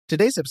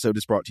Today's episode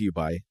is brought to you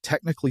by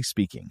Technically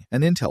Speaking,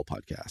 an Intel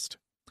podcast.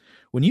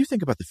 When you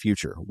think about the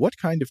future, what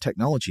kind of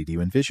technology do you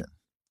envision?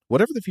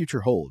 Whatever the future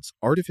holds,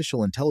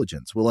 artificial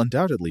intelligence will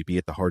undoubtedly be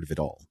at the heart of it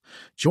all.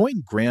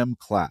 Join Graham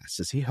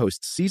Class as he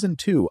hosts Season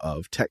 2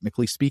 of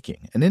Technically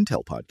Speaking, an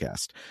Intel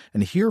podcast,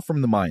 and hear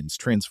from the minds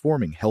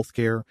transforming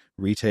healthcare,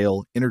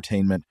 retail,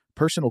 entertainment,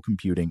 personal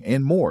computing,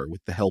 and more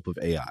with the help of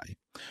AI.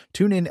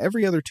 Tune in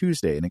every other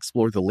Tuesday and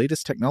explore the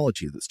latest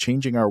technology that's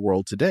changing our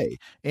world today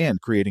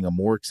and creating a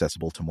more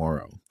accessible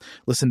tomorrow.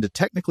 Listen to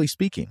Technically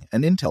Speaking,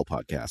 an Intel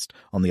podcast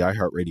on the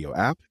iHeartRadio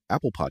app,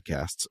 Apple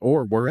Podcasts,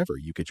 or wherever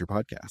you get your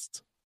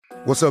podcasts.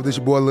 What's up, this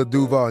your boy Lil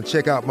Duval, and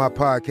check out my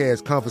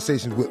podcast,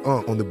 Conversations with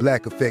Unc, on the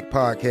Black Effect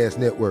Podcast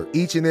Network.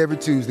 Each and every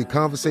Tuesday,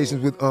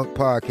 Conversations with Unc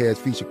podcast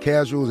feature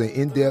casuals and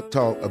in-depth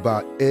talk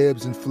about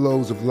ebbs and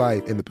flows of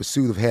life and the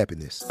pursuit of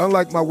happiness.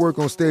 Unlike my work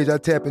on stage, I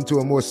tap into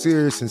a more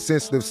serious and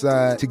sensitive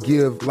side to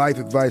give life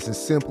advice and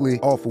simply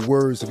offer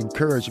words of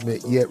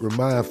encouragement, yet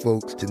remind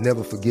folks to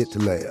never forget to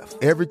laugh.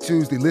 Every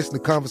Tuesday, listen to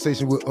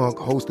Conversations with Unc,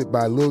 hosted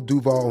by Lil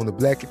Duval on the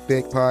Black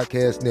Effect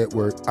Podcast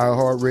Network,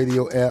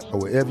 iHeartRadio app,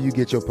 or wherever you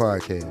get your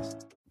podcasts.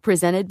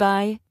 Presented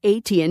by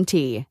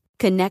AT&T.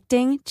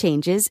 Connecting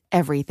changes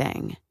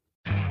everything.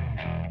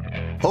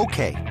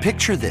 Okay,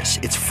 picture this.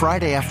 It's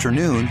Friday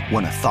afternoon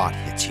when a thought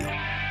hits you.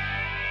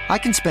 I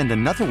can spend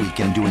another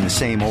weekend doing the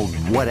same old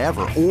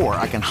whatever, or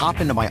I can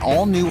hop into my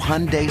all-new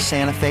Hyundai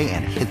Santa Fe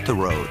and hit the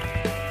road.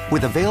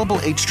 With available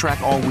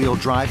H-Track all-wheel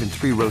drive and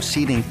 3-row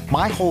seating,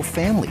 my whole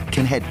family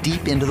can head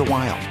deep into the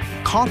wild.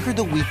 Conquer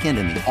the weekend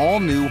in the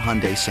all-new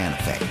Hyundai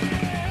Santa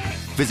Fe.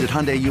 Visit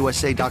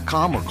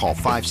HyundaiUSA.com or call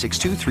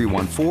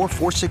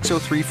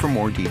 562-314-4603 for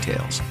more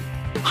details.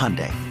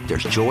 Hyundai,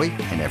 there's joy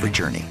in every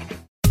journey.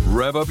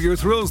 Rev up your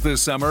thrills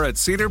this summer at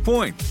Cedar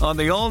Point on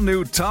the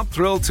all-new Top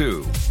Thrill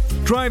 2.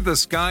 Drive the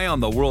sky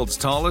on the world's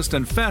tallest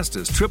and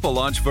fastest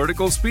triple-launch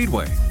vertical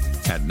speedway.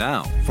 And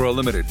now, for a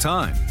limited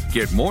time,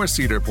 get more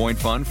Cedar Point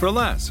fun for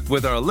less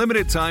with our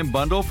limited-time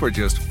bundle for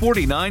just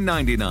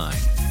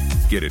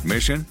 $49.99. Get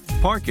admission,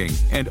 parking,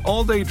 and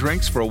all-day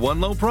drinks for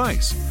one low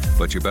price.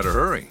 But you better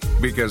hurry,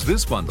 because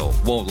this bundle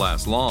won't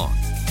last long.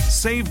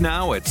 Save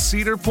now at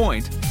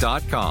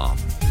cedarpoint.com.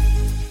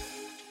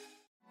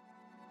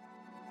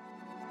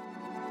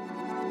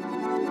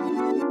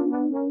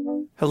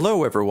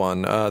 Hello,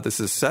 everyone. This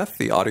is Seth,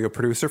 the audio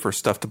producer for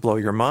Stuff to Blow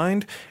Your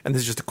Mind. And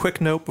this is just a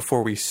quick note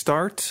before we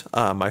start.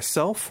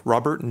 Myself,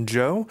 Robert, and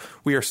Joe,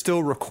 we are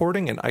still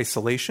recording in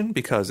isolation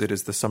because it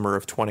is the summer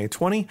of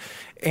 2020.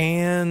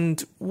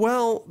 And,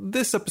 well,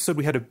 this episode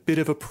we had a bit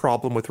of a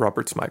problem with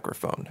Robert's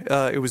microphone.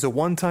 It was a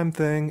one-time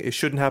thing. It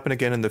shouldn't happen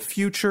again in the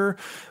future.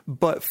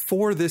 But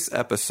for this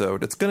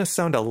episode, it's going to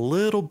sound a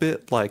little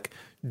bit like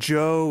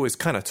Joe is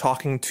kind of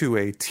talking to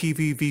a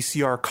TV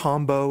VCR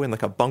combo in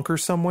like a bunker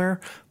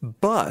somewhere,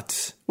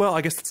 but, well,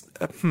 I guess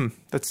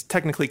that's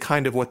technically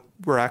kind of what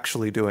we're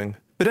actually doing.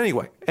 But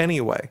anyway,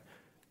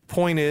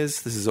 point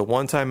is, this is a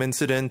one-time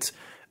incident.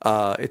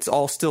 It's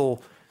all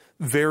still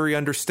very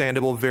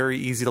understandable, very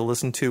easy to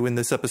listen to in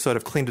this episode.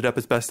 I've cleaned it up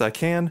as best I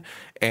can,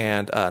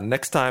 and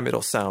next time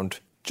it'll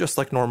sound just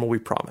like normal, we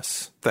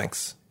promise.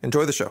 Thanks.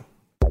 Enjoy the show.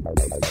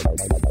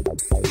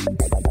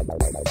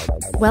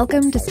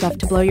 Welcome to Stuff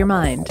to Blow Your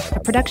Mind, a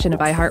production of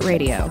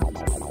iHeartRadio.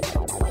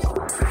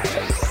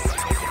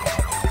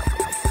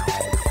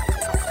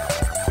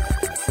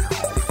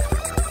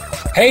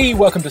 Hey,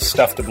 welcome to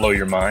Stuff to Blow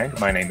Your Mind.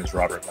 My name is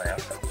Robert Lamb.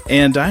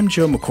 And I'm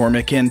Joe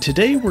McCormick, and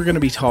today we're going to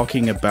be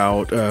talking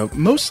about,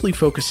 mostly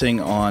focusing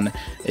on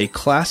a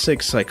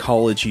classic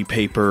psychology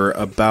paper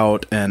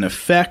about an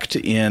effect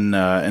in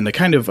the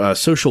kind of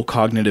social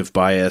cognitive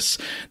bias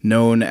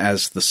known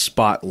as the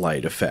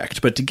spotlight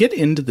effect. But to get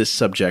into this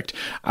subject,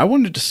 I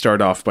wanted to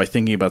start off by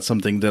thinking about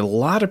something that a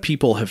lot of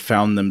people have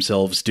found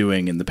themselves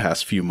doing in the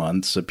past few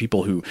months.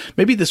 People who,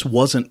 maybe this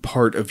wasn't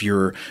part of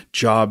your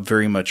job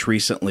very much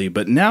recently,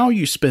 but now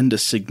you spend a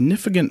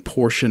significant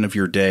portion of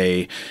your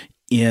day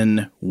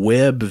in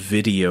web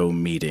video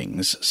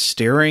meetings,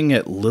 staring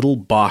at little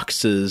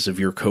boxes of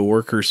your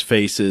coworkers'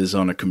 faces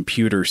on a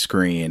computer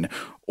screen,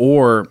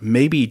 or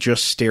maybe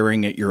just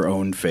staring at your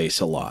own face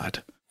a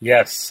lot.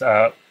 Yes.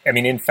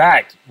 In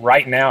fact,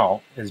 right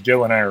now, as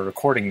Joe and I are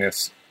recording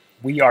this,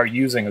 we are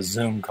using a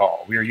Zoom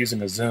call. We are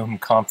using a Zoom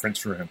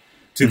conference room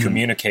to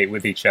communicate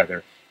with each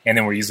other. And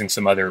then we're using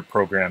some other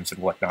programs and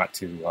whatnot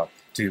to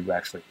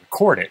actually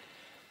record it.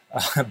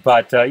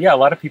 But a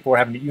lot of people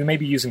are you may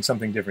be using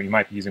something different. You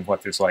might be using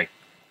there's like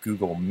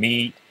Google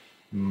Meet,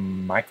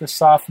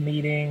 Microsoft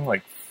Meeting,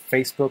 like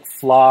Facebook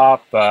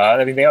Flop. There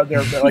are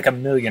like a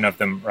million of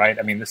them, right?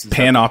 This is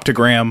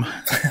Panoptogram.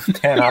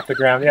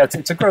 Panoptogram. Yeah,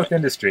 it's a growth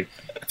industry.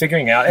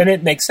 Figuring out, and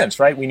it makes sense,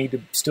 right? We need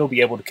to still be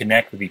able to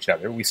connect with each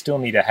other. We still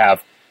need to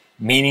have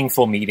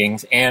meaningful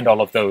meetings and all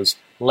of those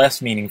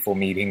less meaningful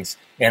meetings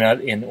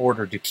in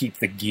order to keep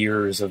the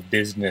gears of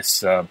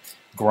business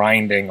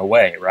grinding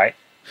away, right?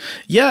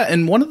 Yeah,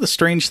 and one of the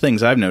strange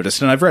things I've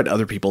noticed, and I've read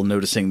other people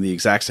noticing the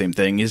exact same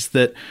thing, is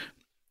that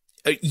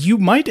You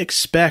might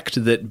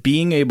expect that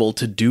being able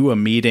to do a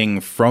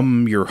meeting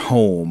from your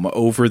home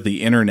over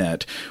the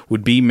internet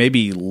would be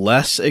maybe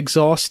less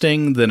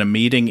exhausting than a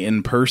meeting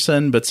in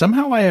person, but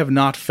somehow I have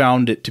not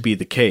found it to be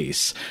the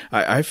case.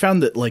 I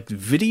found that like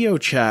video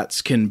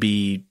chats can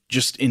be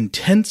just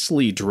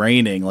intensely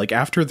draining. Like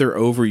after they're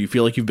over, you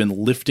feel like you've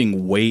been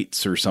lifting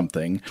weights or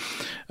something.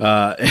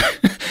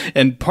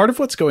 And part of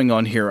what's going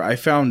on here, I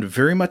found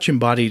very much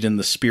embodied in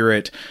the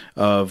spirit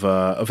of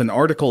an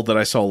article that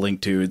I saw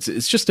linked to.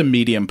 It's just a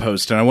Medium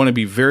post, and I want to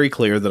be very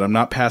clear that I'm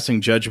not passing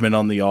judgment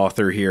on the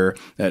author here.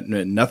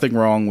 Nothing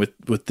wrong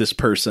with this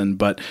person,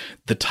 but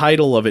the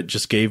title of it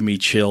just gave me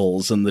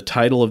chills. And the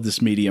title of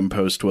this Medium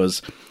post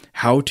was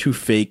 "How to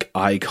Fake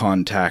Eye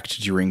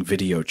Contact During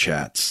Video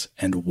Chats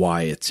and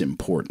Why It's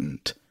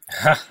Important."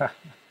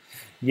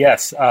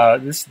 Yes,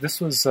 this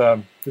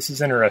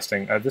is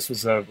interesting. This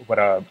was a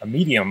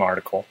Medium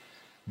article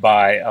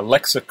by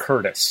Alexa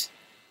Curtis,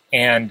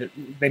 and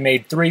they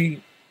made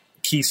 3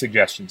 key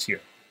suggestions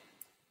here.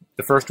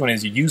 The first one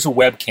is use a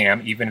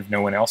webcam even if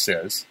no one else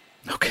is.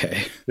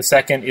 Okay. The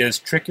second is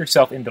trick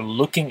yourself into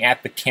looking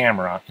at the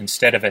camera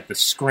instead of at the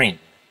screen.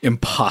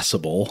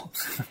 Impossible.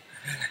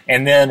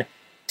 And then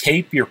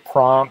tape your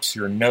prompts,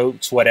 your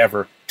notes,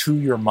 whatever, to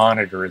your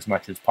monitor as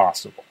much as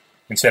possible,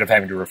 instead of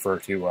having to refer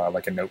to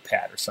like a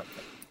notepad or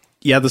something.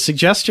 Yeah, the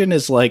suggestion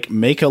is like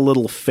make a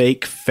little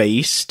fake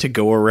face to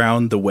go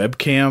around the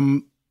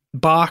webcam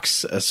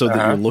box so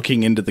that you're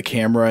looking into the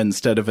camera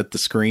instead of at the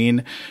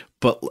screen.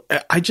 But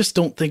I just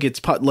don't think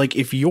it's like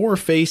if your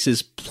face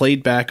is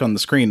played back on the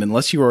screen,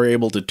 unless you are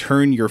able to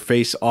turn your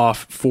face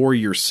off for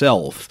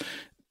yourself,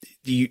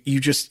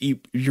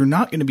 you're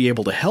not going to be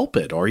able to help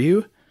it, are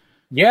you?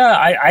 Yeah,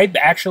 I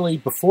actually,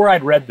 before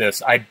I'd read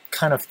this, I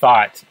kind of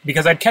thought,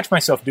 because I'd catch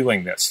myself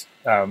doing this.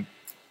 Now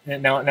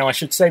I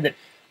should say that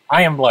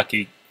I am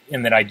lucky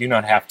in that I do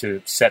not have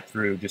to sit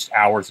through just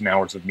hours and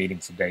hours of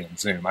meetings a day in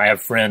Zoom. I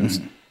have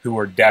friends who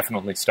are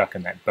definitely stuck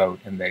in that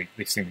boat, and they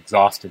seem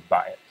exhausted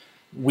by it.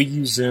 We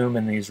use Zoom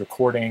in these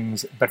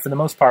recordings, but for the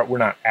most part, we're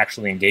not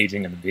actually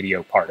engaging in the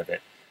video part of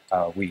it.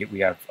 We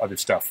have other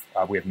stuff.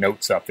 We have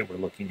notes up that we're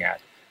looking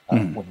at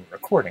when we're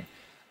recording.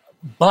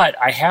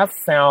 But I have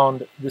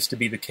found this to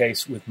be the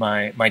case with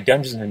my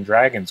Dungeons and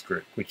Dragons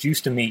group, which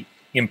used to meet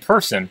in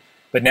person,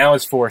 but now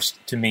is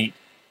forced to meet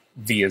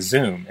via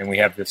Zoom. And we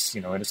have this,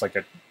 and it's like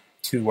a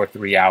 2 or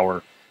 3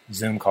 hour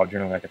Zoom call,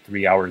 generally like a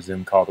 3-hour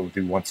Zoom call that we'll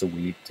do once a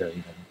week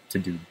to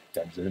do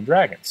Dungeons and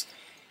Dragons.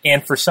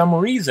 And for some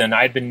reason,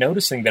 I'd been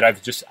noticing that I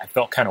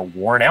felt kind of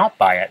worn out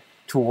by it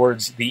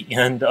towards the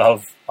end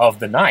of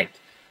the night,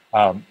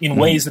 in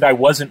ways that I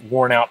wasn't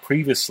worn out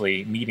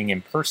previously meeting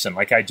in person.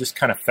 Like I just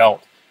kind of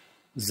felt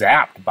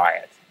zapped by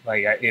it.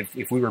 Like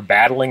if we were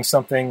battling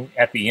something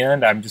at the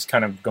end, I'm just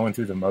kind of going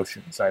through the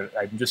motions. I'm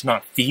just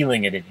not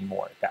feeling it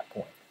anymore at that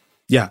point.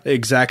 Yeah,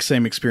 exact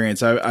same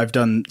experience. I've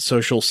done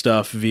social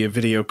stuff via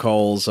video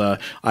calls.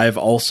 I've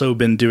also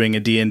been doing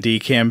a D&D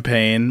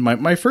campaign,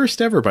 my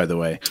first ever, by the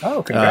way.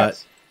 Oh,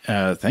 congrats.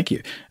 Thank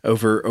you.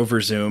 Over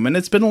Zoom, and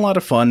it's been a lot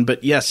of fun.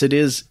 But yes, it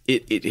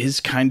is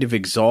kind of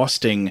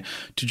exhausting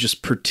to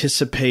just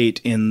participate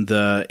in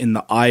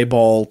the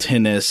eyeball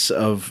tennis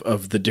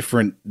of the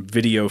different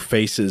video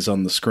faces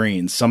on the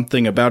screen.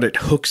 Something about it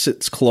hooks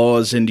its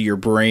claws into your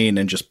brain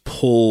and just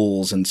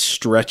pulls and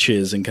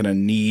stretches and kind of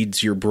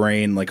kneads your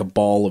brain like a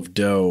ball of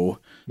dough.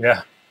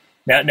 Yeah.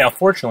 Now,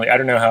 fortunately, I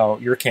don't know how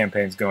your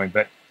campaign's going,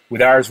 but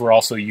with ours, we're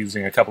also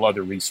using a couple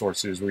other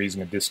resources. We're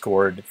using a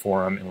Discord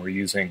forum, and we're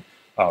using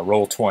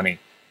Roll20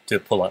 to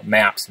pull up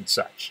maps and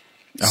such.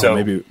 So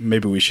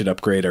maybe we should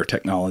upgrade our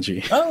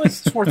technology.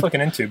 It's worth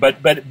looking into.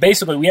 But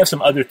basically, we have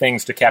some other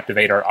things to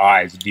captivate our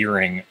eyes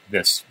during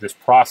this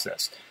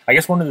process. I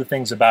guess one of the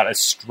things about a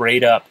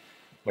straight up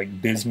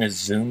like business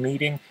Zoom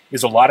meeting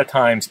is a lot of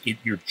times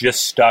you're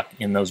just stuck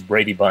in those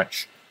Brady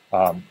Bunch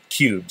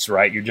cubes,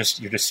 right? You're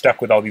just stuck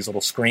with all these little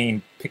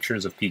screen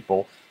pictures of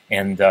people,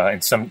 and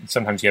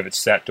sometimes you have it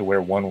set to where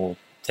one will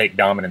take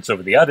dominance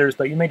over the others,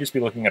 but you may just be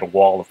looking at a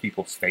wall of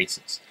people's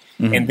faces.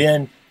 And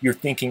then you're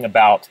thinking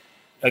about,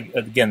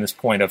 again, this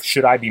point of,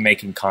 should I be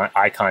making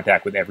eye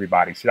contact with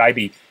everybody? Should I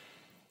be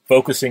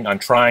focusing on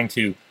trying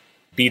to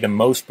be the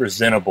most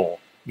presentable,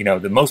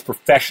 the most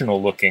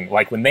professional looking?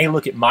 Like when they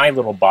look at my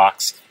little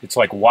box, it's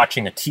like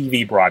watching a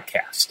TV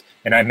broadcast,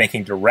 and I'm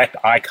making direct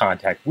eye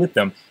contact with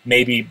them,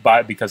 maybe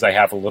because I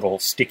have a little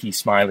sticky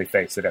smiley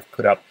face that I've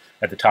put up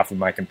at the top of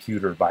my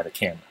computer by the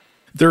camera.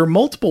 There are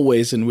multiple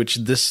ways in which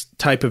this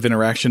type of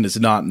interaction is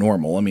not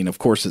normal. I mean, of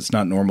course, it's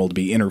not normal to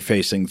be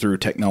interfacing through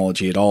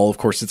technology at all. Of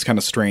course, it's kind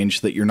of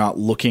strange that you're not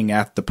looking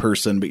at the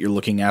person, but you're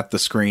looking at the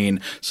screen,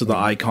 so the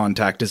eye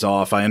contact is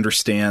off. I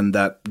understand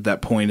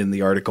that point in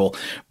the article.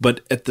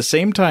 But at the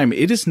same time,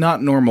 it is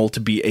not normal to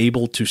be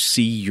able to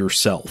see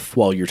yourself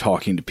while you're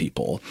talking to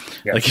people.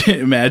 Yes. Like,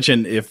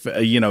 imagine if,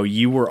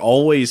 you were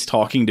always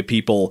talking to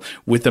people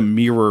with a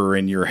mirror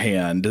in your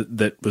hand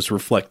that was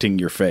reflecting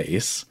your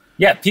face.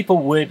 Yeah, people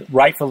would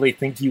rightfully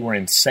think you were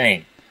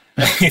insane.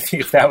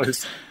 if that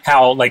was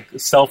how like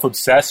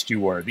self-obsessed you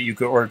were, that you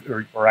could,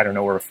 or I don't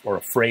know, or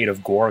afraid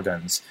of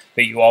gorgons,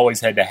 that you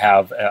always had to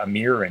have a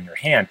mirror in your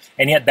hand.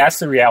 And yet that's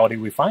the reality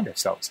we find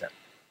ourselves in.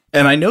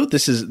 And I know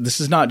this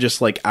is not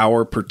just like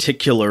our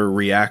particular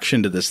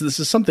reaction to this. This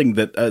is something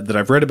that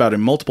I've read about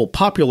in multiple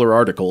popular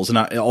articles, and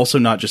also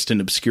not just in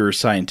obscure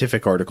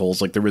scientific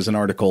articles. Like there was an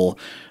article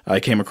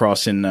I came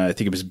across in I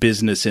think it was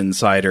Business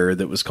Insider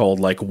that was called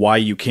like "Why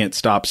You Can't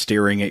Stop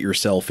Staring at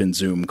Yourself in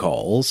Zoom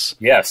Calls."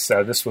 Yes,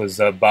 this was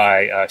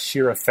by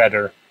Shira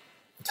Feder,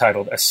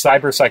 titled "A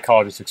Cyber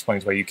Psychologist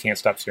Explains Why You Can't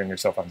Stop Staring at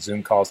Yourself on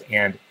Zoom Calls,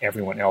 and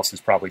Everyone Else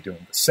is Probably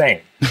Doing the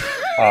Same."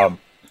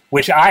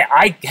 Which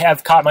I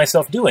have caught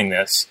myself doing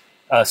this,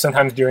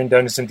 sometimes during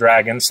Dungeons &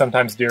 Dragons,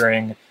 sometimes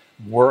during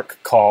work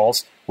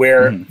calls,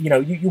 where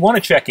you want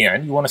to check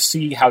in, you want to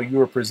see how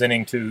you are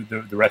presenting to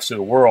the rest of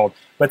the world,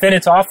 but then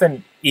it's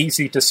often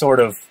easy to sort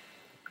of,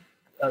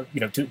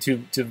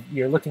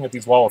 you're looking at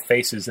these wall of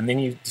faces, and then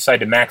you decide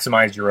to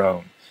maximize your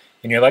own.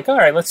 And you're like, all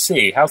right, let's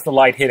see, how's the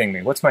light hitting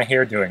me? What's my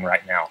hair doing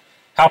right now?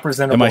 How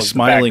presentable Am I is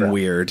smiling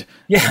weird?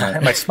 Yeah,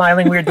 am I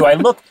smiling weird? Do I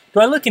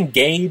look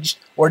engaged,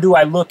 or do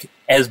I look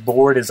as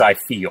bored as I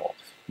feel?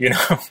 You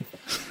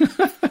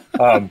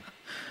know,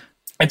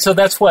 and so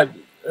that's what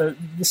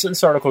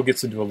this article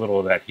gets into a little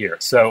of that here.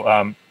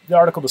 So the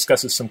article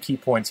discusses some key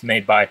points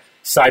made by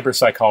cyber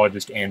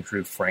psychologist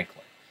Andrew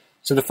Franklin.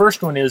 So the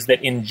first one is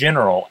that in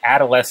general,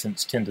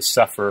 adolescents tend to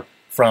suffer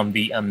from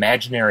the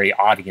imaginary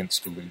audience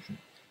delusion.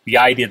 The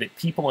idea that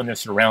people in their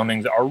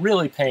surroundings are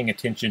really paying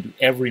attention to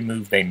every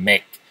move they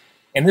make.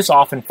 And this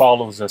often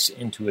follows us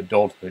into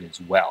adulthood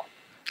as well.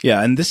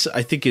 Yeah, and this,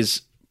 I think,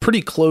 is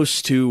pretty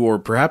close to, or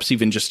perhaps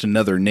even just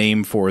another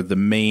name for the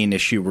main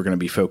issue we're going to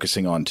be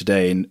focusing on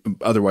today, and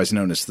otherwise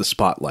known as the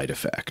spotlight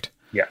effect.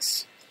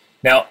 Yes.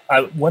 Now,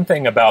 one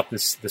thing about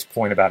this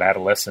point about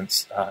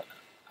adolescence,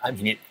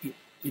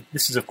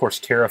 this is, of course,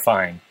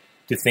 terrifying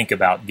to think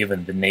about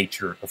given the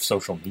nature of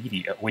social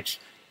media, which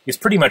is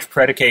pretty much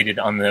predicated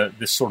on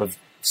this sort of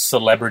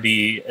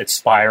celebrity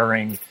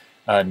aspiring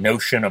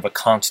notion of a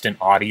constant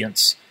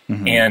audience,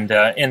 and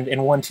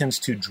one tends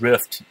to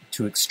drift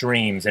to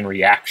extremes in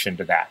reaction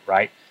to that,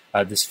 right?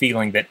 This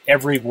feeling that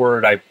every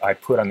word I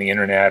put on the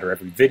internet, or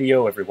every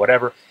video, every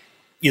whatever,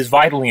 is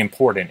vitally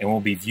important and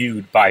will be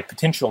viewed by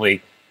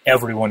potentially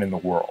everyone in the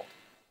world.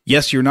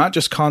 Yes, you're not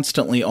just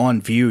constantly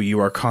on view, you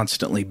are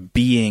constantly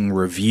being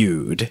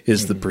reviewed,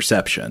 is the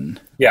perception.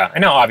 Yeah,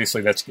 and now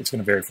obviously it's going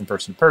to vary from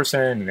person to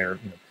person, and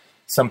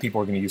some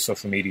people are going to use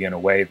social media in a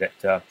way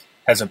that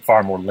has a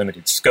far more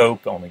limited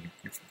scope, only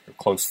your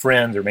close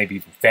friends or maybe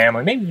even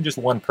family, maybe even just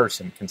one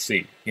person can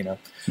see, you know.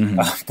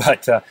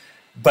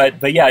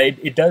 But yeah,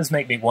 it does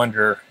make me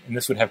wonder, and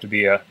this would have to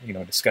be a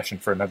discussion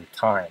for another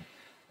time,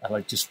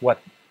 like just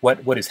what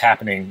is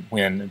happening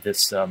when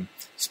this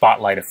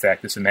spotlight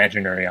effect, this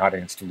imaginary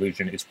audience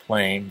delusion, is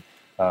playing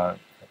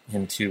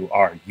into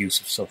our use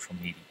of social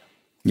media.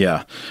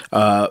 Yeah.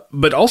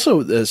 But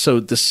also, so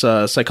this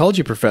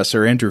psychology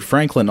professor, Andrew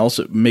Franklin,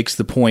 also makes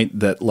the point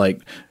that,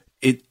 like,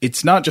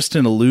 it's not just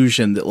an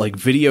illusion that, like,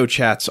 video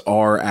chats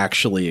are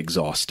actually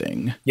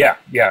exhausting. Yeah.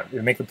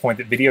 They make the point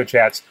that video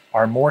chats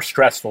are more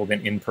stressful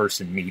than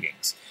in-person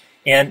meetings.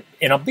 And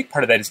a big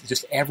part of that is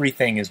just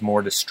everything is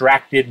more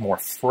distracted, more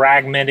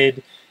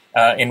fragmented,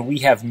 and we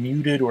have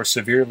muted or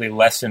severely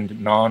lessened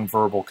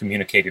nonverbal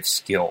communicative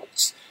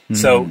skills.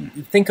 So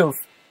think of,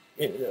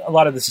 a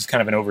lot of this is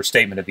kind of an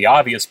overstatement of the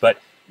obvious,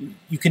 but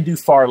you can do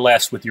far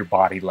less with your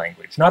body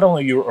language. Not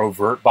only your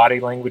overt body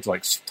language,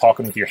 like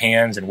talking with your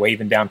hands and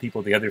waving down people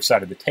at the other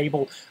side of the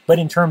table, but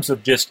in terms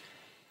of just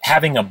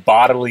having a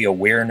bodily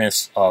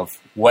awareness of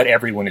what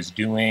everyone is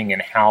doing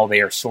and how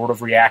they are sort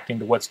of reacting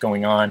to what's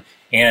going on,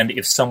 and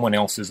if someone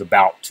else is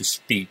about to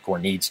speak or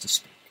needs to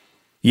speak.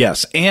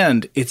 Yes,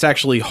 and it's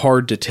actually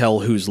hard to tell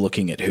who's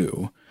looking at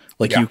who.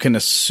 Like, you can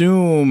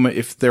assume,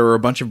 if there are a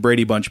bunch of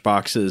Brady Bunch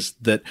boxes,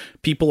 that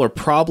people are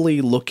probably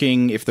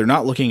looking, if they're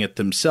not looking at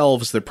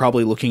themselves, they're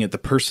probably looking at the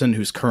person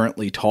who's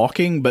currently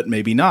talking, but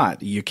maybe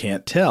not. You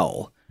can't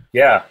tell.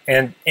 Yeah,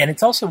 and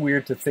it's also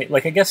weird to think,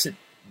 like, I guess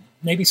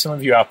maybe some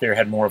of you out there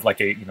had more of like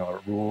a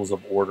rules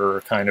of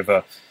order kind of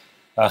a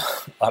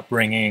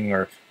upbringing,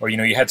 or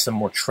you had some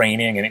more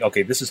training, and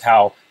okay, this is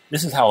how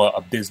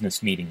a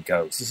business meeting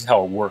goes. This is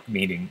how a work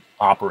meeting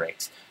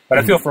operates. But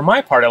I feel for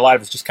my part, a lot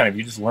of it's just kind of,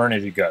 you just learn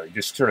as you go. You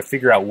just sort of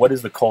figure out what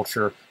is the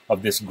culture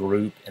of this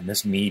group and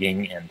this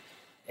meeting,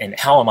 and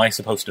how am I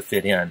supposed to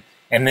fit in?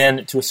 And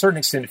then to a certain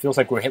extent, it feels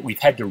like we've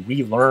had to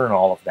relearn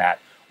all of that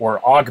or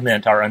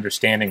augment our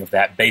understanding of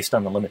that based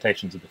on the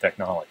limitations of the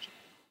technology.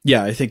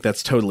 Yeah, I think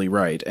that's totally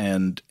right.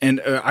 And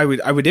I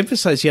would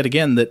emphasize yet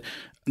again that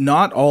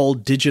not all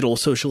digital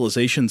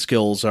socialization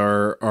skills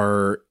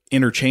are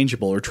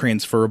interchangeable or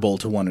transferable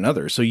to one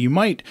another. So you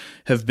might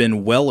have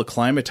been well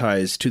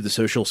acclimatized to the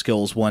social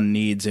skills one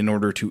needs in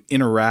order to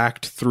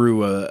interact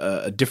through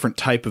a different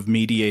type of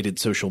mediated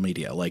social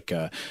media, like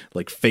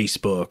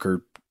Facebook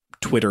or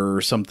Twitter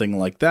or something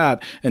like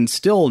that, and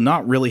still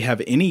not really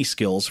have any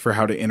skills for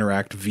how to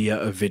interact via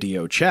a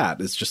video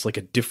chat. It's just like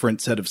a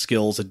different set of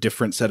skills, a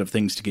different set of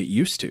things to get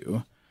used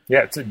to.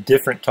 Yeah, it's a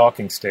different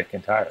talking stick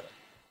entirely.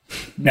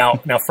 Now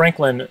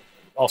Franklin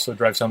also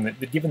drives home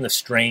that given the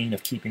strain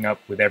of keeping up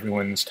with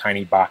everyone's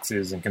tiny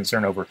boxes and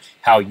concern over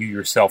how you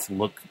yourself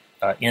look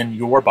in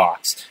your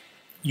box,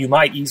 you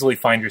might easily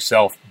find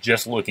yourself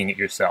just looking at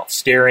yourself,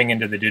 staring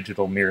into the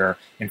digital mirror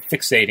and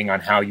fixating on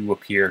how you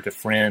appear to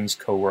friends,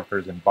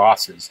 coworkers, and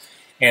bosses.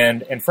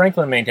 And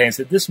Franklin maintains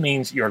that this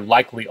means you're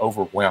likely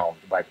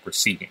overwhelmed by the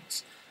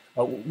proceedings,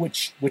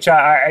 which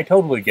I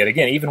totally get.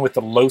 Again, even with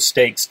the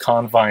low-stakes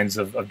confines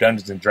of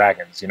Dungeons &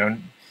 Dragons,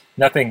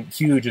 nothing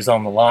huge is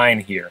on the line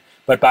here.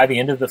 But by the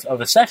end of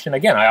the session,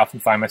 again, I often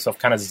find myself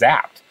kind of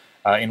zapped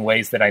in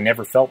ways that I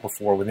never felt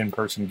before with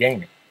in-person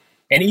gaming.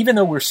 And even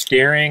though we're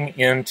staring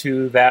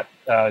into that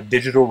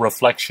digital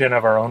reflection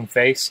of our own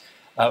face,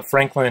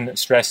 Franklin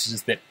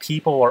stresses that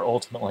people are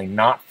ultimately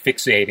not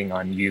fixating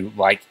on you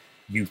like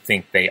you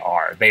think they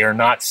are. They are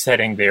not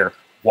sitting there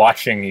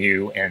watching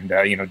you and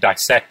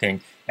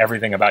dissecting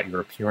everything about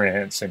your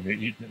appearance and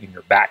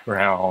your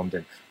background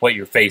and what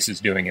your face is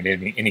doing at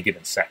any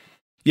given second.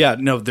 Yeah,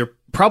 no, they're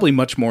probably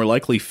much more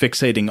likely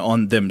fixating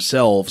on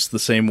themselves the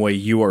same way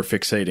you are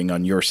fixating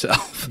on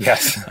yourself.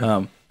 Yes.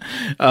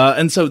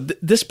 And so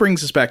this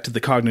brings us back to the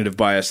cognitive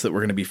bias that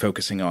we're going to be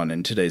focusing on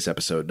in today's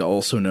episode,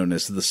 also known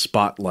as the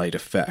spotlight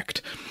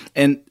effect.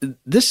 And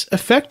this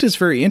effect is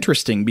very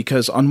interesting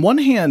because on one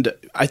hand,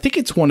 I think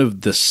it's one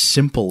of the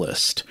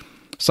simplest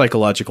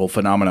psychological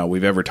phenomena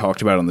we've ever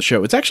talked about on the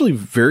show. It's actually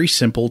very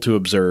simple to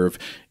observe.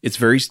 It's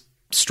very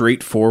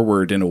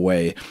straightforward in a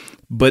way,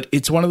 but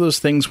it's one of those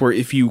things where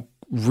if you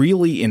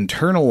really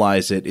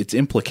internalize it, its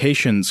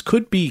implications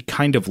could be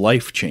kind of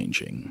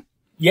life-changing.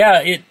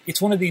 Yeah,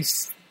 it's one of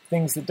these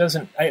things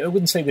that I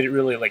wouldn't say that it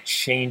really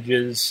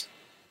changes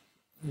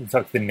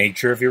the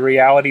nature of your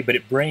reality, but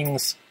it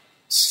brings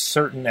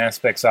certain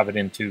aspects of it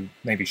into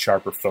maybe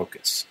sharper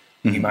focus.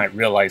 Mm-hmm. You might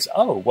realize,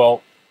 oh,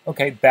 well,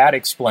 okay, that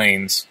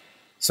explains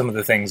some of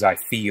the things I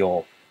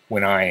feel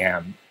when I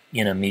am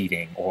in a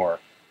meeting or,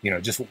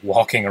 just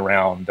walking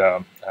around,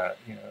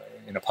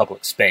 in a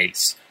public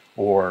space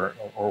or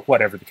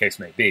whatever the case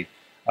may be.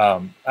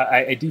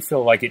 I do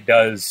feel like it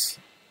does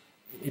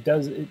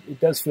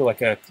feel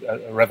like a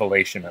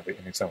revelation of it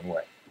in its own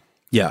way.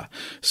 Yeah.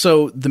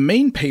 So the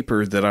main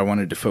paper that I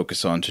wanted to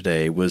focus on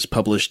today was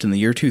published in the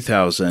year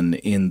 2000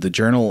 in the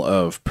Journal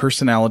of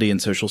Personality and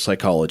Social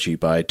Psychology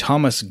by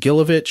Thomas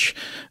Gilovich,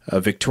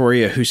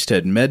 Victoria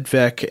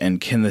Husted-Medvec,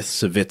 and Kenneth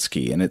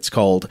Savitsky. And it's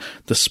called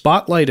The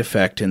Spotlight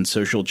Effect in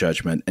Social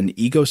Judgment, an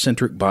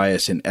Egocentric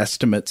Bias in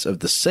Estimates of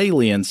the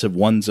Salience of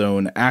One's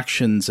Own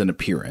Actions and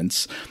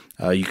Appearance.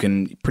 You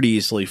can pretty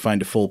easily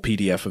find a full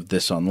PDF of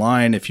this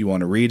online if you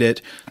want to read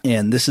it.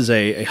 And this is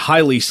a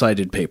highly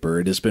cited paper.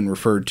 It has been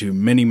referred to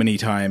many, many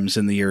times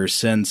in the years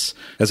since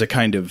as a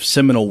kind of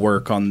seminal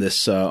work on this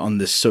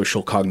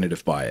social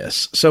cognitive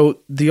bias. So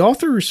the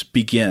authors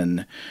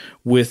begin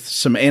with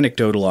some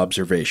anecdotal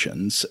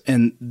observations.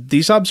 And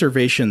these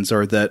observations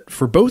are that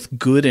for both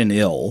good and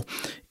ill,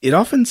 it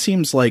often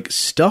seems like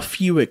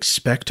stuff you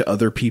expect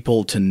other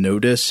people to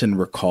notice and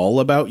recall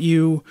about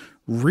you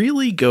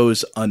really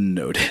goes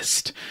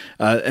unnoticed.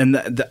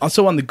 And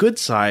also on the good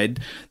side,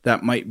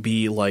 that might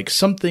be like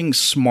something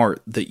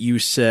smart that you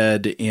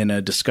said in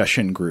a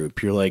discussion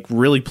group. You're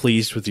really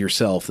pleased with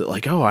yourself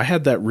that oh, I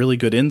had that really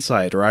good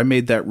insight, or I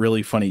made that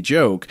really funny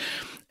joke.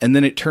 And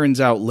then it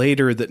turns out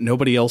later that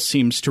nobody else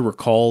seems to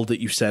recall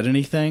that you said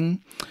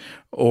anything.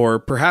 Or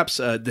perhaps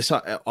this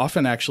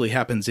often actually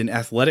happens in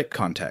athletic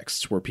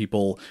contexts where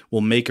people will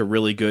make a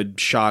really good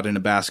shot in a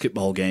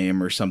basketball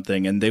game or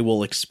something, and they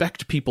will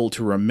expect people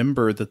to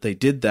remember that they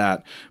did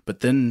that,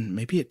 but then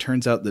maybe it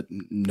turns out that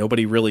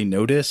nobody really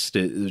noticed.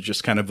 It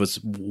just kind of was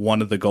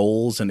one of the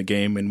goals in a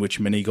game in which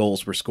many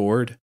goals were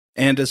scored.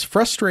 And as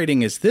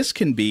frustrating as this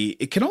can be,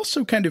 it can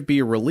also kind of be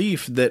a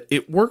relief that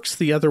it works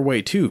the other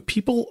way too.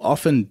 People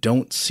often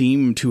don't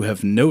seem to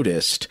have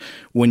noticed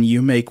when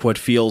you make what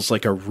feels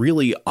like a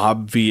really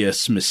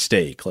obvious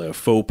mistake, like a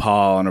faux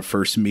pas on a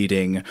first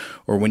meeting,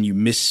 or when you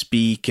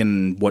misspeak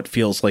in what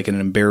feels like an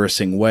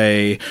embarrassing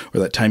way, or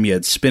that time you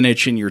had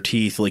spinach in your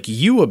teeth.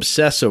 You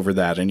obsess over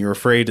that and you're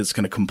afraid it's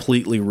going to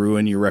completely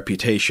ruin your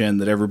reputation,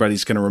 that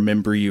everybody's going to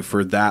remember you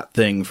for that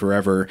thing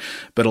forever.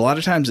 But a lot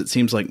of times it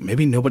seems like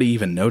maybe nobody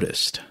even noticed.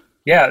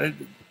 Yeah,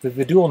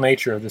 the dual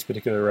nature of this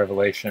particular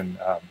revelation,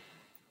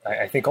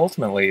 I think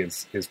ultimately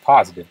is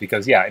positive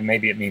because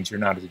maybe it means you're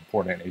not as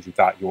important as you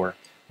thought you were.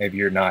 Maybe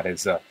you're not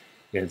as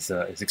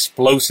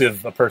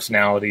explosive a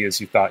personality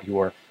as you thought you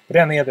were. But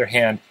on the other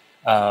hand,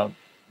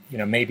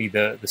 maybe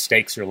the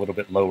stakes are a little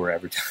bit lower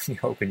every time you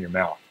open your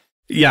mouth.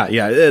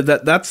 Yeah.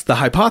 That's the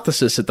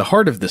hypothesis at the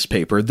heart of this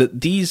paper,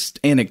 that these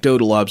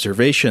anecdotal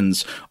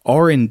observations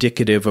are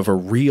indicative of a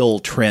real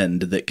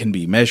trend that can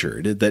be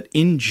measured, that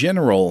in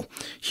general,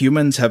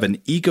 humans have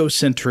an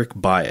egocentric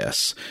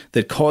bias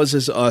that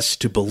causes us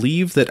to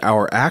believe that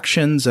our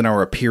actions and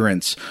our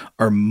appearance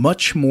are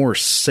much more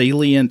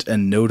salient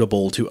and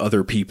notable to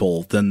other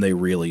people than they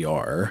really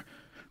are.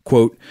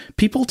 Quote,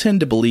 people tend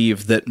to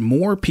believe that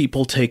more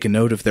people take a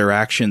note of their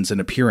actions and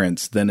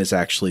appearance than is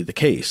actually the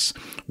case.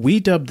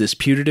 We dub this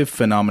putative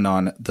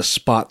phenomenon the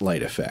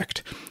spotlight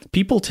effect.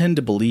 People tend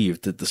to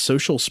believe that the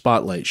social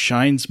spotlight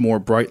shines more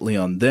brightly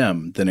on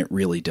them than it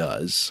really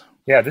does.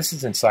 Yeah, this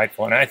is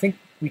insightful. And I think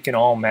we can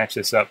all match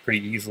this up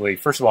pretty easily,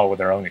 first of all, with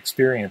our own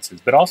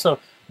experiences, but also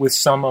with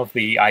some of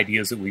the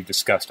ideas that we've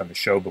discussed on the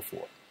show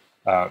before.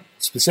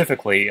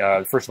 Specifically,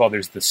 first of all,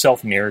 there's the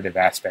self-narrative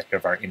aspect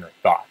of our inner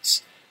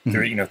thoughts.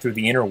 Through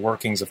the inner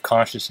workings of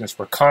consciousness,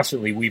 we're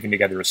constantly weaving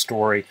together a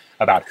story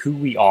about who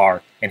we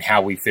are and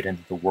how we fit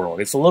into the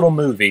world. It's a little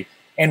movie,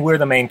 and we're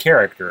the main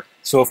character.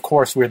 So, of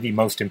course, we're the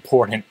most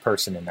important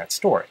person in that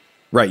story.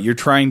 Right. You're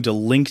trying to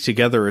link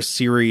together a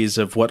series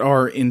of what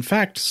are, in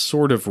fact,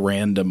 sort of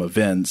random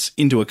events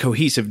into a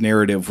cohesive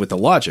narrative with a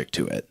logic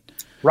to it.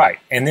 Right.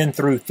 And then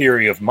through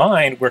theory of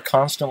mind, we're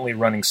constantly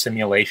running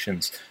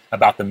simulations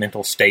about the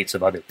mental states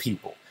of other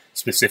people.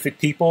 Specific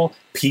people,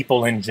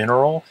 people in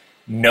general,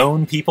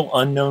 known people,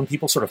 unknown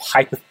people, sort of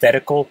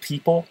hypothetical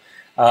people.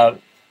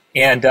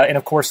 And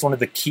of course, one of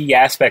the key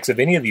aspects of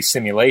any of these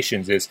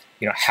simulations is,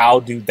 how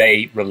do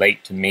they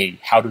relate to me?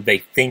 How do they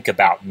think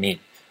about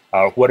me?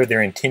 What are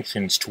their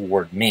intentions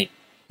toward me?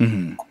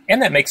 Mm-hmm.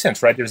 And that makes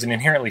sense, right? There's an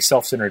inherently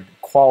self-centered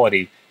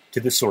quality to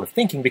this sort of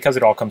thinking because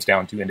it all comes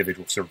down to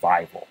individual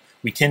survival.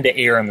 We tend to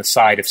err on the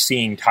side of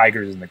seeing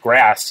tigers in the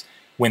grass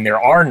when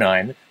there are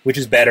none, which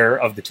is better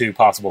of the two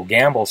possible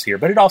gambles here.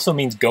 But it also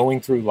means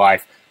going through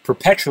life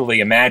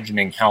perpetually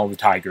imagining how the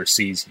tiger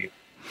sees you.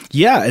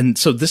 Yeah, and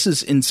so this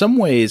is in some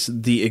ways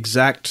the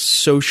exact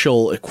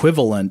social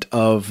equivalent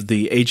of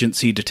the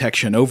agency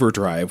detection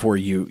overdrive, where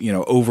you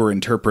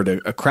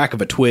overinterpret a crack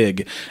of a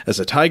twig as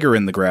a tiger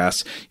in the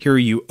grass. Here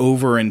you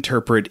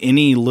overinterpret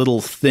any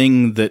little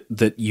thing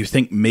that you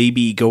think may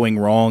be going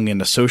wrong in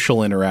a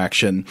social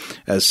interaction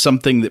as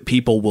something that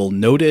people will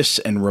notice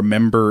and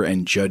remember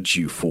and judge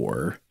you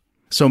for.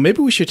 So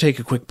maybe we should take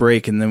a quick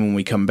break, and then when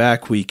we come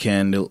back, we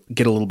can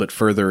get a little bit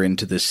further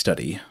into this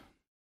study.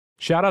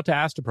 Shout out to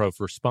Astepro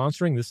for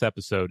sponsoring this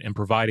episode and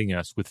providing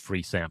us with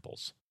free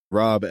samples.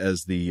 Rob,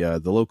 as the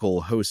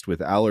local host with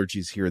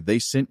allergies here, they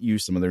sent you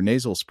some of their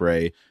nasal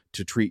spray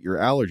to treat your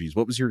allergies.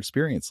 What was your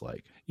experience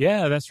like?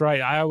 Yeah, that's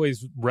right. I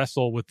always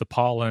wrestle with the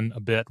pollen a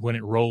bit when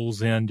it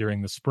rolls in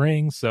during the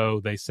spring, so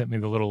they sent me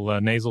the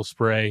little nasal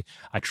spray.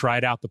 I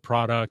tried out the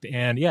product,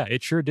 and yeah,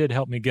 it sure did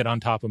help me get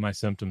on top of my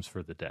symptoms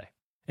for the day.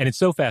 And it's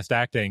so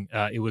fast-acting,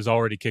 it was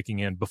already kicking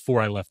in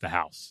before I left the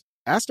house.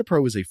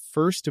 Astepro is a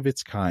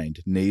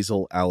first-of-its-kind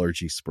nasal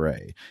allergy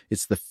spray.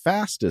 It's the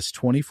fastest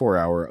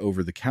 24-hour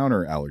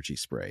over-the-counter allergy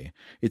spray.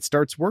 It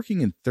starts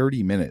working in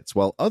 30 minutes,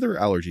 while other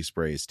allergy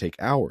sprays take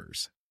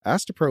hours.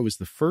 Astepro is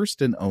the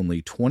first and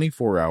only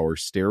 24-hour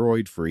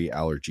steroid-free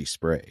allergy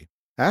spray.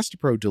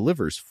 Astepro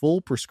delivers full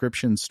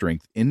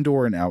prescription-strength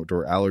indoor and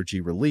outdoor allergy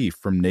relief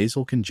from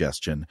nasal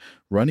congestion,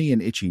 runny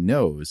and itchy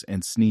nose,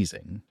 and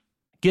sneezing.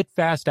 Get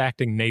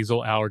fast-acting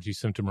nasal allergy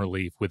symptom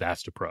relief with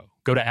Astepro.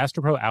 Go to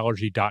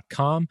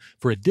asteproallergy.com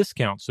for a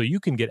discount so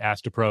you can get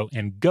Astepro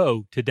and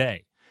go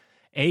today.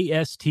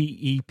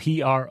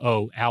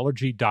 ASTEPRO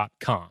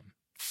allergy.com.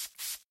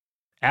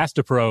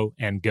 Astepro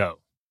and go.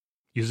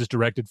 Use as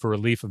directed for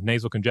relief of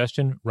nasal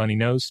congestion, runny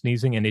nose,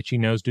 sneezing, and itchy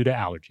nose due to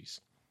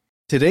allergies.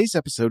 Today's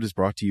episode is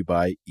brought to you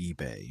by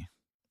eBay.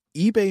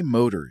 eBay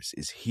Motors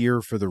is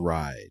here for the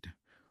ride.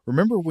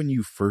 Remember when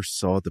you first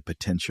saw the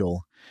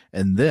potential?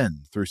 And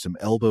then, through some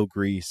elbow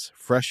grease,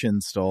 fresh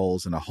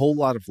installs, and a whole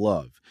lot of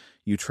love,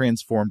 you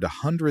transformed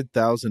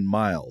 100,000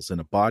 miles and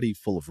a body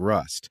full of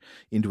rust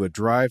into a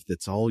drive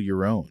that's all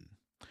your own.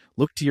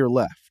 Look to your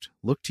left.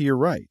 Look to your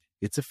right.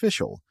 It's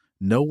official.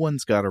 No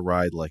one's got a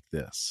ride like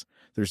this.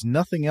 There's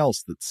nothing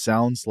else that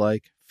sounds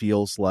like,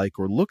 feels like,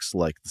 or looks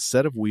like the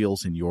set of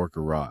wheels in your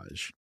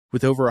garage.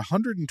 With over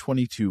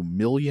 122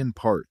 million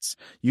parts,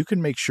 you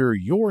can make sure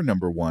your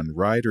number one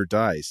ride or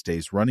die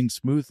stays running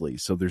smoothly,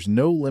 so there's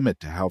no limit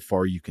to how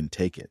far you can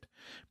take it.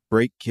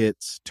 Brake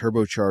kits,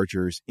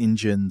 turbochargers,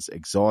 engines,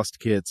 exhaust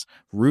kits,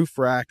 roof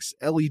racks,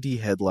 LED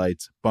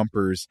headlights,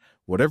 bumpers,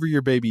 whatever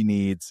your baby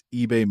needs,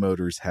 eBay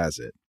Motors has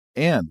it.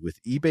 And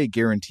with eBay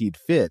Guaranteed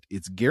Fit,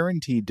 it's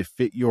guaranteed to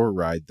fit your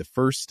ride the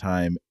first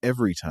time,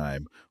 every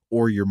time,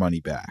 or your money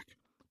back.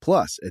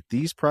 Plus, at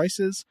these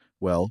prices,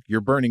 well,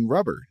 you're burning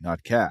rubber,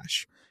 not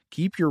cash.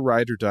 Keep your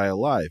ride or die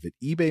alive at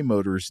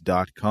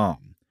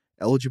ebaymotors.com.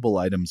 Eligible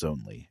items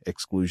only.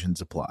 Exclusions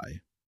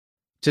apply.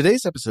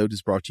 Today's episode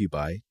is brought to you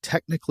by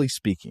Technically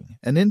Speaking,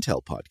 an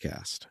Intel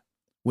podcast.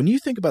 When you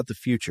think about the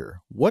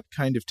future, what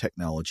kind of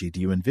technology do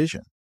you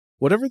envision?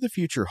 Whatever the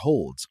future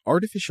holds,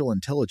 artificial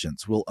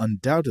intelligence will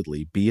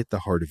undoubtedly be at the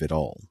heart of it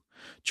all.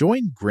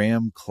 Join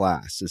Graham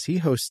Class as he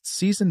hosts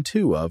Season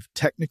 2 of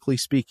Technically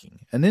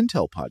Speaking, an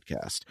Intel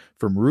podcast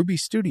from Ruby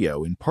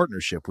Studio in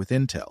partnership with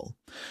Intel.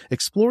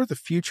 Explore the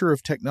future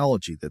of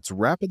technology that's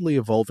rapidly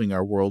evolving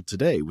our world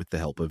today with the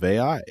help of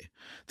AI.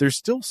 There's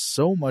still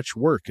so much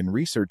work and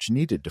research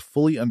needed to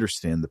fully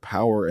understand the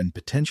power and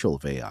potential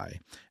of AI,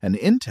 and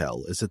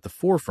Intel is at the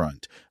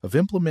forefront of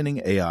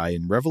implementing AI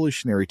in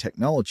revolutionary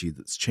technology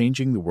that's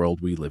changing the world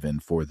we live in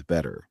for the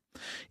better.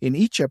 In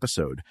each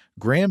episode,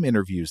 Graham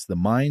interviews the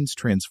minds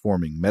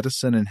transforming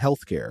medicine and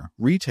healthcare,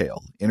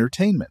 retail,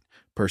 entertainment,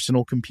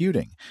 personal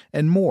computing,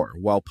 and more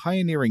while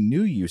pioneering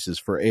new uses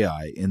for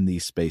AI in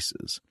these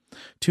spaces.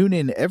 Tune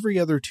in every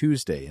other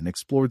Tuesday and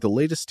explore the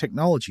latest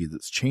technology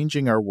that's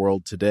changing our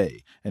world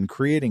today and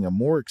creating a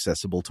more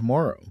accessible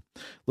tomorrow.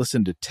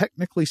 Listen to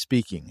Technically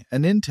Speaking,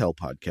 an Intel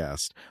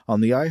podcast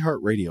on the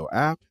iHeartRadio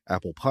app,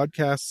 Apple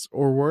Podcasts,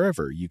 or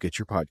wherever you get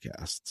your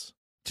podcasts.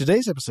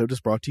 Today's episode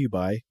is brought to you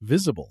by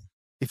Visible.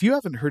 If you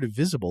haven't heard of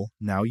Visible,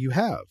 now you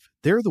have.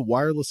 They're the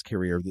wireless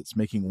carrier that's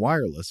making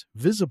wireless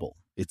visible.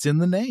 It's in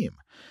the name.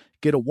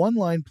 Get a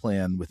one-line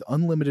plan with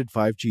unlimited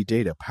 5G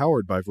data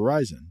powered by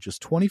Verizon,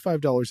 just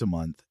 $25 a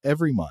month,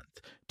 every month,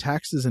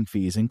 taxes and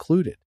fees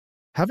included.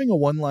 Having a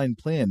one-line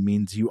plan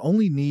means you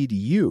only need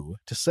you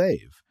to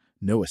save.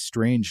 No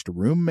estranged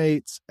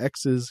roommates,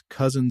 exes,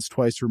 cousins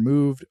twice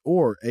removed,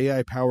 or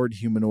AI-powered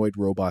humanoid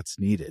robots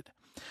needed.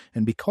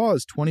 And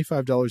because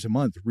 $25 a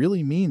month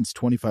really means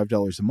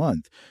 $25 a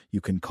month,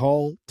 you can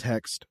call,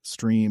 text,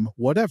 stream,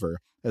 whatever,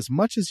 as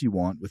much as you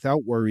want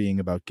without worrying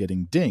about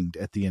getting dinged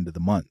at the end of the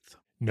month.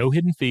 No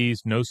hidden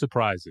fees, no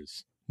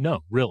surprises.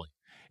 No, really.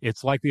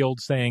 It's like the old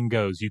saying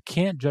goes, you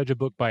can't judge a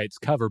book by its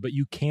cover, but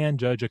you can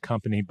judge a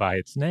company by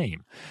its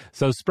name.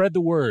 So spread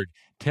the word.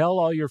 Tell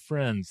all your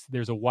friends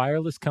there's a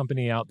wireless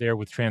company out there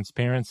with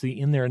transparency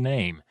in their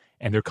name,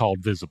 and they're called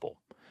Visible.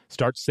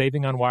 Start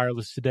saving on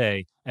wireless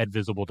today at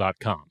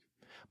Visible.com.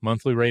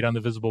 Monthly rate on the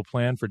Visible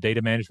plan for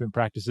data management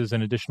practices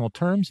and additional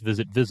terms,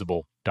 visit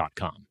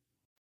Visible.com.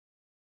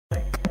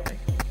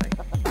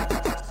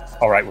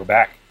 All right, we're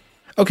back.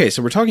 Okay,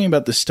 so we're talking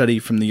about this study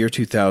from the year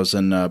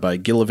 2000 by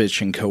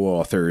Gilovich and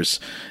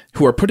co-authors,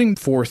 who are putting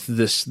forth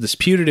this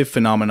putative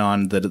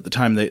phenomenon that at the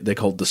time they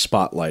called the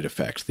spotlight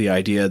effect, the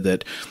idea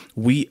that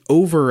we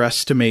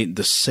overestimate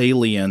the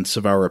salience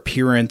of our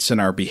appearance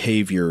and our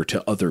behavior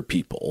to other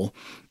people.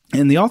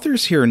 And the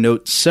authors here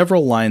note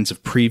several lines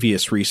of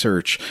previous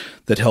research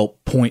that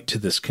help point to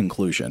this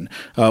conclusion.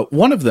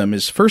 One of them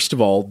is, first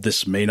of all,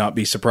 this may not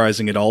be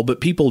surprising at all,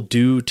 but people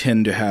do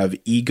tend to have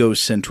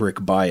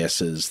egocentric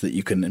biases that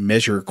you can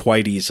measure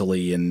quite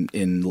easily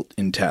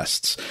in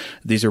tests.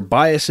 These are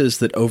biases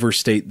that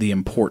overstate the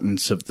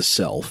importance of the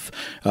self.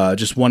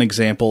 Just one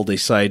example they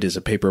cite is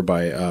a paper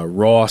by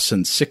Ross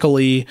and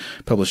Sickley,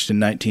 published in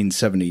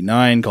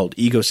 1979, called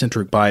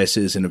Egocentric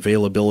Biases in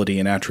Availability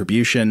and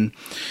Attribution.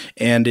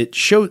 And it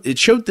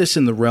showed this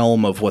in the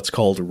realm of what's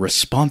called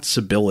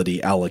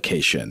responsibility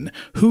allocation.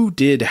 Who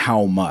did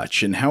how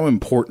much and how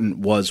important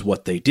was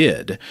what they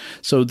did?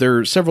 So there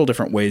are several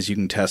different ways you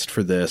can test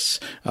for this,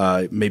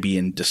 maybe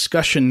in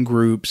discussion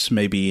groups,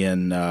 maybe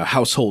in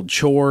household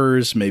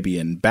chores, maybe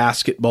in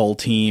basketball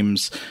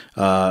teams.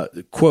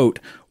 Quote,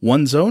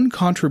 one's own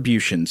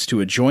contributions to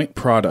a joint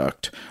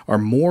product are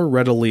more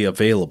readily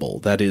available,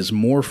 that is,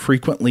 more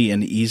frequently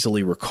and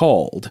easily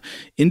recalled.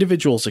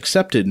 Individuals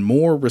accepted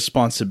more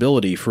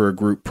responsibility for a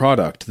group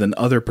product than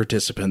other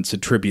participants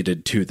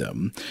attributed to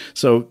them.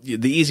 So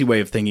the easy way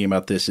of thinking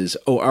about this is,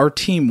 our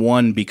team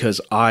won because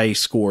I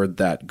scored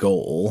that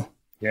goal.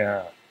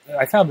 Yeah,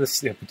 I found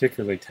this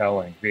particularly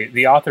telling.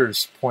 The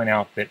authors point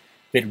out that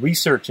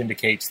research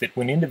indicates that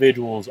when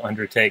individuals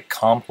undertake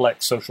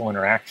complex social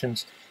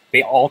interactions,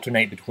 they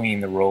alternate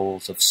between the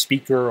roles of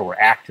speaker or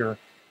actor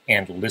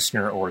and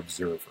listener or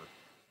observer.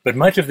 But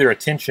much of their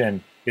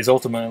attention is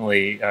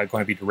ultimately going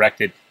to be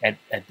directed,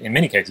 in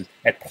many cases,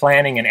 at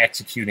planning and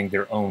executing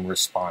their own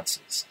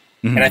responses.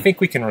 Mm-hmm. And I think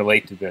we can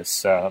relate to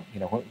this,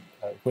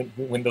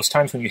 when those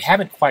times when you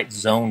haven't quite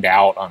zoned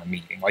out on a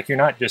meeting, like you're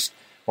not just,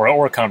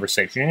 or a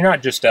conversation, you're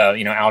not just,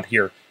 out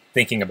here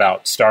thinking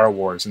about Star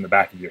Wars in the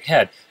back of your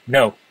head.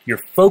 No, you're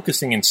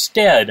focusing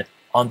instead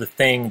on the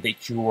thing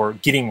that you're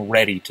getting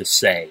ready to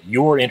say,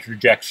 your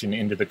interjection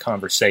into the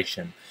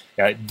conversation,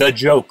 the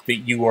joke that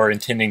you are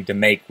intending to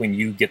make when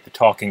you get the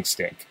talking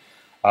stick.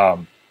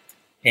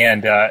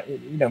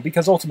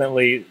 Because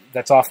ultimately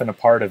that's often a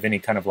part of any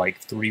kind of like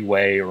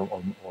three-way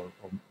or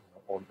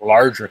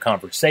larger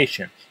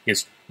conversation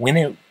is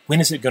when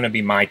is it going to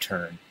be my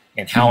turn,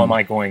 and how am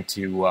I going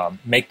to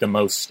make the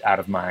most out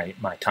of my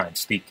time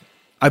speaking?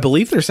 I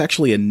believe there's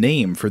actually a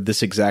name for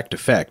this exact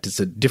effect. It's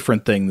a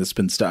different thing that's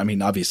been I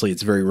mean, obviously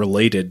it's very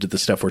related to the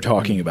stuff we're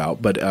talking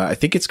about, but I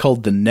think it's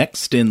called the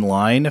next in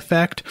line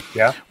effect.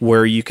 Yeah.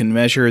 Where you can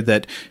measure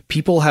that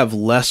people have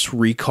less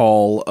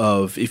recall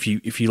of, if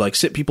you like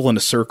sit people in a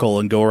circle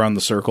and go around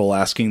the circle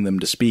asking them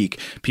to speak,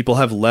 people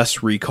have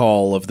less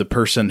recall of the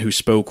person who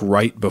spoke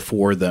right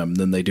before them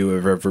than they do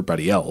of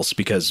everybody else,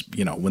 because,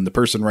 when the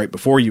person right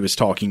before you is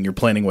talking, you're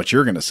planning what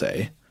you're going to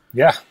say.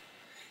 Yeah.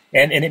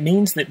 And it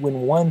means that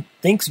when one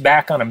thinks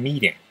back on a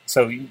meeting,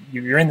 so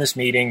you're in this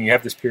meeting, you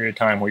have this period of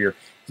time where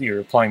you're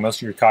applying most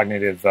of your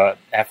cognitive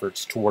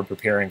efforts toward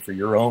preparing for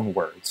your own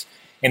words.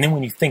 And then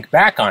when you think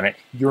back on it,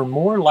 you're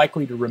more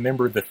likely to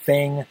remember the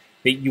thing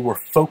that you were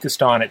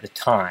focused on at the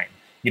time.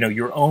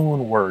 Your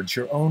own words,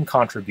 your own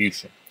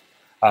contribution,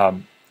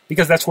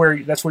 because that's where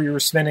you were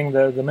spending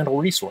the mental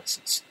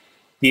resources.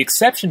 The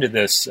exception to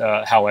this,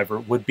 however,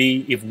 would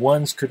be if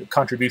one's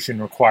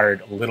contribution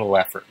required little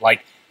effort.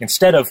 Like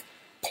instead of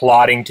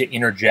plotting to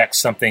interject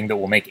something that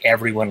will make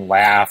everyone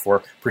laugh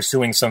or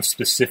pursuing some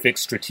specific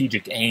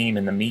strategic aim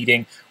in the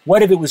meeting,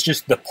 what if it was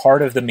just the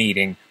part of the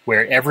meeting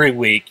where every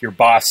week your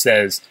boss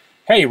says,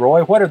 "Hey,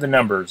 Roy, what are the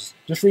numbers?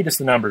 Just read us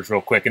the numbers real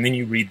quick," and then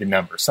you read the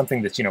numbers,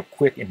 something that's,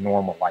 quick and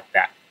normal like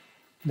that.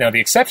 Now, the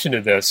exception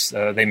to this,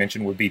 they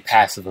mentioned, would be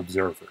passive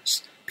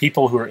observers,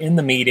 people who are in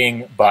the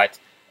meeting but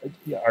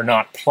are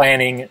not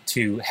planning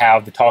to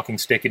have the talking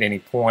stick at any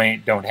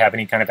point, don't have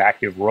any kind of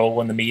active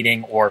role in the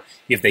meeting, or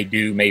if they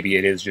do, maybe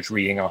it is just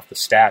reading off the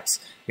stats.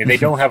 They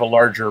don't have a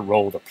larger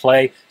role to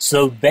play,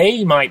 so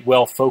they might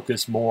well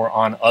focus more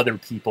on other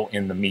people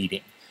in the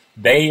meeting.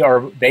 They are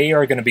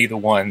going to be the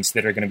ones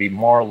that are going to be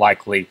more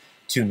likely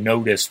to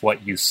notice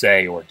what you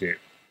say or do.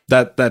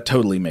 That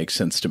totally makes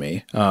sense to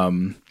me.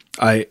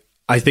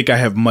 I think I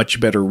have much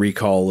better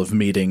recall of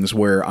meetings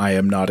where I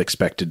am not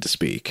expected to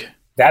speak.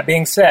 That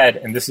being said,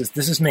 and this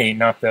is me,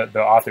 not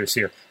the authors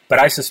here, but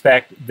I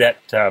suspect that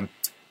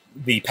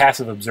the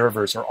passive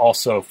observers are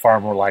also far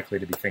more likely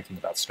to be thinking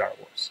about Star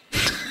Wars.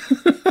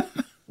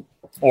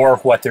 Or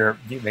what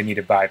they need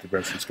to buy at the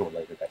grocery store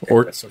later that day.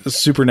 Or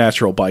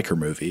supernatural biker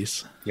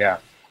movies. Yeah.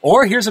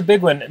 Or here's a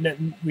big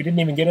one. We didn't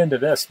even get into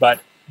this,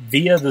 but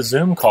via the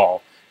Zoom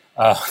call,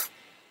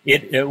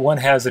 one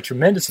has a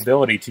tremendous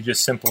ability to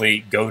just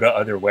simply go to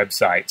other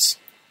websites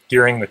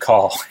during the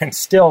call and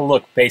still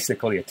look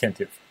basically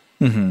attentive.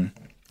 Mm-hmm.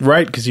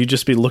 Right, because you'd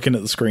just be looking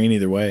at the screen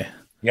either way.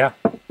 Yeah.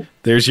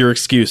 There's your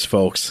excuse,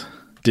 folks.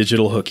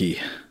 Digital hooky.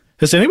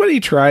 Has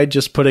anybody tried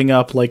just putting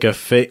up like a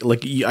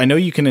I know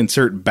you can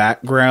insert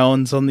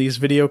backgrounds on these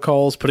video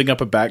calls, putting up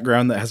a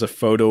background that has a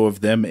photo of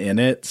them in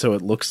it so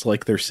it looks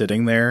like they're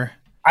sitting there?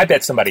 I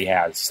bet somebody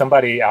has.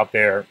 Somebody out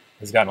there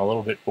has gotten a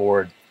little bit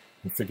bored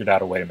and figured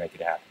out a way to make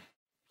it happen.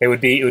 It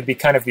would be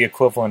kind of the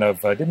equivalent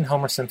of, didn't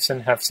Homer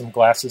Simpson have some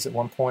glasses at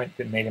one point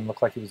that made him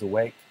look like he was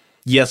awake?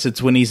 Yes,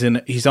 it's when he's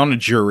on a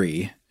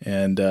jury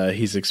and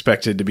he's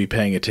expected to be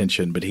paying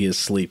attention, but he is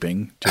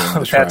sleeping during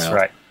the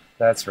trial.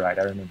 That's right.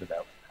 I remember that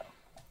one.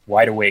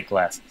 Wide awake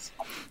glasses.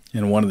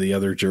 And one of the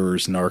other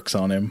jurors narcs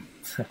on him.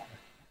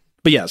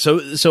 But yeah,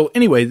 so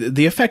anyway,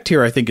 the effect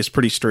here I think is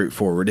pretty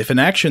straightforward. If an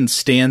action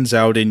stands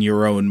out in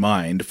your own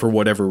mind for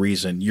whatever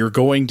reason, you're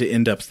going to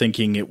end up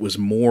thinking it was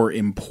more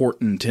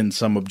important in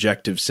some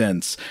objective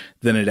sense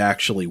than it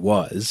actually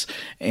was.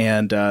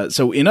 And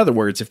so in other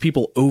words, if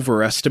people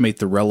overestimate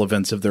the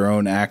relevance of their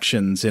own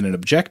actions in an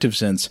objective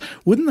sense,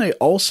 wouldn't they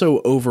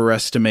also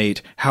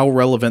overestimate how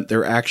relevant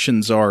their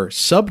actions are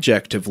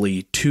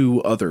subjectively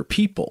to other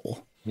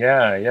people?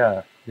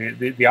 Yeah.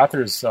 The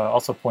authors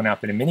also point out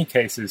that in many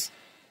cases,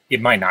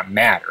 it might not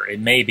matter.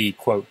 It may be,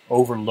 quote,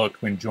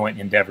 overlooked when joint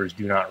endeavors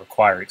do not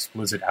require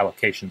explicit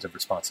allocations of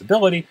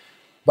responsibility,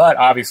 but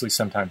obviously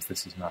sometimes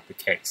this is not the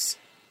case.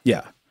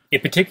 Yeah.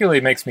 It particularly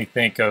makes me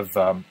think of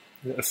a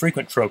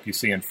frequent trope you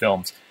see in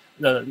films,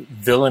 the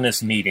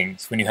villainous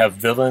meetings, when you have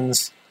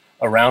villains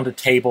around a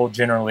table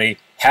generally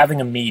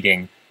having a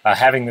meeting,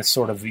 having this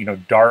sort of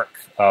dark,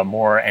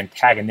 more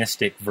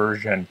antagonistic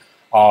version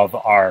of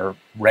our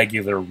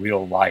regular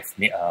real life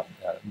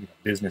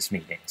business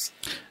meetings.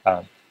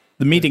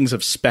 The meetings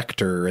of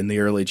Spectre in the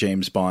early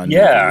James Bond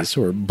movies,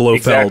 where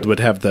Blofeld would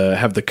have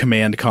the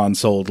command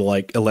console to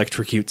like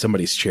electrocute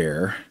somebody's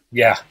chair.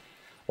 Yeah.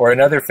 Or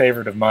another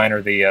favorite of mine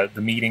are the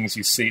meetings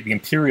you see, the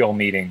Imperial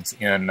meetings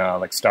in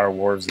like Star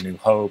Wars: A New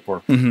Hope,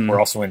 or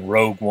also in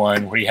Rogue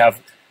One, where you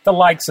have the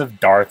likes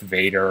of Darth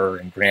Vader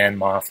and Grand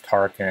Moff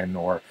Tarkin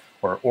or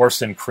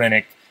Orson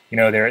Krennic.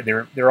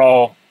 They're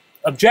all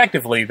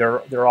objectively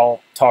they're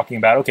all talking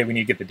about, okay, we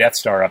need to get the Death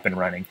Star up and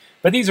running.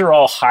 But these are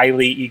all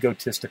highly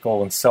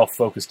egotistical and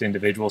self-focused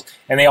individuals,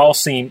 and they all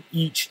seem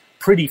each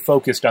pretty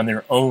focused on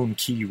their own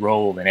key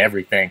role in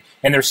everything.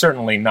 And they're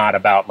certainly not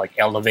about like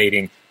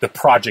elevating the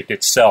project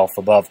itself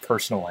above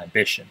personal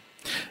ambition.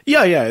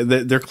 Yeah.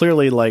 They're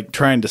clearly like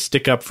trying to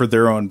stick up for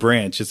their own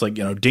branch. It's like,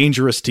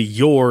 dangerous to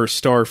your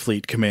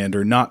Starfleet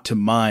commander, not to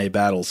my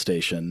battle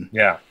station.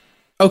 Yeah.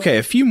 Okay,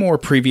 a few more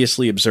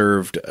previously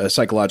observed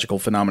psychological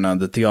phenomena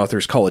that the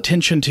authors call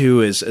attention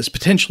to as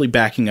potentially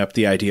backing up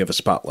the idea of a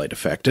spotlight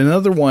effect.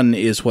 Another one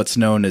is what's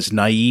known as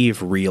naive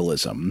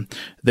realism.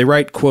 They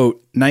write,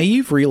 quote,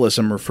 "Naive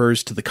realism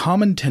refers to the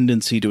common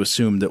tendency to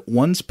assume that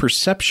one's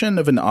perception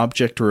of an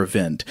object or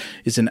event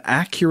is an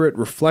accurate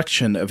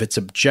reflection of its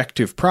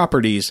objective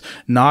properties,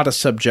 not a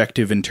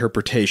subjective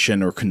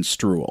interpretation or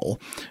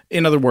construal."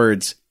 In other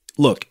words,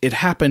 look, it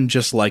happened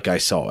just like I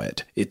saw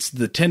it. It's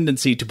the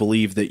tendency to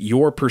believe that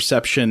your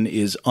perception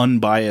is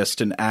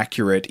unbiased and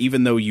accurate,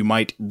 even though you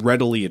might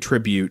readily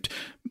attribute,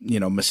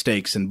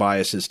 mistakes and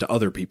biases to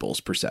other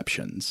people's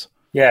perceptions.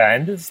 Yeah,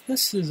 and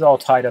this is all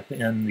tied up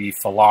in the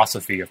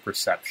philosophy of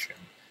perception.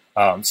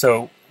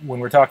 So when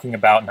we're talking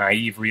about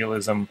naive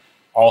realism,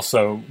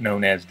 also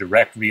known as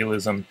direct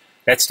realism,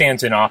 that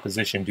stands in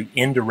opposition to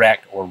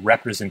indirect or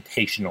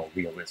representational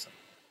realism.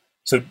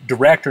 So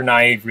direct or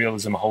naive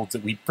realism holds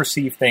that we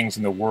perceive things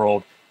in the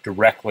world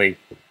directly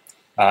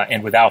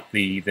and without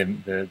the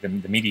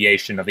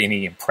mediation of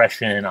any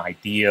impression,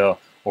 idea,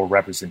 or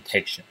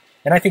representation.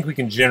 And I think we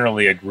can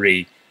generally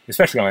agree,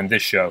 especially on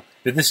this show,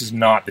 that this is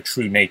not the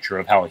true nature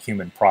of how a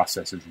human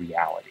processes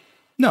reality.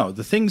 No,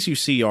 the things you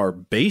see are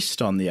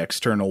based on the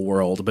external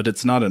world, but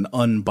it's not an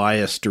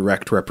unbiased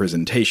direct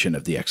representation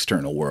of the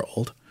external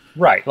world.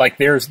 Right. Like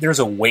there's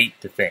a weight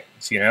to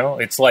things,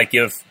 It's like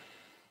if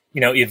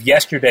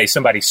yesterday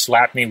somebody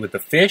slapped me with a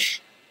fish,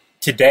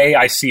 today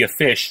I see a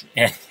fish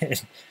and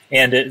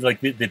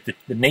the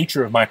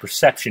nature of my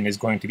perception is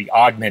going to be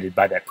augmented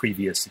by that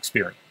previous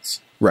experience.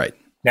 Right.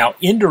 Now,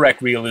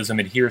 indirect realism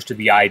adheres to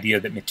the idea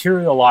that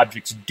material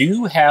objects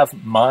do have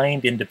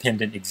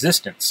mind-independent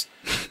existence,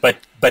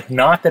 but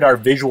not that our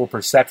visual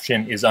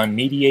perception is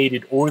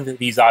unmediated or that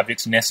these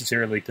objects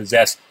necessarily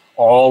possess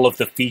all of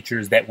the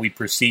features that we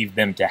perceive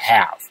them to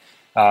have.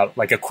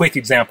 Like a quick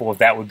example of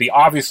that would be,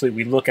 obviously,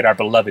 we look at our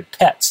beloved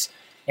pets,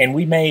 and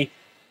we may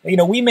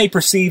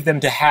perceive them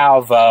to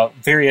have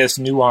various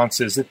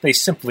nuances that they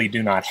simply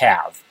do not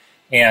have.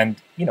 And,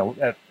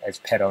 as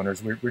pet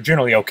owners, we're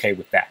generally okay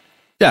with that.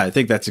 Yeah, I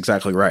think that's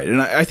exactly right.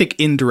 And I think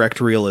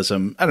indirect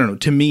realism, I don't know,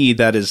 to me,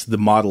 that is the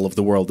model of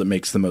the world that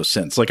makes the most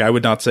sense. Like, I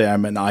would not say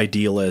I'm an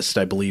idealist.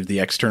 I believe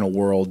the external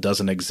world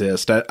doesn't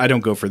exist. I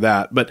don't go for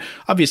that. But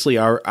obviously,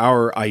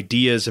 our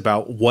ideas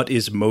about what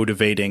is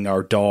motivating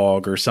our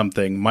dog or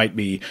something might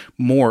be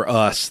more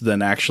us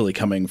than actually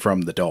coming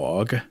from the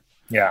dog.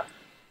 Yeah.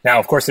 Now,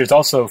 of course, there's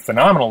also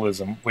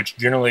phenomenalism, which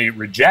generally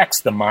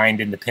rejects the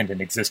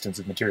mind-independent existence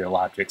of material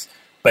objects,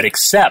 but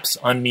accepts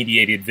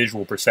unmediated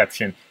visual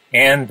perception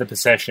and the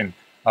possession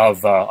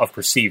of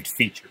perceived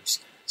features.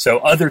 So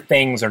other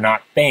things are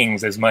not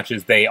things as much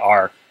as they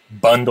are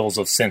bundles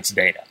of sense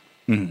data,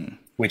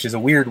 which is a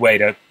weird way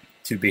to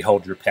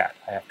behold your pet,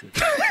 I have to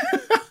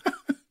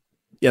admit.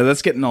 Yeah,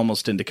 that's getting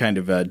almost into kind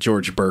of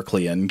George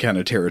Berkeleyan kind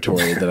of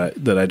territory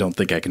that I don't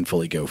think I can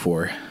fully go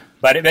for.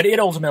 But it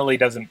ultimately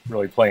doesn't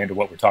really play into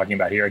what we're talking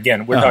about here.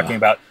 Again, we're talking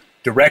about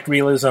direct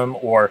realism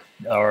or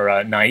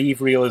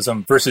naive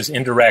realism versus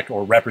indirect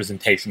or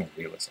representational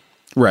realism.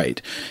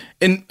 Right.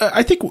 And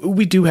I think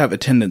we do have a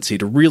tendency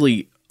to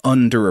really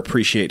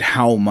underappreciate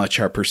how much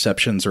our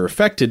perceptions are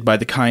affected by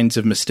the kinds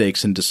of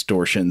mistakes and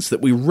distortions that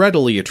we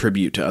readily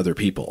attribute to other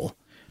people.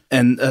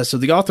 And so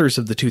the authors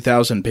of the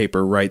 2000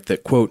 paper write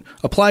that, quote,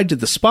 applied to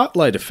the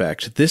spotlight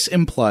effect, this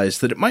implies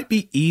that it might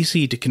be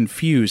easy to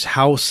confuse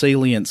how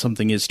salient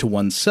something is to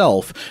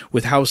oneself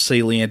with how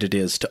salient it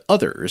is to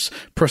others.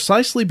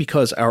 Precisely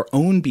because our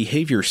own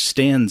behavior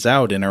stands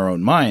out in our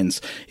own minds,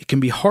 it can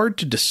be hard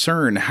to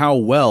discern how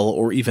well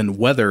or even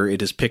whether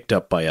it is picked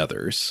up by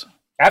others.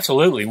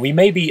 Absolutely. We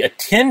may be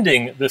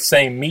attending the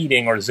same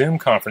meeting or Zoom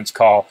conference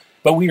call,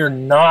 but we are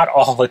not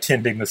all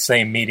attending the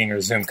same meeting or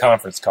Zoom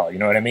conference call. You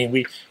know what I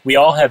mean? We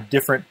all have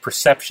different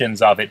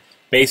perceptions of it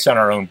based on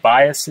our own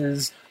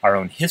biases, our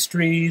own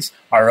histories,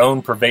 our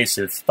own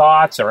pervasive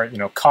thoughts, our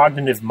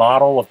cognitive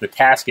model of the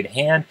task at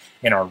hand,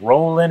 and our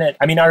role in it.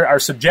 I mean, our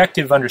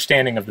subjective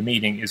understanding of the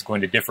meeting is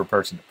going to differ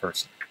person to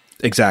person.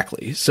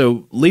 Exactly.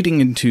 So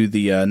leading into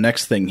the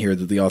next thing here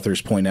that the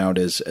authors point out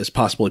as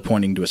possibly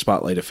pointing to a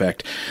spotlight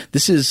effect,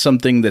 this is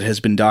something that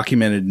has been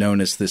documented known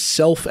as the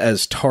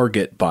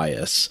self-as-target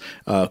bias.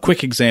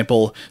 Quick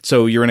example,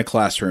 so you're in a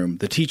classroom.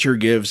 The teacher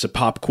gives a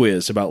pop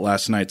quiz about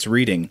last night's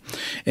reading,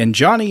 and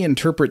Johnny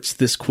interprets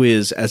this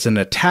quiz as an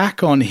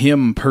attack on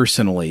him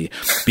personally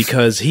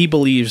because he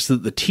believes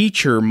that the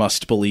teacher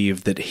must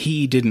believe that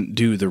he didn't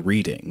do the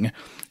reading.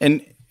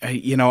 And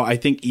I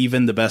think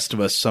even the best of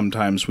us,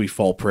 sometimes we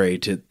fall prey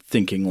to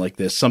thinking like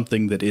this,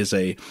 something that is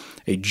a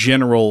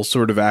general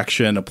sort of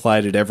action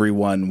applied at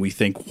everyone. We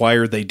think, why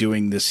are they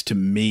doing this to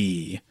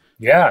me?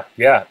 Yeah.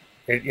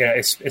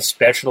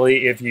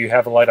 Especially if you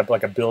have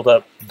a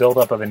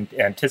buildup of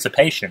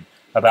anticipation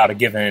about a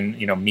given,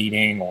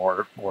 meeting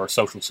or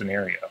social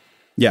scenario.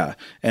 Yeah,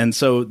 and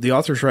so the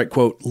authors write,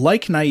 quote,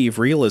 like naive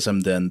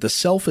realism, then, the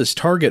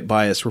self-as-target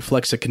bias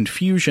reflects a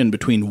confusion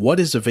between what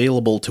is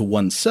available to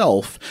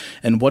oneself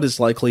and what is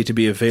likely to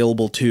be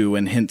available to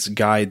and hence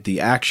guide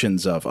the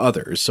actions of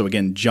others. So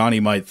again,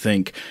 Johnny might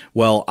think,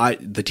 well,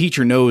 the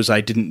teacher knows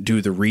I didn't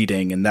do the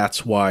reading, and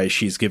that's why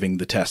she's giving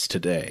the test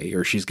today,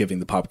 or she's giving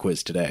the pop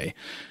quiz today.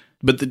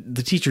 But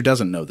the teacher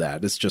doesn't know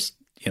that. It's just,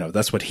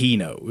 that's what he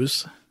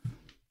knows.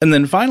 And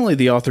then finally,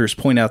 the authors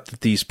point out that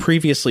these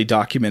previously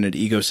documented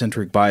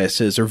egocentric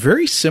biases are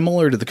very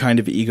similar to the kind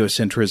of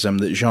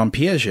egocentrism that Jean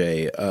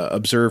Piaget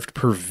observed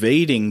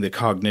pervading the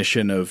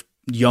cognition of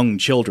young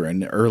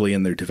children early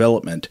in their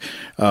development,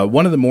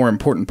 one of the more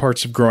important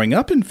parts of growing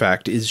up, in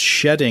fact, is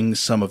shedding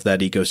some of that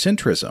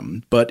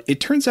egocentrism. But it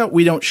turns out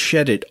we don't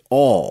shed it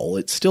all.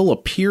 It still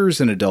appears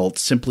in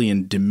adults, simply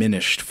in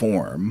diminished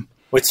form.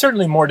 Well, it's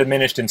certainly more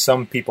diminished in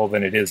some people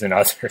than it is in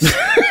others.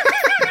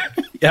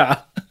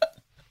 Yeah.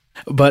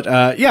 But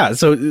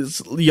so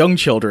young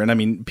children, I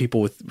mean,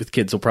 people with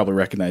kids will probably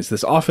recognize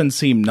this, often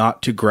seem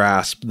not to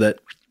grasp that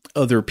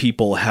other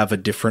people have a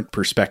different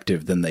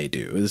perspective than they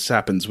do. This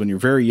happens when you're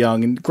very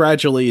young, and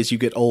gradually as you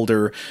get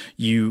older,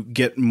 you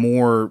get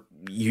more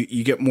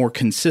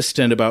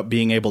consistent about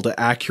being able to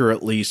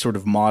accurately sort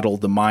of model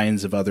the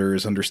minds of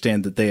others,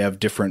 understand that they have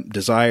different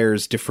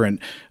desires,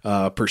 different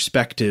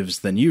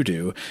perspectives than you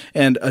do.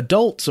 And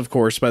adults, of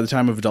course, by the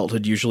time of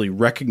adulthood, usually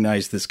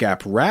recognize this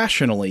gap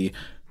rationally,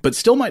 but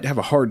still might have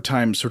a hard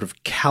time sort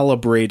of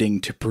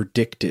calibrating to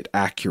predict it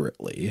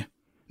accurately.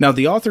 Now,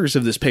 the authors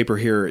of this paper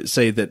here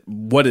say that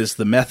what is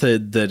the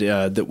method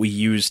that we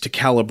use to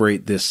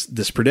calibrate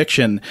this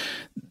prediction?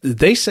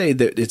 They say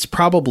that it's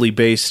probably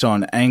based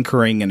on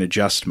anchoring and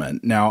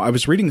adjustment. Now, I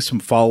was reading some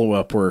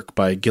follow-up work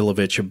by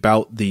Gilovich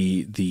about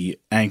the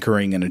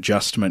anchoring and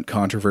adjustment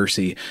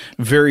controversy.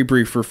 Very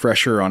brief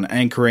refresher on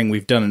anchoring.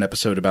 We've done an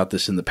episode about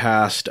this in the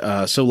past.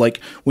 So,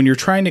 like, when you're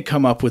trying to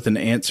come up with an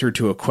answer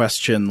to a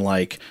question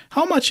like,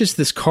 how much is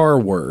this car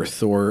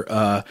worth? Or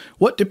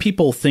what do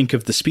people think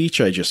of the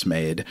speech I just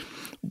made?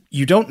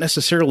 You don't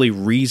necessarily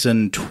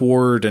reason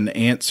toward an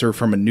answer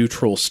from a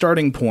neutral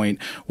starting point.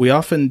 We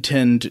often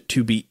tend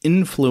to be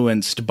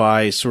influenced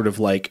by sort of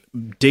like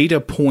data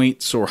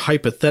points or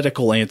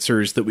hypothetical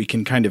answers that we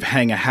can kind of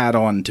hang a hat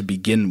on to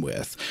begin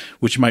with,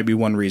 which might be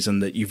one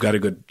reason that you've got a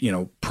good,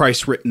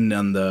 price written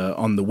on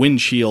the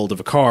windshield of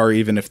a car,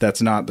 even if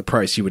that's not the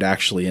price you would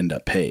actually end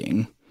up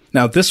paying.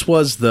 Now, this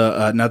was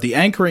the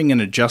anchoring and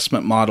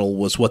adjustment model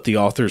was what the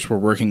authors were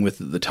working with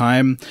at the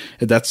time.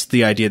 That's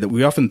the idea that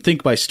we often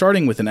think by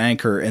starting with an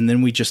anchor and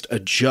then we just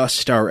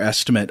adjust our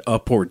estimate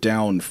up or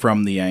down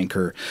from the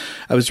anchor.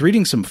 I was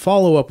reading some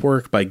follow-up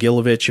work by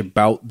Gilovich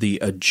about the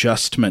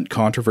adjustment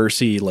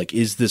controversy. Like,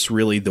 is this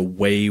really the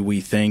way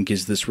we think?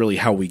 Is this really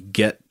how we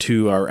get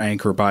to our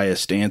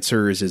anchor-biased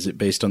answers? Is it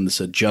based on this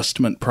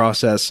adjustment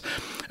process?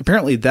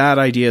 Apparently, that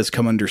idea has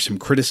come under some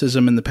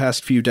criticism in the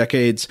past few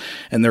decades,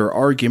 and there are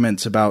arguments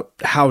about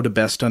how to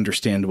best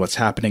understand what's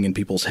happening in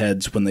people's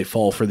heads when they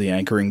fall for the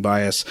anchoring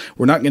bias.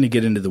 We're not going to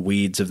get into the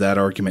weeds of that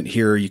argument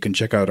here. You can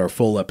check out our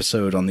full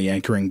episode on the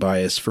anchoring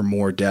bias for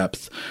more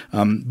depth.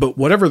 But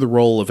whatever the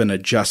role of an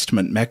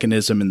adjustment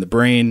mechanism in the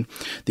brain,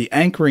 the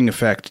anchoring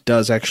effect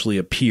does actually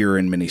appear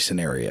in many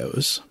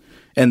scenarios.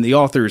 And the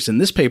authors in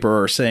this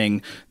paper are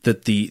saying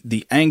that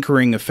the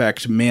anchoring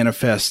effect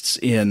manifests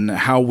in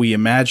how we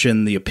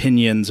imagine the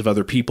opinions of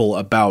other people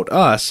about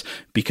us,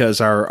 because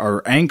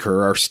our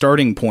anchor, our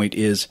starting point,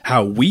 is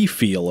how we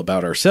feel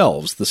about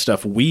ourselves, the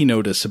stuff we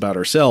notice about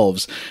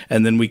ourselves,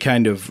 and then we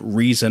kind of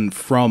reason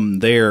from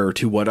there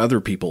to what other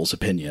people's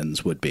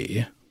opinions would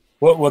be.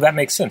 Well, that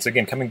makes sense.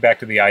 Again, coming back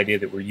to the idea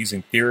that we're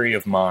using theory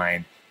of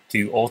mind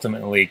to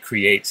ultimately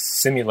create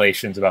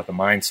simulations about the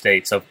mind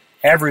states of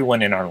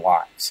everyone in our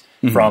lives.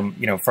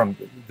 Mm-hmm. From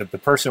the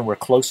person we're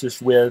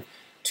closest with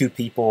to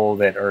people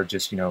that are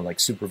just, like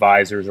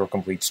supervisors or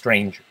complete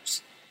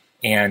strangers.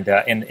 And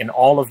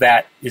all of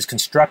that is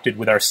constructed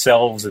with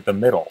ourselves at the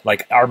middle.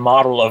 Like, our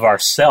model of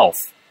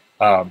ourself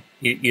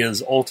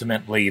is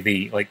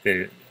ultimately I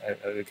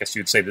guess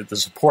you'd say that the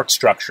support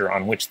structure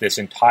on which this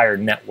entire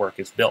network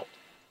is built.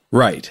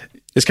 Right.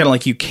 It's kind of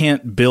like you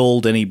can't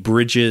build any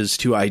bridges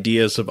to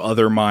ideas of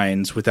other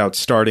minds without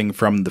starting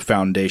from the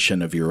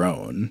foundation of your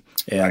own.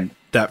 And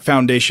that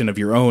foundation of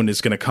your own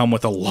is going to come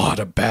with a lot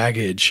of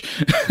baggage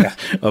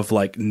of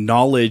like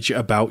knowledge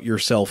about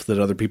yourself that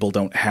other people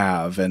don't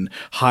have, and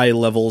high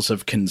levels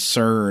of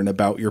concern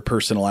about your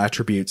personal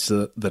attributes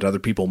that other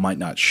people might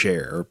not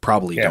share or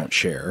probably don't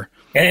share.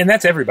 And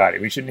that's everybody.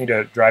 We should need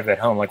to drive that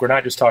home. Like, we're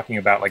not just talking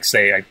about like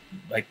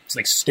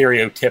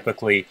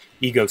stereotypically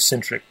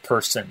egocentric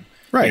person,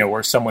 right?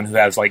 Or someone who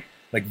has like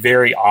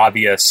very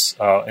obvious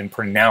and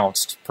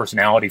pronounced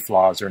personality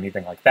flaws or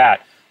anything like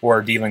that,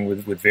 or dealing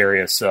with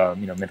various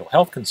mental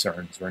health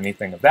concerns or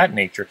anything of that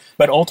nature.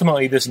 But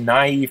ultimately, this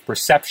naive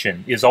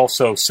perception is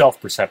also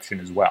self-perception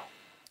as well.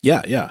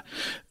 Yeah.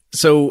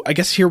 So I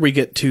guess here we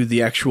get to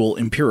the actual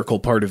empirical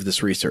part of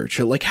this research.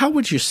 Like, how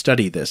would you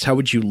study this? How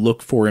would you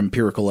look for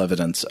empirical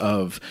evidence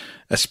of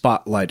a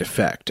spotlight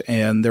effect?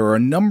 And there are a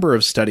number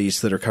of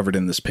studies that are covered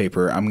in this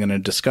paper. I'm going to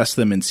discuss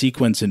them in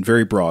sequence in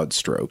very broad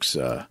strokes.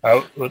 So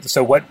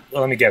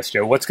let me guess,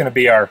 Joe, what's going to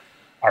be our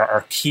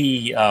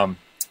key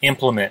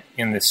implement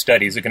in this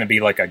study? Is it going to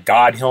be like a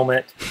God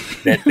helmet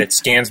that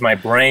scans my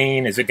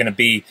brain? Is it going to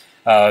be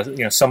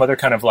some other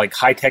kind of like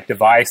high-tech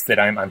device that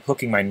I'm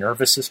hooking my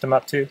nervous system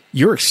up to?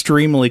 You're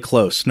extremely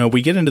close. No,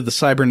 we get into the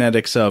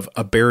cybernetics of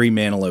a Barry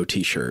Manilow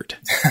t-shirt.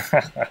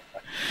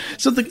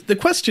 So the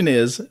question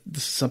is,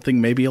 this is something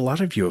maybe a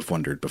lot of you have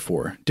wondered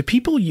before. Do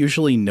people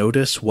usually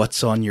notice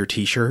what's on your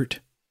t-shirt,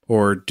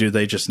 or do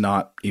they just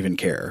not even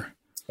care?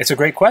 It's a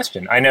great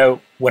question. I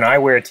know when I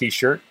wear a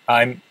t-shirt,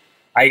 I'm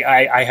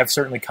I have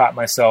certainly caught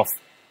myself,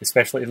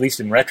 especially at least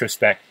in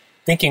retrospect,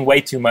 thinking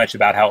way too much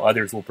about how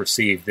others will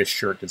perceive this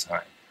shirt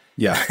design.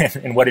 Yeah.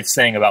 And what it's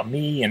saying about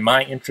me and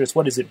my interests.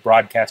 What is it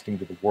broadcasting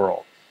to the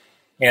world?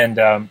 And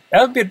that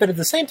would be, but at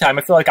the same time,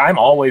 I feel like I'm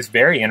always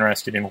very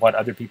interested in what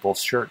other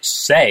people's shirts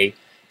say,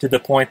 to the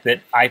point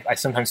that I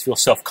sometimes feel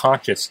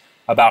self-conscious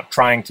about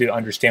trying to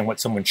understand what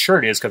someone's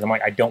shirt is, because I'm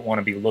like, I don't want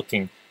to be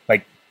looking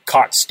like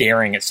caught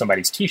staring at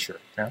somebody's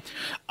T-shirt. You know?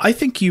 I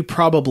think you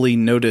probably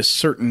notice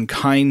certain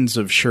kinds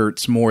of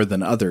shirts more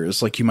than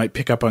others. Like you might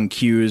pick up on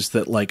cues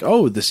that like,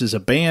 oh, this is a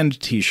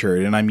band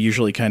T-shirt, and I'm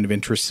usually kind of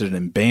interested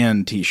in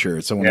band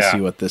T-shirts. I want to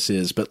see what this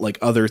is. But like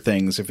other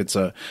things, if it's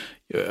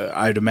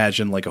I'd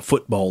imagine like a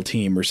football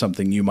team or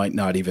something, you might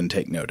not even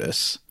take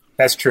notice.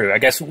 That's true. I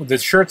guess the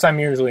shirts I'm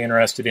usually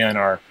interested in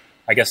are,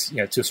 I guess,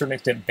 to a certain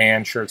extent,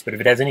 band shirts. But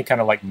if it has any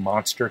kind of like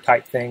monster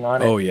type thing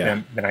on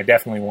it, then I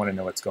definitely want to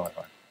know what's going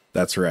on.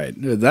 That's right.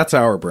 That's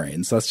our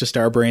brains. That's just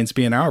our brains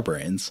being our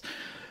brains.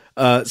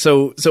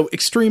 So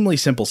extremely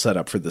simple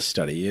setup for this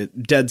study.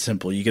 Dead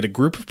simple. You get a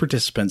group of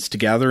participants to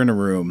gather in a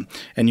room,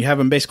 and you have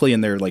them basically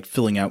in there like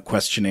filling out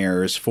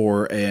questionnaires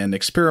for an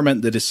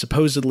experiment that is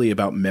supposedly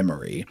about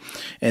memory.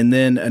 And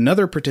then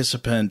another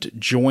participant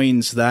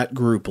joins that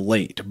group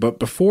late. But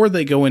before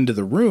they go into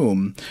the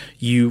room,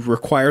 you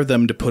require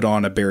them to put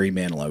on a Barry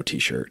Manilow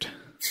t-shirt.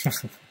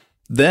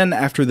 Then,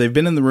 after they've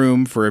been in the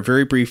room for a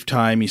very brief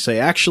time, you say,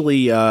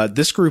 actually,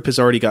 this group has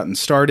already gotten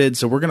started,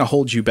 so we're going to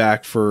hold you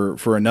back for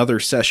another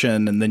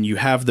session, and then you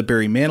have the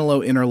Barry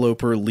Manilow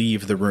interloper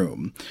leave the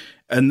room.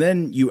 And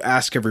then you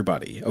ask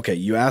everybody, okay,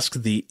 you ask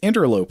the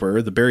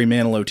interloper, the Barry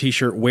Manilow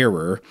t-shirt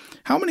wearer,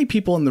 how many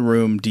people in the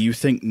room do you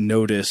think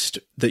noticed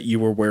that you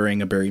were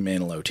wearing a Barry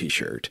Manilow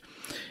t-shirt?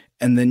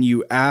 And then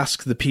you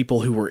ask the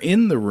people who were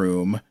in the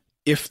room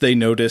if they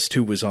noticed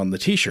who was on the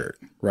t-shirt,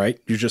 right?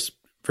 You're just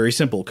very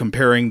simple,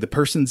 comparing the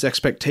person's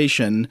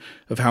expectation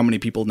of how many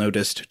people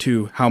noticed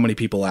to how many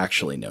people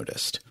actually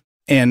noticed.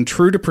 And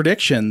true to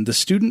prediction, the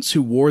students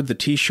who wore the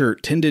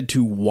t-shirt tended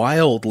to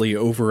wildly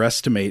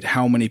overestimate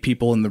how many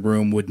people in the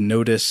room would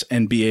notice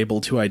and be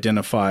able to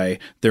identify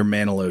their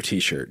Manilow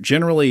t-shirt.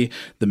 Generally,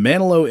 the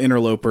Manilow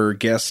interloper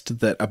guessed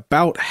that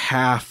about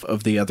half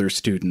of the other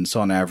students,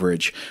 on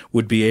average,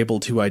 would be able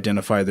to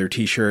identify their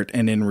t-shirt,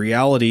 and in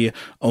reality,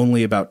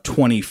 only about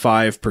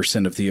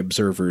 25% of the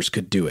observers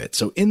could do it.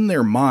 So in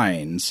their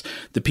minds,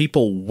 the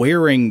people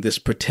wearing this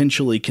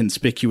potentially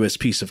conspicuous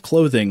piece of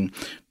clothing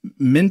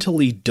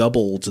mentally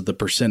doubled the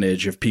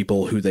percentage of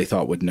people who they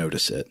thought would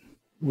notice it.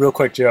 Real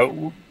quick,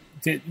 Joe,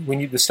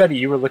 the study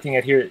you were looking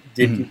at here,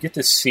 did you get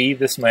to see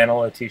this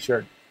Manilow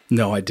t-shirt?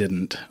 No, I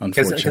didn't,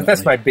 unfortunately. Because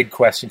that's my big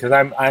question,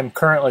 because I'm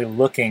currently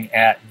looking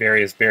at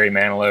various Barry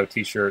Manilow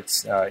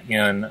t-shirts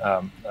in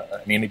an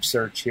image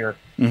search here,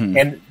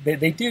 and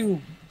they do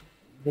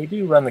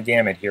run the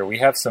gamut here. We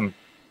have some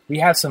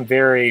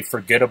very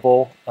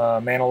forgettable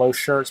Manilow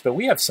shirts, but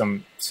we have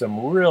some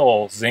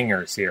real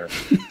zingers here.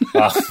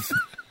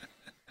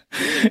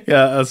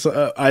 Yeah,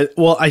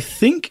 I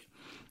think,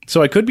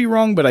 so I could be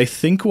wrong, but I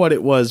think what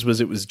it was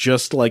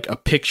just like a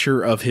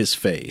picture of his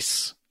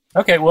face.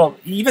 Okay, well,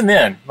 even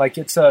then, like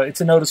it's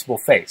a noticeable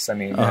face. I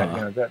mean,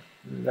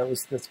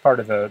 that's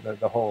part of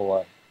the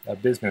whole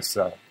business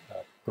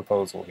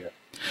proposal here.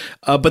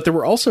 But there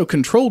were also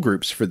control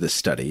groups for this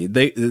study.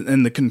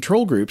 And the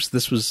control groups,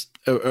 this was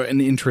an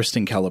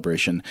interesting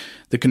calibration.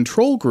 The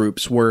control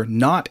groups were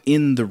not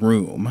in the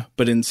room,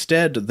 but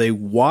instead they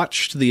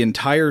watched the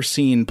entire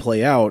scene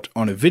play out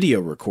on a video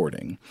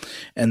recording.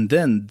 And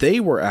then they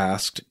were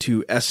asked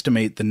to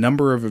estimate the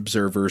number of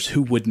observers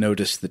who would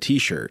notice the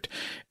t-shirt.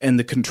 And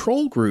the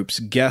control groups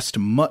guessed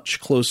much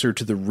closer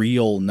to the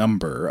real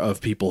number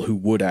of people who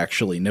would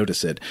actually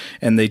notice it.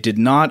 And they did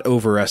not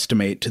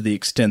overestimate to the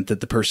extent that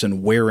the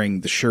person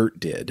wearing the shirt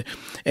did.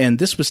 And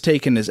this was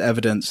taken as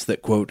evidence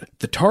that, quote,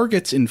 the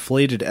target's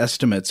inflated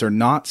estimates are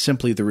not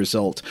simply the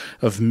result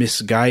of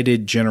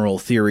misguided general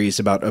theories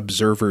about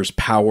observers'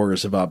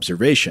 powers of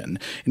observation.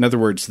 In other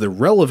words, the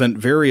relevant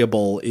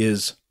variable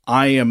is,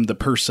 I am the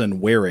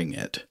person wearing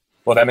it.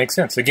 Well, that makes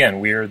sense. Again,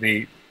 we're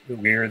the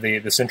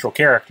central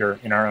character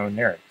in our own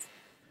narrative.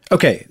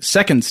 Okay,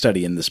 second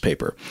study in this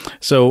paper.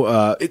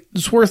 So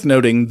it's worth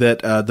noting that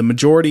the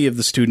majority of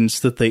the students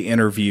that they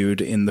interviewed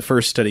in the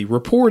first study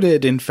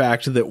reported, in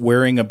fact, that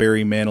wearing a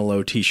Barry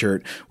Manilow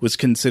t-shirt was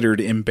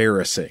considered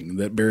embarrassing,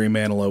 that Barry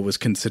Manilow was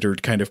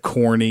considered kind of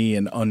corny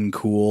and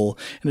uncool.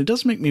 And it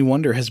does make me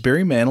wonder, has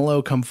Barry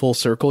Manilow come full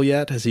circle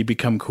yet? Has he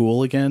become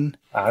cool again?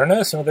 I don't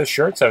know. Some of those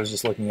shirts I was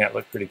just looking at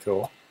look pretty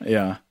cool.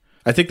 Yeah.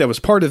 I think that was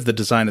part of the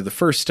design of the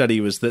first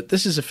study, was that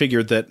this is a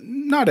figure that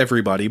not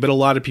everybody, but a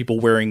lot of people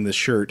wearing this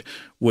shirt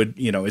would,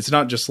 it's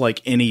not just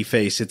like any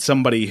face. It's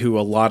somebody who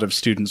a lot of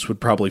students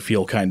would probably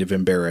feel kind of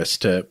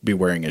embarrassed to be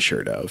wearing a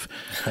shirt of.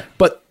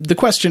 But the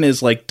question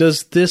is, like,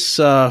 does this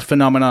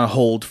phenomenon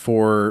hold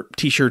for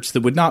t-shirts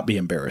that would not be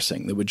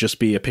embarrassing, that would just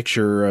be a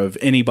picture of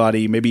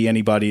anybody, maybe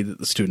anybody that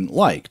the student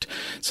liked?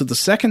 So the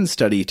second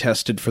study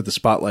tested for the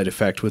spotlight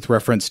effect with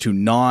reference to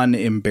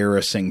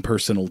non-embarrassing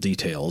personal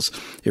details.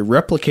 It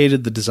replicated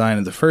replicated the design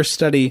of the first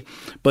study,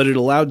 but it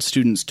allowed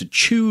students to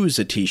choose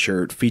a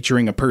t-shirt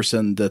featuring a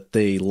person that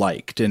they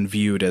liked and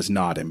viewed as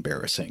not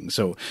embarrassing.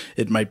 So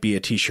it might be a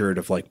t-shirt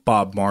of like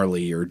Bob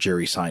Marley or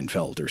Jerry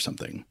Seinfeld or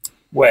something.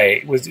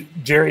 Wait, was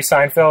Jerry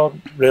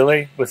Seinfeld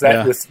really? Was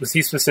that was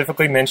he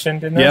specifically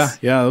mentioned in this?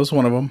 Yeah, that was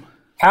one of them.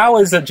 How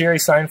is a Jerry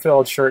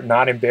Seinfeld shirt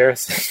not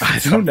embarrassing? I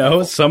don't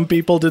know. Some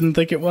people didn't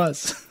think it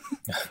was.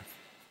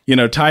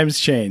 Times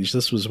change.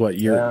 This was what,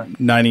 year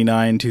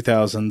 99,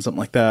 2000, something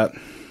like that.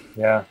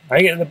 Yeah.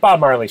 The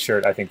Bob Marley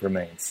shirt, I think,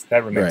 remains.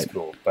 That remains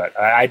cool. But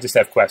I just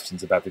have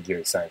questions about the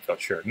Jerry Seinfeld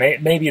shirt.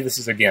 Maybe this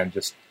is, again,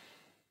 just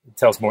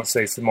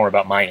says more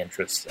about my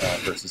interests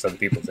versus other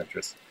people's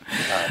interests.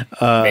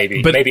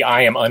 Maybe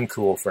I am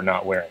uncool for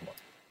not wearing one.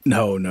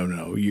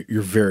 No.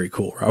 You're very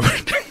cool,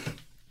 Robert.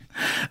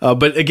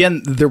 But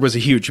again, there was a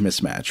huge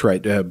mismatch,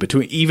 right?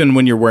 Between even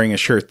when you're wearing a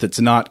shirt that's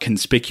not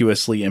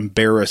conspicuously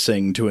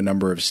embarrassing to a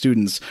number of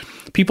students,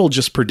 people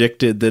just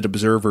predicted that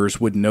observers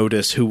would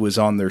notice who was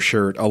on their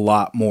shirt a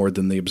lot more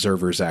than the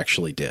observers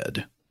actually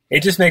did.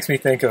 It just makes me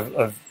think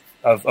of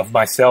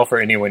myself or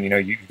anyone.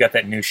 You've got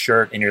that new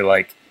shirt, and you're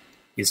like,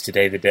 "Is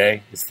today the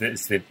day?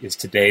 Is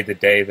today the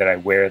day that I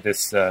wear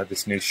this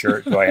new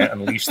shirt? Do I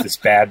unleash this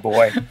bad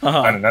boy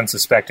on an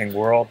unsuspecting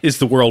world? Is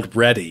the world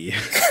ready?"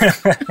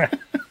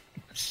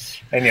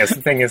 And yes,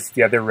 the thing is,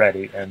 they're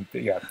ready, and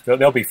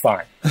they'll be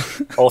fine.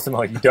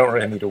 Ultimately, you don't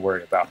really need to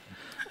worry about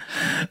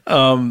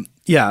them.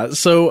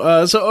 So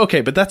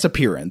okay, but that's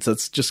appearance.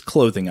 That's just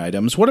clothing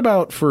items. What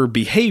about for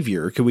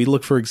behavior? Could we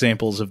look for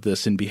examples of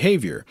this in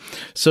behavior?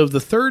 So the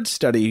third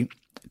study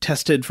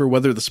tested for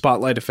whether the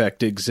spotlight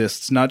effect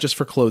exists not just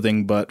for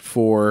clothing, but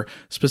for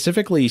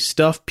specifically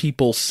stuff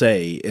people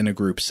say in a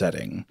group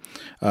setting.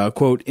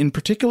 Quote, in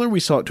particular, we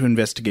sought to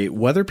investigate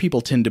whether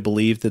people tend to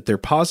believe that their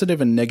positive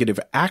and negative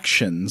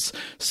actions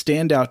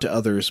stand out to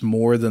others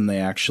more than they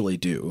actually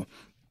do.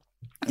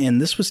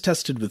 And this was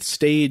tested with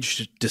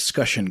staged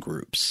discussion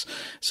groups.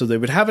 So they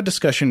would have a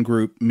discussion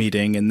group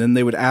meeting, and then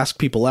they would ask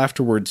people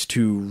afterwards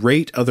to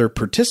rate other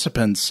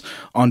participants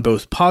on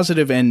both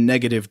positive and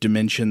negative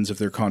dimensions of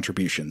their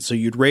contributions. So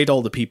you'd rate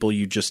all the people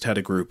you just had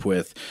a group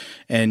with,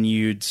 and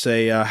you'd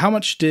say, how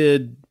much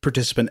did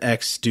participant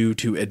X do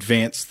to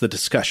advance the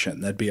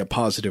discussion? That'd be a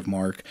positive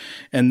mark.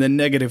 And then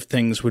negative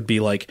things would be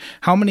like,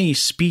 how many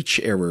speech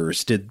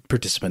errors did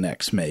participant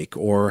X make?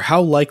 Or how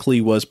likely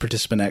was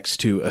participant X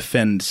to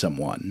offend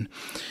someone?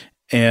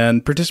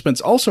 And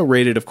participants also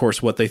rated, of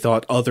course, what they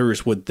thought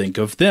others would think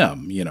of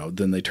them.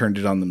 Then they turned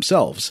it on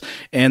themselves.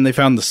 And they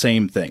found the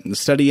same thing. The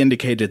study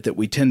indicated that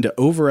we tend to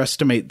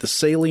overestimate the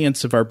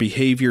salience of our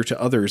behavior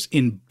to others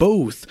in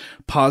both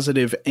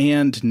positive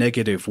and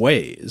negative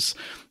ways.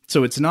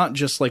 So it's not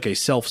just like a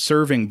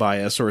self-serving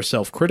bias or a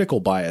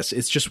self-critical bias.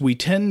 It's just we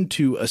tend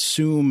to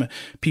assume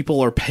people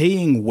are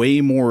paying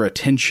way more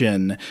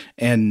attention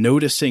and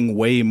noticing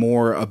way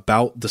more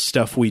about the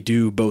stuff we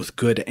do, both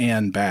good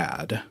and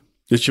bad.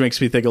 Which makes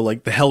me think of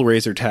like the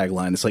Hellraiser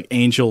tagline. It's like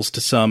angels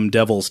to some,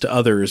 devils to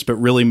others, but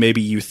really maybe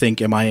you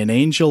think, am I an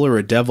angel or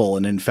a devil?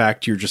 And in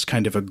fact, you're just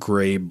kind of a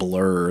gray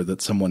blur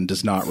that someone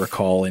does not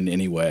recall in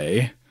any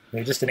way.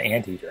 You're just an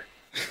anteater.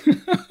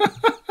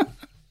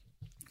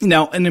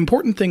 Now, an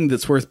important thing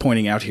that's worth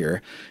pointing out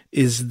here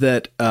is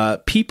that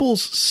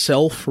people's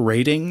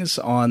self-ratings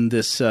on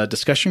this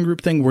discussion group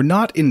thing were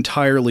not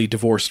entirely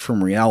divorced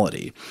from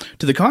reality.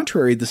 To the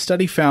contrary, the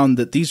study found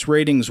that these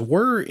ratings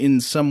were in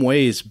some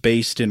ways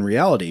based in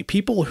reality.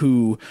 People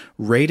who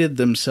rated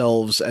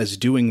themselves as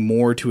doing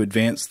more to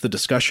advance the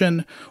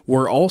discussion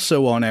were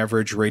also on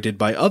average rated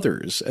by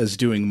others as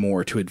doing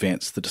more to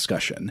advance the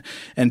discussion.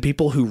 And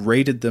people who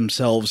rated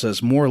themselves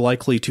as more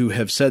likely to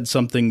have said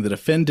something that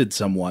offended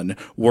someone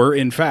were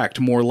in fact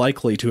more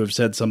likely to have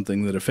said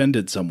something that offended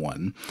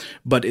someone.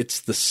 But it's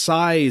the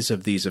size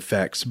of these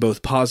effects,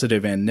 both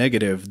positive and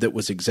negative, that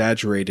was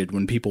exaggerated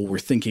when people were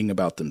thinking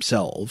about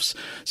themselves.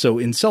 So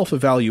in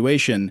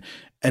self-evaluation,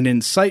 an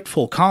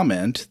insightful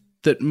comment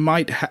that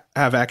might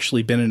have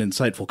actually been an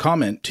insightful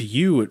comment to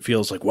you, it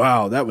feels like,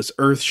 wow, that was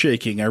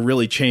earth-shaking, I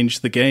really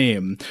changed the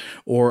game.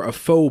 Or a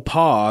faux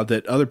pas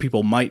that other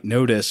people might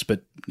notice,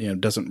 but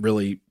doesn't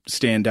really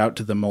stand out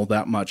to them all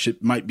that much.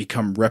 It might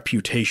become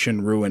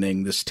reputation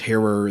ruining, this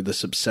terror,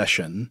 this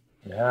obsession.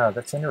 Yeah,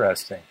 that's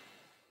interesting.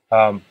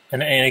 And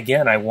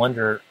again, I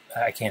wonder,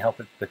 I can't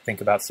help but think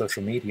about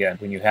social media.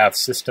 When you have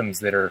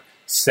systems that are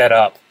set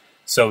up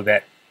so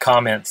that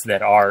comments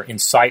that are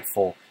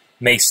insightful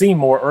may seem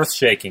more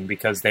earth-shaking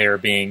because they are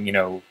being,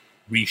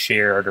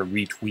 reshared or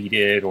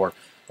retweeted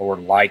or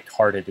liked,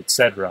 hearted,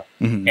 etc.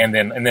 Mm-hmm.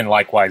 And then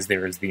likewise,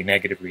 there is the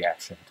negative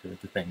reaction to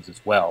things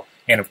as well.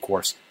 And of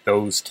course,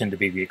 those tend to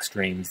be the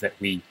extremes that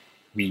we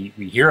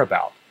hear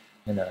about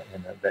in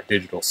that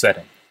digital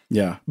setting.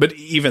 Yeah, but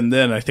even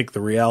then, I think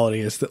the reality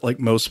is that like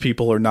most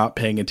people are not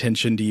paying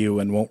attention to you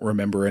and won't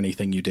remember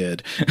anything you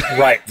did.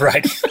 Right.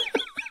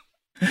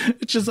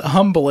 It's just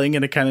humbling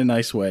in a kind of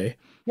nice way.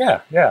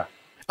 Yeah.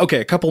 Okay,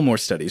 a couple more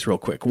studies real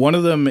quick. One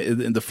of them,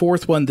 in the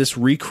fourth one, this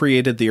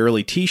recreated the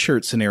early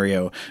T-shirt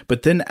scenario,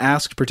 but then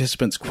asked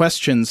participants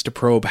questions to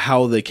probe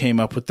how they came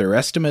up with their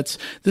estimates.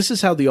 This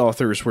is how the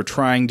authors were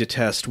trying to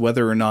test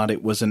whether or not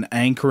it was an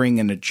anchoring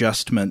and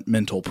adjustment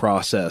mental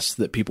process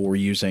that people were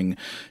using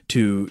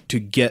to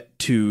get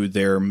to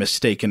their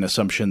mistaken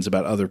assumptions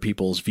about other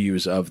people's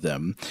views of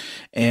them.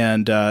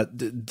 And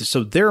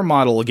so their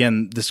model,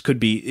 again,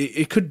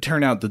 it could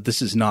turn out that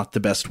this is not the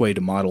best way to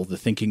model the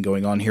thinking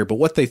going on here, but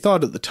what they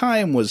thought at the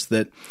time was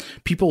that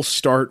people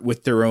start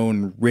with their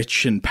own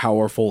rich and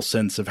powerful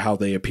sense of how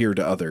they appear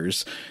to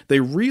others.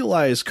 They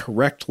realize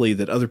correctly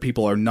that other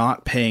people are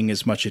not paying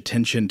as much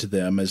attention to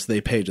them as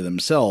they pay to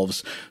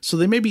themselves, so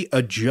they maybe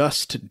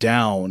adjust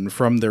down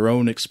from their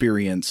own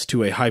experience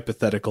to a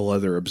hypothetical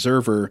other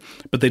observer,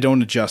 but they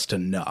don't adjust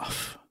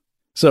enough.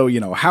 So,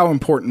 how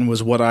important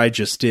was what I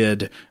just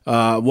did?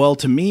 Well,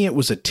 to me, it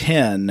was a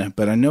 10,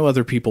 but I know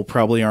other people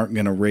probably aren't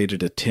going to rate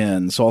it a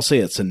 10, so I'll say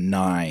it's a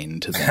 9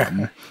 to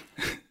them.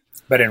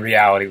 But in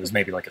reality, it was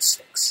maybe like a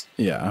 6.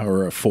 Yeah,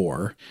 or a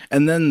 4.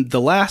 And then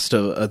the last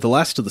of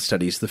the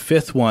studies, the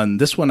fifth one,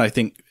 this one I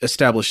think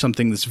established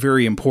something that's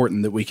very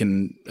important that we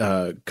can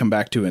come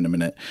back to in a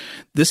minute.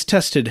 This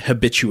tested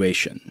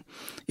habituation.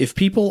 If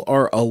people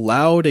are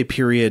allowed a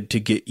period to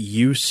get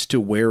used to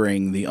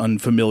wearing the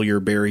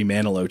unfamiliar Barry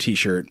Manilow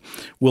t-shirt,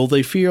 will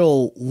they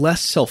feel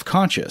less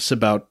self-conscious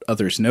about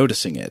others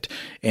noticing it?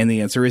 And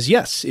the answer is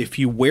yes. If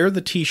you wear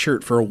the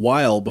t-shirt for a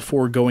while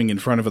before going in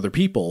front of other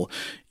people,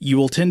 you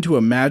will tend to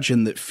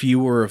imagine that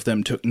fewer of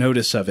them took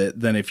notice of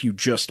it than if you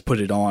just put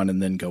it on and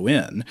then go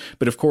in.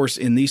 But of course,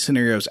 in these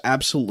scenarios,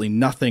 absolutely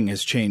nothing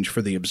has changed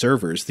for the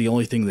observers. The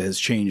only thing that has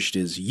changed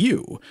is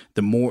you.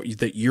 The more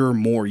that you're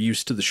more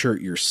used to the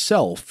shirt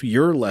yourself,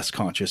 you're less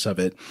conscious of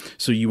it,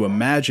 so you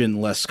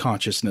imagine less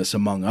consciousness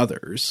among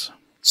others.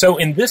 So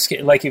in this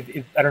case, like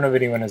if I don't know if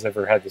anyone has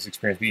ever had this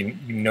experience, but you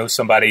know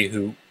somebody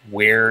who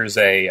wears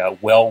a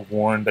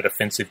well-worn but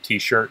offensive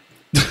T-shirt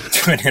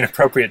to an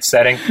inappropriate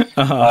setting.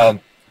 Uh-huh.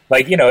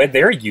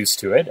 They're used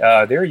to it.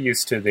 They're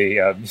used to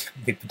the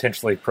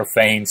potentially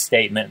profane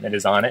statement that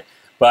is on it,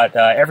 but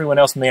everyone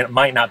else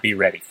might not be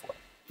ready for it.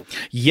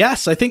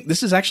 Yes, I think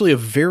this is actually a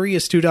very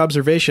astute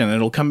observation, and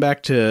it'll come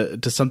back to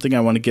something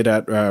I want to get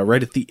at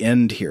right at the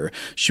end here.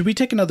 Should we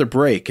take another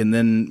break, and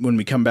then when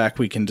we come back,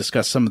 we can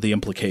discuss some of the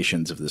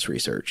implications of this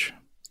research?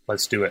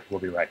 Let's do it.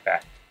 We'll be right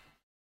back.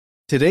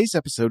 Today's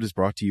episode is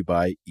brought to you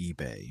by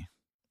eBay.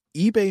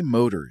 eBay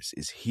Motors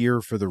is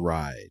here for the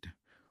ride.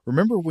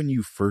 Remember when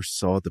you first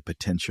saw the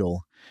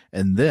potential?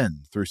 And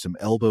then, through some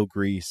elbow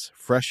grease,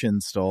 fresh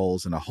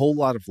installs, and a whole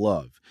lot of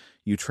love,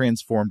 you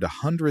transformed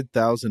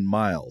 100,000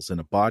 miles and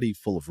a body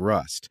full of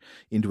rust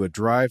into a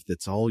drive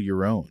that's all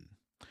your own.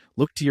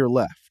 Look to your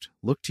left.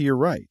 Look to your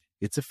right.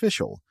 It's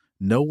official.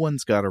 No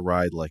one's got a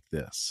ride like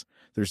this.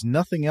 There's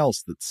nothing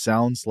else that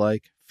sounds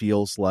like,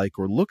 feels like,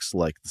 or looks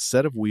like the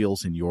set of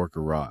wheels in your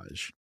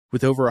garage.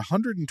 With over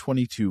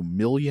 122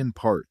 million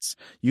parts,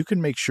 you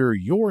can make sure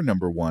your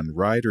number one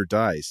ride or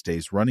die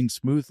stays running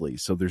smoothly,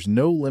 so there's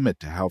no limit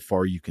to how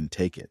far you can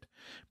take it.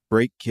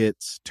 Brake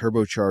kits,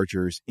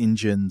 turbochargers,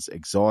 engines,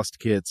 exhaust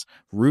kits,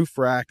 roof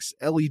racks,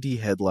 LED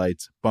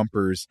headlights,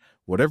 bumpers,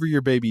 whatever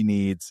your baby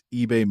needs,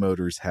 eBay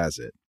Motors has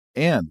it.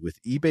 And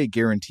with eBay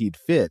Guaranteed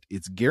Fit,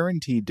 it's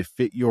guaranteed to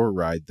fit your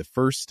ride the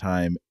first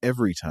time,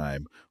 every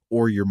time,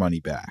 or your money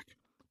back.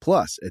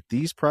 Plus, at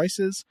these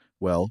prices,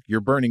 well,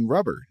 you're burning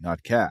rubber,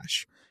 not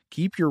cash.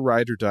 Keep your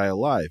ride or die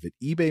alive at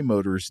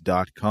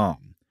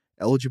ebaymotors.com.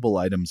 Eligible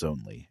items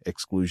only.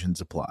 Exclusions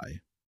apply.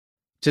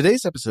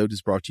 Today's episode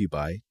is brought to you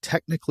by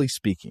Technically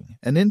Speaking,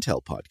 an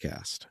Intel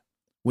podcast.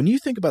 When you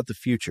think about the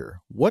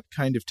future, what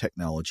kind of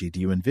technology do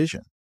you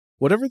envision?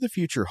 Whatever the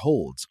future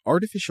holds,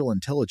 artificial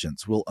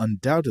intelligence will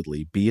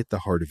undoubtedly be at the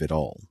heart of it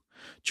all.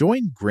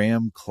 Join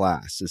Graham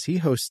Class as he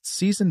hosts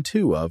Season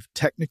 2 of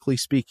Technically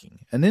Speaking,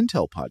 an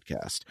Intel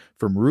podcast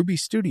from Ruby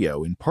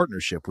Studio in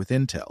partnership with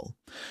Intel.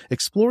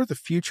 Explore the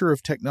future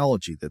of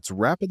technology that's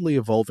rapidly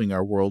evolving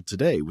our world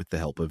today with the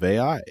help of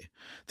AI.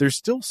 There's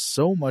still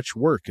so much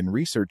work and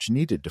research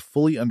needed to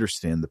fully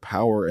understand the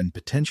power and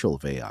potential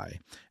of AI,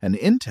 and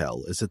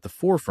Intel is at the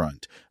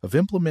forefront of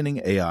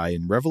implementing AI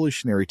in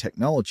revolutionary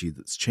technology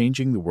that's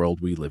changing the world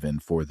we live in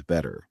for the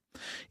better.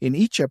 In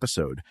each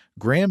episode,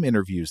 Graham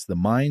interviews the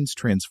minds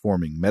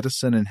transforming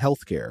medicine and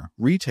healthcare,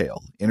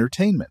 retail,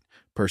 entertainment,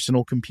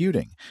 personal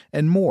computing,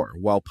 and more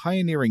while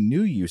pioneering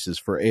new uses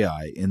for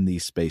AI in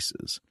these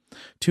spaces.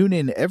 Tune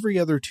in every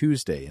other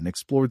Tuesday and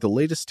explore the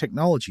latest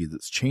technology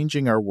that's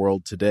changing our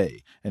world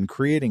today and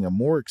creating a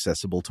more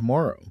accessible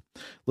tomorrow.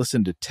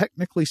 Listen to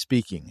Technically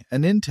Speaking,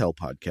 an Intel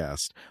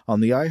podcast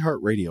on the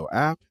iHeartRadio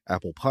app,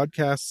 Apple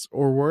Podcasts,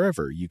 or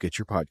wherever you get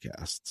your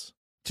podcasts.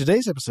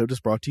 Today's episode is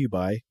brought to you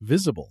by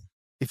Visible.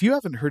 If you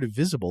haven't heard of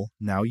Visible,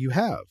 now you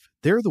have.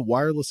 They're the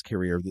wireless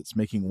carrier that's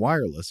making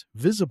wireless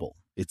visible.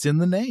 It's in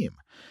the name.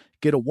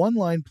 Get a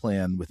one-line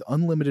plan with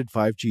unlimited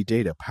 5G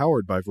data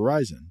powered by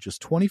Verizon,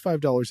 just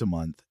 $25 a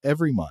month,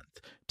 every month,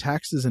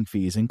 taxes and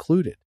fees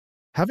included.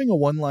 Having a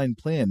one-line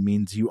plan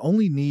means you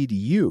only need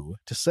you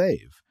to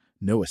save.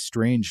 No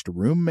estranged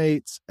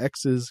roommates,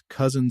 exes,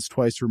 cousins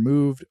twice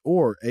removed,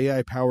 or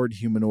AI-powered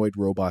humanoid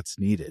robots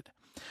needed.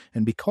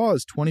 And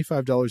because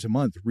 $25 a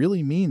month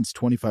really means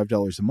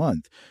 $25 a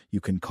month,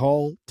 you can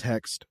call,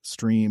 text,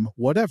 stream,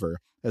 whatever,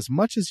 as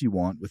much as you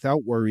want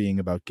without worrying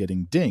about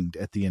getting dinged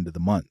at the end of the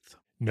month.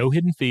 No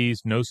hidden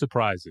fees, no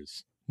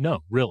surprises. No,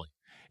 really.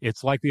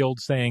 It's like the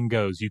old saying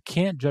goes, you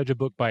can't judge a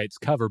book by its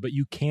cover, but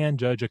you can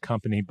judge a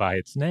company by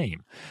its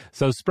name.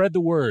 So spread the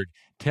word.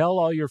 Tell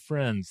all your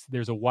friends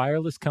there's a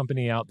wireless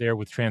company out there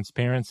with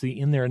transparency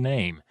in their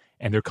name,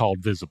 and they're called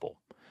Visible.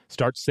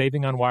 Start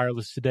saving on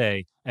wireless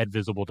today at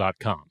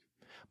Visible.com.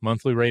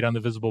 Monthly rate on the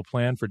Visible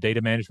plan for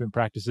data management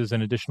practices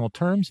and additional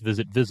terms,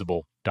 visit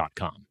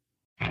Visible.com.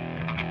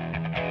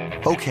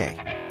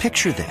 Okay,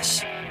 picture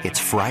this. It's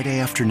Friday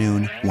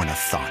afternoon when a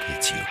thought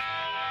hits you.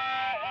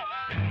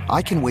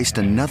 I can waste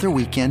another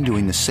weekend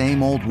doing the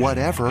same old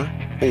whatever,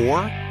 or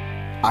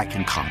I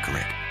can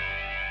conquer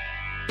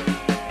it.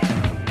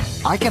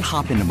 I can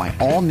hop into my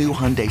all-new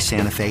Hyundai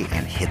Santa Fe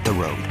and hit the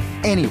road.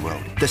 Any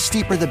road. The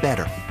steeper, the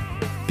better.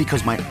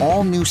 Because my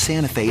all-new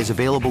Santa Fe is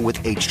available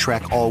with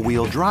H-Track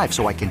all-wheel drive,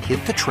 so I can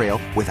hit the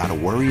trail without a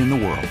worry in the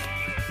world.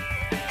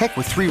 Heck,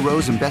 with 3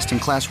 rows and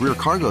best-in-class rear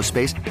cargo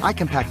space, I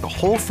can pack the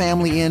whole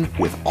family in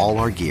with all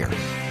our gear.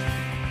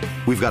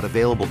 We've got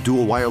available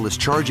dual wireless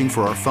charging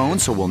for our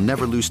phones, so we'll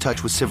never lose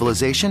touch with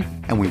civilization,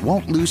 and we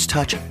won't lose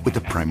touch with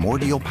the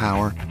primordial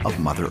power of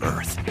Mother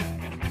Earth.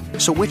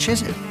 So which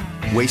is it?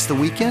 Waste the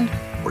weekend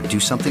or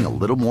do something a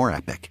little more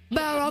epic?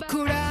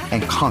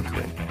 And conquer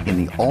it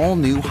in the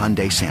all-new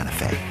Hyundai Santa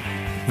Fe.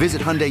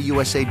 Visit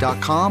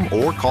HyundaiUSA.com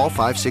or call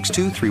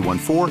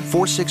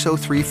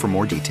 562-314-4603 for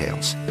more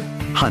details.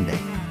 Hyundai,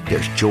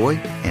 there's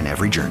joy in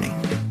every journey.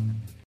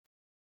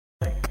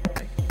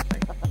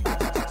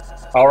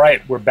 All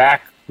right, we're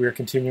back. We're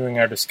continuing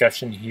our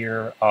discussion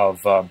here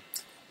of the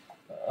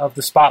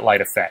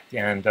spotlight effect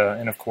and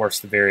of course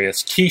the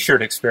various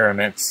T-shirt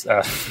experiments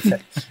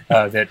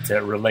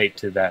that relate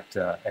to that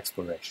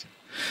exploration.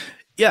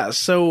 Yeah,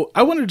 so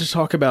I wanted to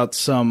talk about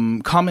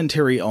some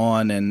commentary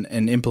on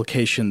and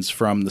implications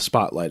from the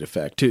spotlight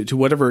effect. To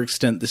whatever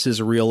extent this is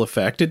a real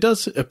effect, it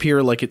does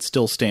appear like it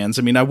still stands.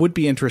 I mean, I would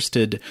be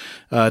interested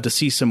to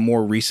see some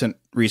more recent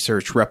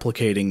research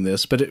replicating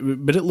this, but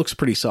it looks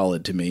pretty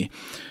solid to me.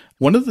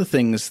 One of the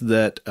things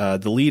that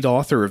the lead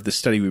author of the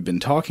study we've been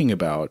talking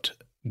about,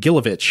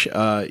 Gilovich,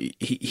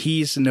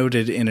 he's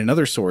noted in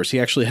another source.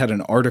 He actually had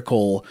an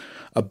article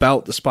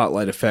about the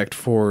spotlight effect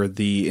for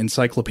the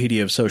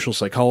Encyclopedia of Social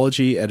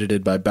Psychology,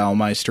 edited by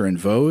Baumeister and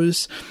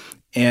Vose.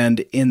 And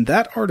in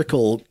that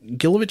article,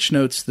 Gilovich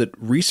notes that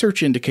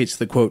research indicates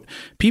that, quote,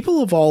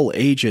 people of all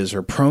ages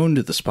are prone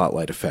to the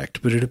spotlight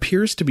effect, but it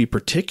appears to be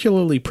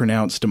particularly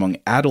pronounced among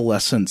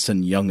adolescents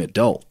and young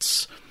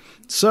adults.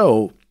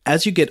 So,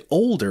 as you get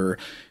older,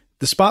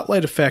 the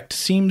spotlight effect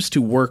seems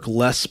to work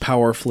less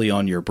powerfully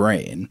on your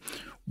brain.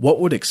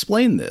 What would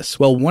explain this?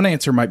 Well, one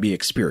answer might be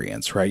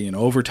experience, right? You know,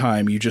 over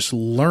time, you just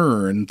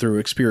learn through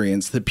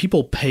experience that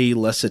people pay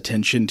less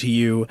attention to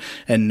you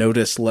and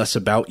notice less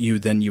about you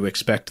than you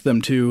expect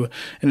them to.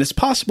 And it's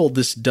possible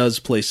this does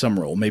play some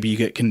role. Maybe you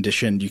get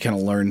conditioned, you kind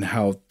of learn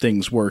how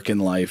things work in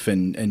life,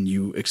 and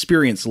you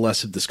experience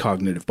less of this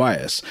cognitive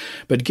bias.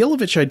 But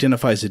Gilovich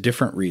identifies a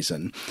different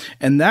reason.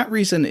 And that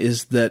reason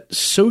is that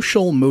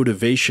social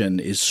motivation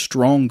is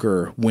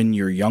stronger when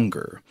you're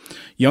younger.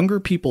 Younger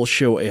people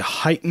show a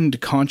heightened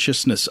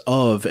consciousness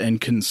of and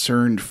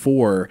concern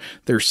for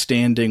their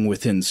standing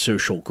within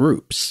social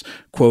groups.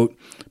 Quote,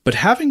 but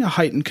having a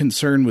heightened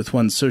concern with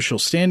one's social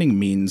standing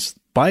means,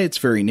 by its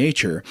very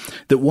nature,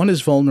 that one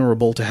is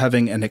vulnerable to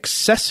having an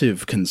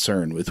excessive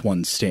concern with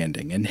one's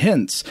standing, and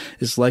hence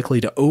is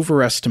likely to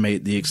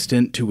overestimate the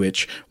extent to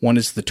which one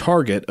is the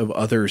target of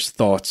others'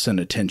 thoughts and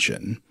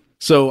attention.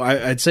 So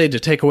I'd say to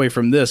take away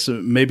from this,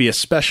 maybe a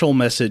special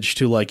message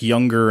to like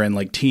younger and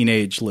like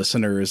teenage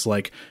listeners,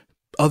 like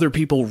other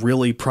people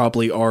really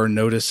probably are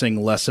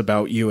noticing less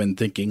about you and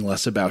thinking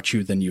less about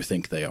you than you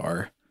think they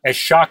are. As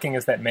shocking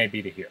as that may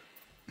be to hear.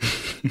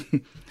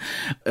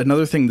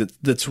 Another thing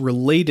that's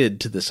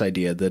related to this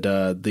idea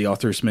that the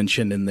authors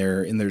mentioned in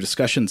their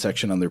discussion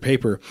section on their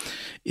paper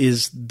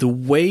is the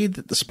way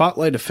that the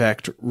spotlight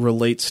effect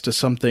relates to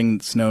something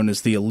that's known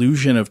as the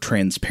illusion of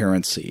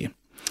transparency.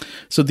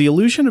 So the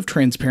illusion of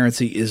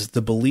transparency is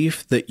the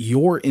belief that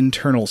your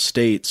internal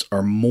states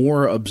are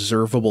more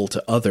observable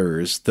to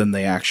others than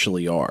they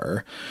actually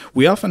are.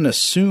 We often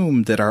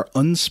assume that our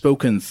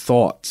unspoken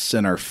thoughts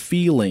and our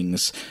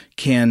feelings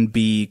can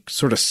be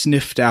sort of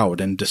sniffed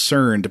out and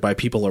discerned by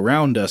people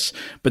around us,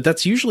 but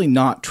that's usually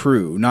not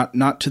true,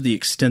 not to the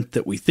extent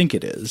that we think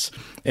it is.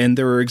 And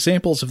there are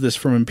examples of this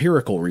from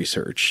empirical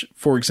research.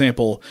 For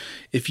example,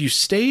 if you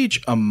stage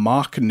a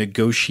mock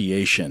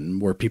negotiation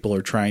where people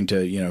are trying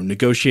to,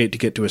 negotiate to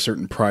get to a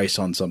certain price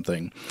on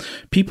something,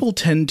 people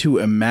tend to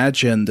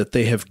imagine that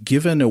they have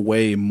given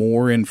away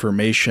more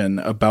information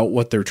about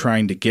what they're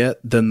trying to get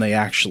than they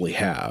actually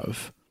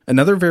have.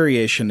 Another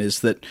variation is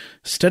that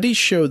studies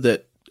show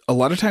that A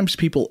lot of times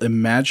people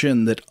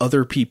imagine that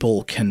other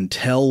people can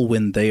tell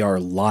when they are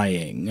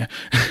lying.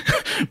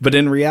 But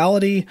in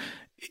reality,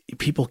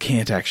 people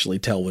can't actually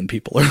tell when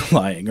people are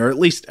lying. Or at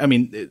least, I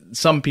mean,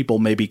 some people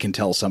maybe can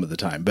tell some of the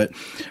time. But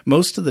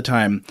most of the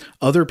time,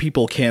 other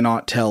people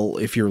cannot tell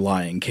if you're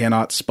lying,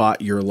 cannot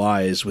spot your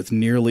lies with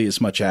nearly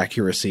as much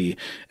accuracy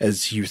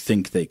as you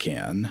think they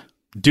can.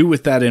 Do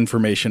with that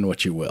information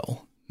what you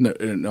will. No,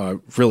 I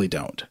really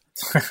don't.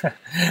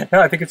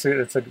 No, I think it's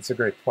a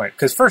great point.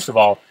 Because first of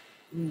all,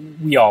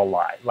 we all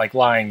lie. Like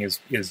lying is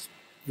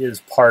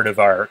part of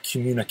our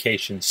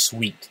communication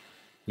suite.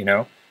 You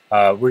know,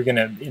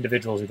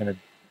 individuals are gonna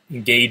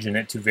engage in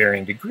it to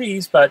varying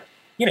degrees, but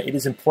you know, it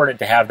is important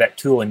to have that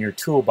tool in your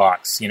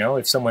toolbox. You know,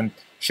 if someone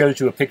shows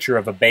you a picture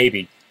of a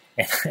baby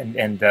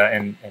and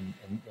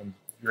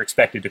you're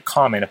expected to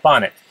comment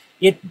upon it,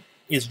 it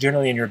is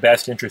generally in your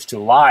best interest to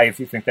lie if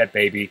you think that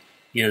baby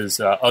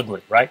is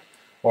ugly, right?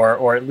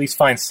 Or at least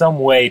find some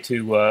way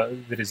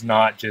to that is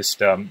not just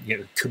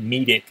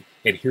comedic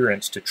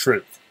adherence to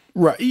truth.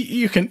 Right.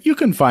 You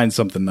can find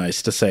something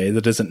nice to say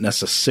that isn't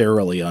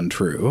necessarily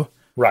untrue.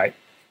 Right.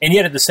 And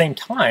yet at the same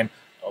time,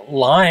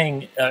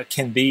 lying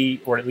can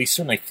be, or at least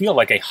certainly feel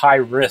like a high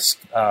risk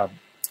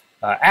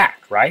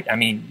act, right? I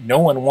mean, no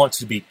one wants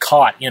to be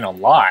caught in a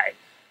lie,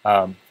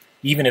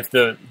 even if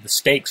the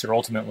stakes are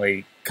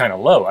ultimately kind of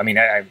low. I mean,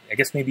 I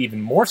guess maybe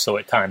even more so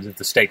at times if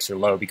the stakes are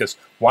low, because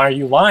why are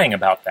you lying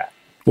about that?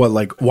 What,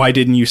 like, why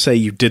didn't you say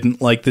you didn't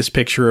like this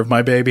picture of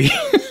my baby?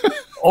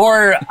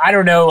 Or, I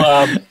don't know,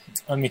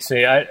 let me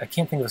see, I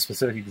can't think of a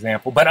specific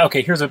example, but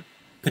okay, here's a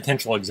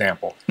potential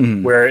example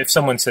where if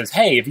someone says,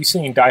 hey, have you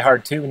seen Die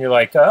Hard 2? And you're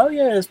like, oh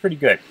yeah, it's pretty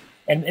good.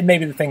 And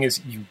maybe the thing is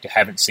you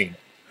haven't seen it.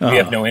 You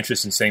have no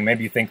interest in seeing.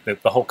 Maybe you think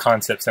that the whole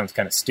concept sounds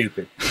kind of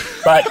stupid,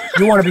 but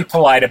you want to be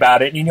polite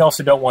about it, and you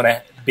also don't want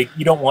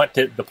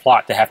the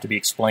plot to have to be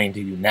explained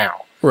to you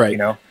now. Right. You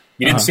know,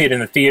 you didn't see it in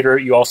the theater.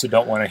 You also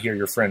don't want to hear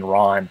your friend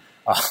Ron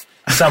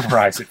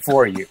summarize it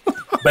for you.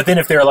 But then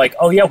if they're like,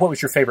 oh yeah, what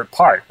was your favorite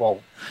part?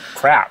 Well,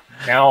 crap.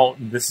 Now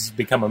this has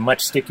become a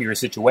much stickier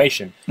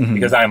situation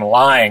because I'm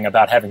lying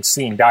about having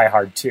seen Die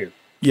Hard 2.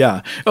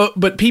 Yeah.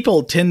 But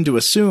people tend to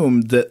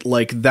assume that,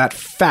 like, that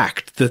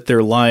fact that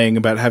they're lying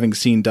about having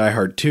seen Die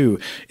Hard 2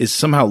 is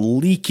somehow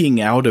leaking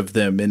out of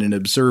them in an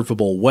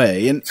observable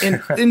way. And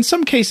in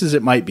some cases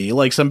it might be.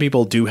 Like, some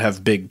people do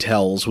have big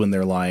tells when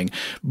they're lying.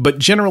 But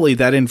generally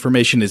that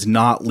information is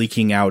not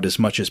leaking out as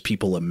much as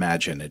people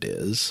imagine it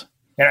is.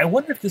 And I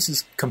wonder if this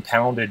is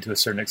compounded to a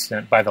certain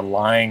extent by the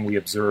lying we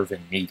observe in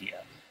media.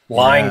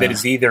 Lying that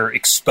is either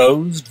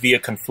exposed via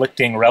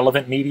conflicting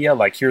relevant media,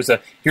 like here's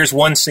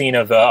one scene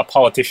of a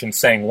politician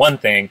saying one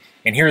thing,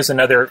 and here's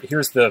another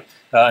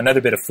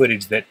bit of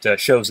footage that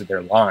shows that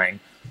they're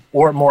lying,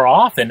 or more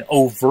often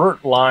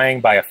overt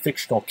lying by a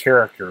fictional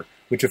character,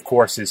 which of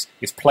course is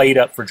played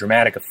up for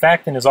dramatic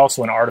effect and is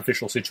also an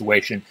artificial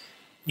situation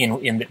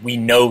in that we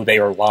know they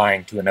are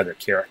lying to another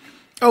character.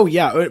 Oh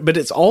yeah, but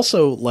it's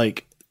also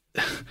like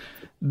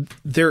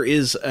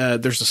there's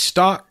a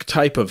stock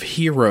type of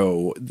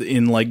hero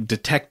in, like,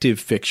 detective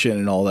fiction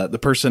and all that, the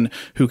person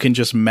who can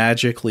just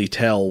magically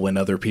tell when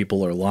other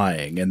people are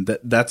lying, and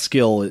that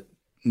skill,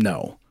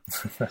 no.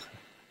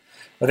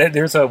 Well,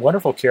 there's a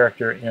wonderful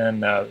character in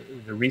the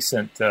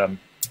recent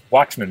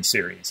Watchmen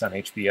series on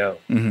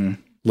HBO.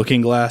 Looking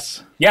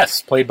Glass?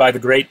 Yes, played by the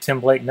great Tim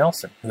Blake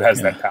Nelson, who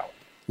has that power.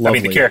 Lovely.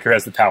 I mean, the character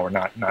has the power,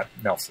 not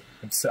Nelson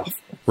himself.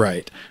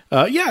 Right.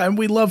 Yeah, and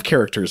we love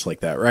characters like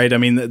that, right? I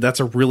mean, that's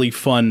a really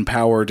fun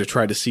power to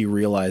try to see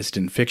realized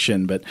in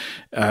fiction, but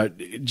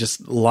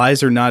just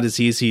lies are not as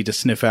easy to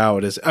sniff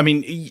out as, I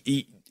mean,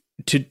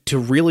 to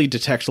really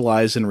detect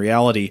lies in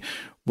reality,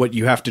 what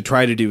you have to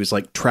try to do is,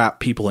 like,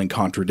 trap people in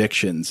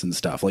contradictions and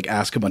stuff, like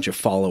ask a bunch of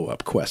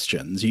follow-up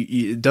questions.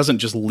 It doesn't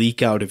just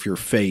leak out of your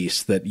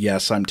face that,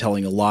 yes, I'm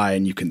telling a lie,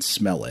 and you can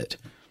smell it.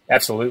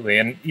 Absolutely.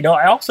 And, you know,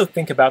 I also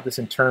think about this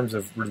in terms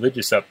of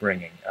religious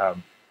upbringing.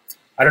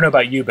 I don't know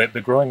about you, but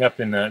growing up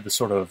in the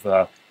sort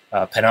of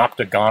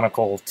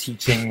panopticonical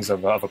teachings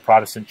of a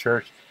Protestant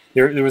church,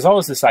 there was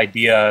always this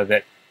idea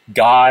that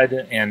God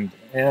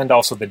and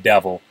also the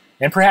devil,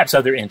 and perhaps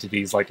other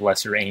entities like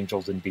lesser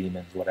angels and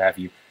demons, what have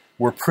you,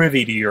 were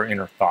privy to your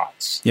inner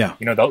thoughts. Yeah.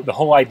 You know, the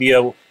whole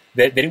idea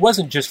that it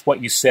wasn't just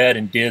what you said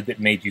and did that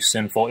made you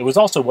sinful. It was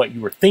also what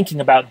you were thinking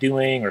about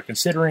doing or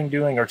considering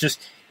doing or just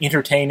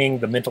entertaining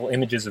the mental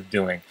images of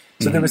doing.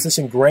 So there was this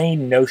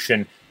ingrained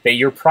notion that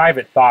your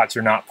private thoughts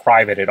are not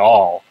private at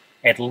all,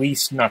 at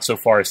least not so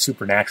far as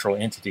supernatural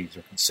entities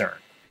are concerned.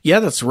 Yeah,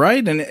 that's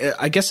right. And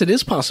I guess it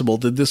is possible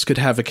that this could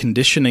have a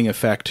conditioning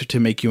effect to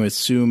make you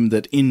assume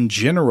that in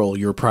general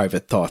your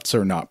private thoughts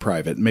are not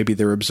private. Maybe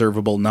they're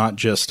observable not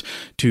just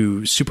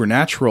to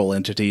supernatural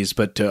entities,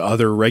 but to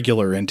other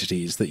regular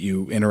entities that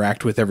you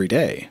interact with every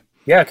day.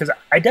 Yeah, because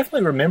I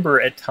definitely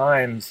remember at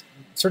times,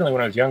 certainly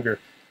when I was younger,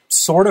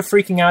 sort of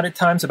freaking out at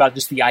times about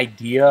just the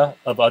idea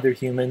of other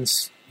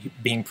humans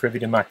being privy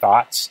to my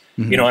thoughts.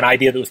 You know, an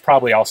idea that was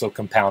probably also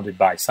compounded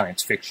by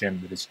science fiction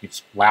that is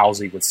just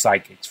lousy with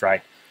psychics,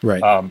 right?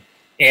 Right.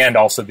 And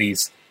also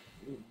these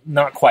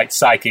not quite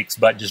psychics,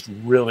 but just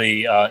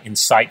really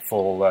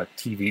insightful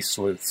TV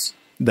sleuths.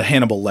 The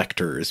Hannibal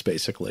Lecters,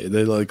 basically.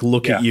 They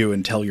look at you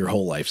and tell your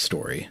whole life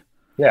story.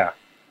 Yeah.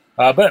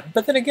 But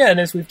then again,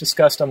 as we've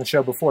discussed on the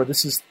show before,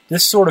 this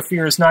sort of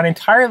fear is not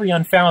entirely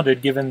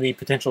unfounded given the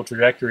potential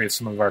trajectory of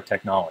some of our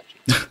technology.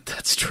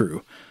 That's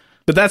true.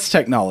 But that's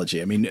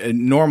technology. I mean,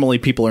 normally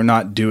people are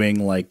not doing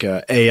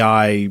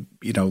AI,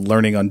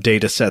 learning on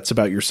data sets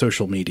about your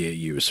social media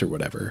use or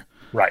whatever.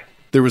 Right.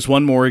 There was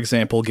one more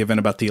example given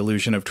about the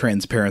illusion of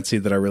transparency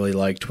that I really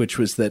liked, which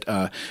was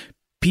that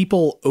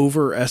people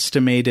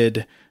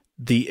overestimated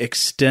the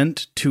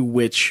extent to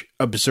which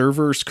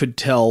observers could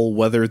tell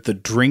whether the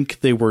drink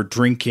they were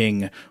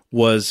drinking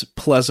was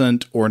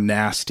pleasant or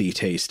nasty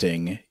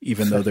tasting,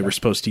 even though they were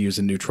supposed to use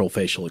a neutral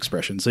facial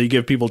expression. So you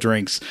give people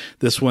drinks,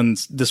 this one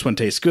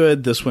tastes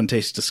good, this one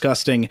tastes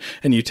disgusting,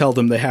 and you tell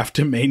them they have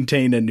to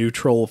maintain a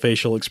neutral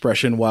facial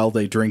expression while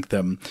they drink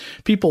them.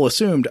 People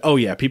assumed, oh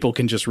yeah, people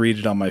can just read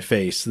it on my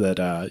face that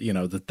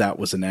that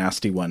was a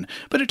nasty one.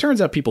 But it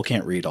turns out people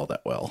can't read all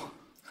that well.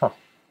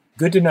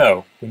 Good to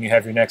know when you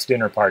have your next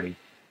dinner party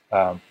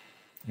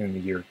in the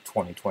year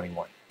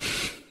 2021,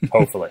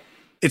 hopefully.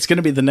 It's going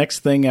to be the next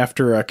thing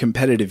after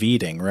competitive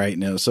eating, right?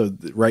 So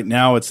right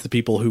now it's the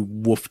people who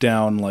wolf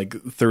down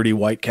 30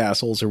 White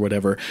Castles or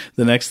whatever.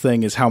 The next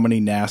thing is how many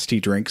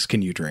nasty drinks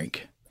can you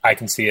drink? I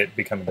can see it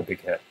becoming a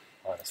big hit,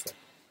 honestly.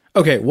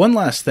 Okay, one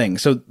last thing.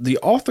 So the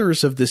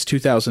authors of this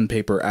 2000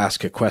 paper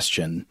ask a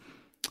question.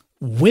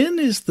 When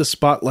is the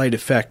spotlight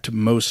effect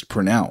most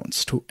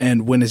pronounced,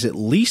 and when is it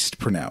least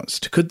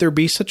pronounced? Could there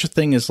be such a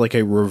thing as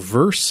a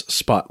reverse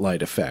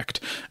spotlight effect,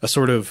 a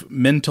sort of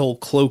mental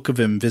cloak of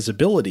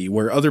invisibility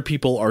where other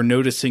people are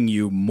noticing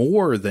you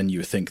more than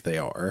you think they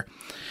are?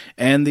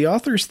 And the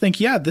authors think,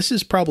 yeah, this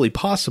is probably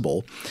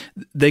possible.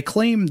 They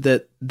claim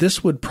that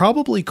this would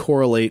probably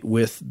correlate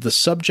with the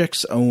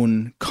subject's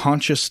own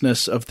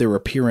consciousness of their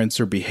appearance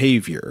or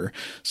behavior.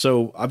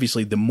 So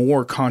obviously, the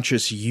more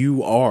conscious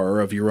you are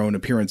of your own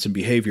appearance and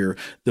behavior,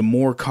 the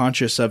more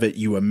conscious of it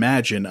you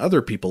imagine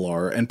other people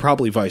are, and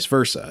probably vice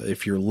versa.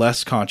 If you're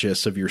less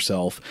conscious of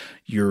yourself,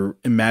 you're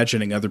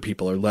imagining other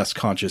people are less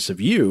conscious of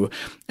you.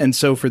 And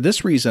so for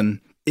this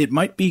reason, it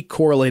might be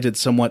correlated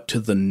somewhat to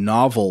the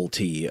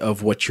novelty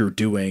of what you're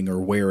doing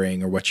or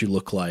wearing or what you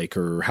look like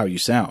or how you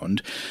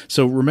sound.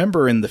 So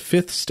remember in the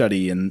fifth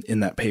study in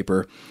that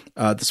paper,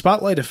 the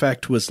spotlight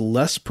effect was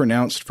less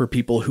pronounced for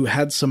people who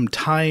had some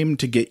time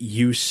to get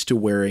used to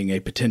wearing a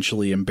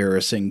potentially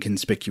embarrassing,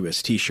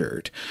 conspicuous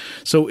t-shirt.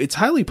 So it's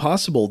highly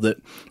possible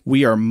that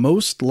we are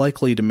most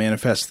likely to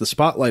manifest the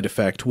spotlight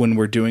effect when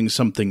we're doing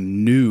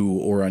something new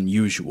or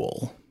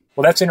unusual.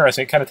 Well, that's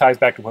interesting. It kind of ties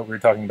back to what we were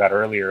talking about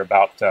earlier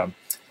about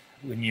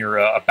when you're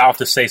about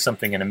to say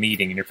something in a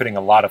meeting and you're putting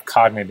a lot of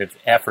cognitive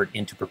effort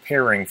into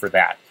preparing for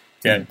that,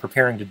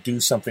 preparing to do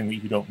something that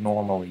you don't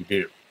normally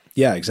do.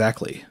 Yeah,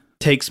 exactly.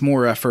 Takes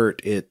more effort.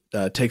 It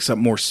takes up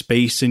more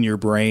space in your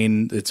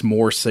brain. It's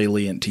more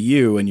salient to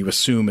you, and you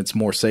assume it's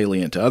more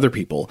salient to other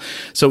people.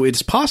 So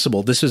it's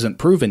possible, this isn't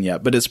proven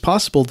yet, but it's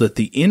possible that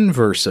the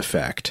inverse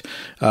effect,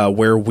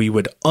 where we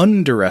would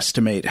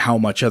underestimate how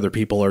much other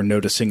people are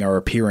noticing our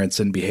appearance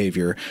and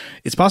behavior,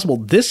 it's possible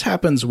this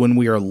happens when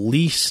we are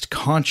least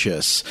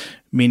conscious,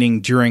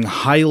 meaning during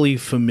highly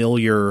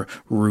familiar,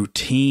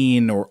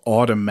 routine, or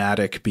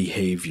automatic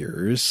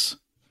behaviors.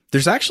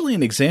 There's actually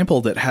an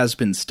example that has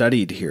been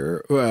studied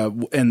here,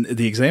 and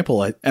the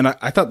example,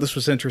 I thought this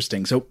was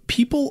interesting. So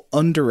people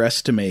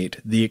underestimate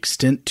the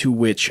extent to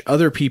which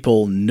other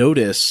people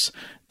notice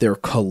their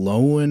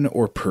cologne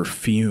or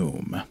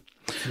perfume.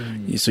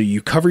 So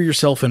you cover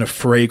yourself in a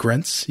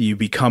fragrance, you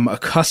become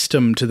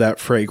accustomed to that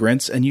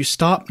fragrance, and you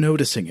stop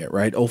noticing it,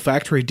 right?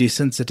 Olfactory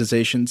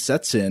desensitization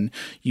sets in,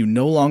 you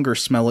no longer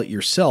smell it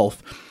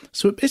yourself,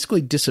 so it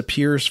basically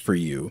disappears for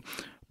you.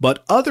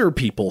 But other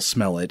people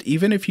smell it,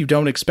 even if you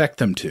don't expect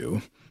them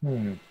to.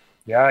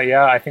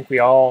 Yeah, I think we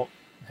all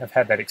have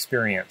had that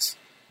experience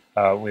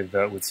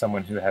with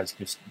someone who has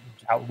just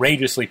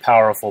outrageously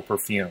powerful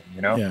perfume,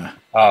 Yeah.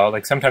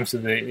 Sometimes to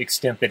the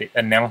extent that it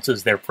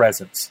announces their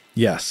presence.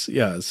 Yes,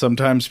 yeah.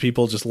 Sometimes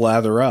people just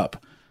lather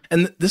up.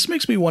 And this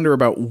makes me wonder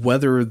about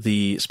whether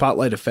the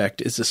spotlight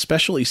effect is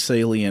especially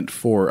salient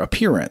for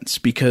appearance,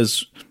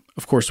 because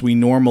of course, we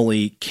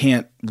normally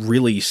can't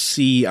really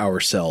see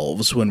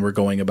ourselves when we're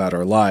going about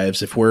our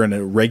lives. If we're in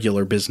a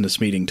regular business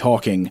meeting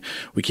talking,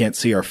 we can't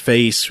see our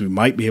face. We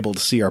might be able to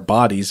see our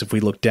bodies if we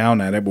look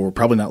down at it, but we're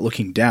probably not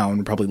looking down.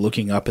 We're probably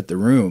looking up at the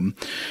room.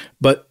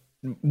 But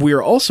we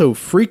are also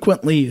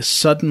frequently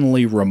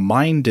suddenly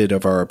reminded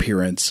of our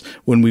appearance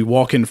when we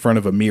walk in front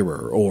of a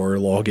mirror or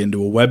log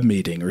into a web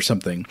meeting or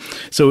something.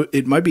 So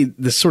it might be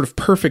this sort of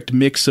perfect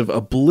mix of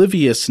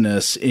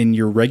obliviousness in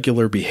your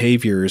regular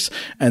behaviors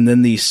and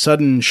then these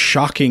sudden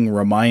shocking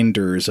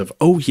reminders of,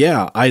 oh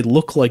yeah, I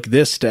look like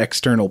this to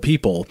external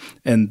people,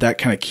 and that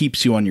kind of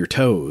keeps you on your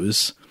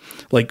toes.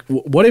 Like,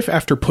 what if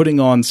after putting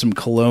on some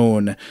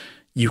cologne,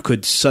 you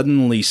could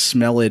suddenly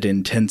smell it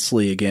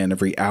intensely again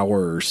every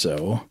hour or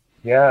so?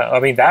 Yeah, I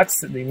mean,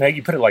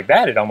 you put it like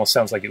that, it almost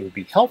sounds like it would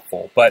be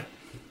helpful, but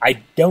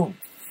I don't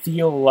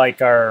feel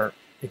like our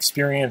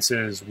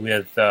experiences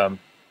with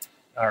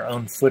our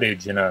own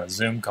footage in a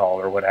Zoom call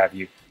or what have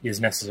you is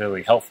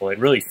necessarily helpful. It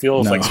really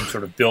feels like some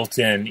sort of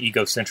built-in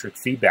egocentric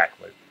feedback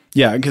loop.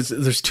 Yeah, because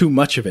there's too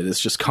much of it. It's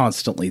just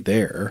constantly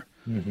there.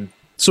 Mm-hmm.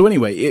 So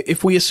anyway,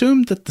 if we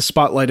assume that the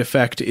spotlight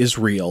effect is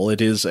real, it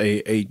is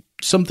a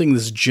something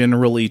that's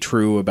generally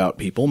true about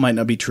people, might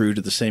not be true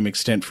to the same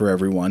extent for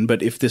everyone,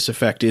 but if this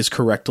effect is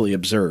correctly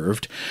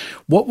observed,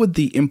 what would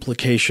the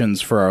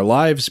implications for our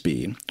lives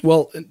be?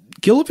 Well,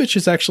 Gilovich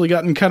has actually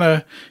gotten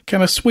kind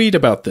of sweet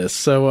about this.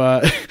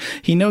 So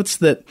he notes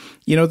that,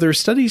 there are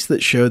studies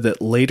that show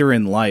that later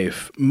in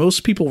life,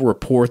 most people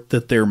report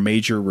that their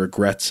major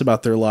regrets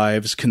about their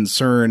lives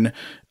concern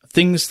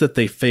things that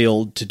they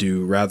failed to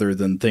do rather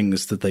than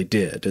things that they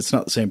did. It's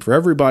not the same for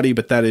everybody,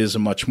 but that is a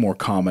much more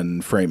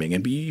common framing.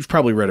 And you've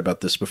probably read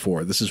about this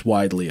before. This is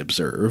widely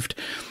observed.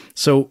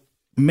 So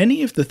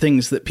many of the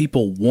things that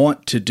people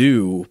want to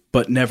do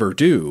but never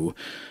do,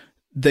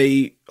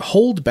 they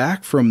hold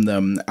back from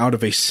them out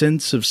of a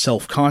sense of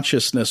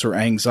self-consciousness or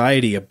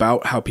anxiety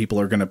about how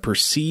people are going to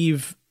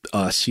perceive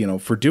us,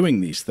 for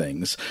doing these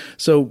things.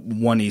 So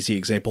one easy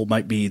example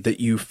might be that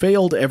you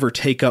fail to ever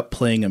take up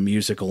playing a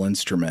musical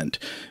instrument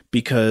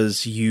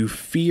because you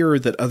fear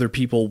that other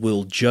people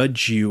will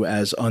judge you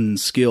as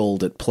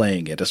unskilled at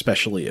playing it,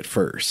 especially at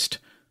first.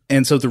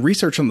 And so the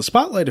research on the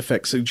spotlight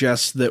effect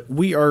suggests that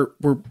we're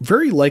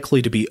very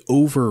likely to be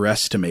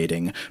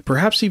overestimating,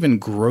 perhaps even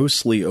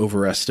grossly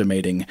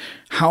overestimating,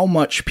 how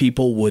much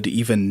people would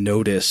even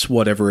notice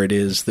whatever it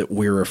is that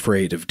we're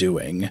afraid of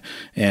doing.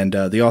 And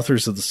the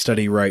authors of the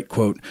study write,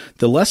 quote,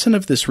 "The lesson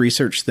of this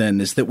research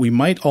then is that we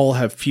might all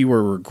have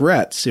fewer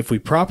regrets if we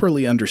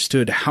properly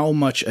understood how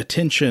much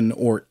attention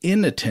or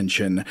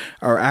inattention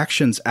our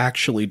actions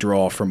actually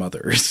draw from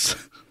others."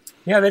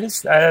 Yeah, that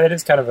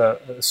is kind of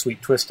a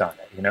sweet twist on it.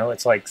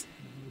 It's like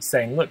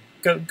saying, look,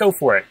 go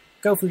for it.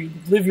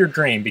 Live your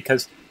dream,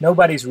 because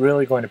nobody's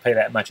really going to pay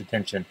that much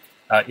attention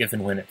if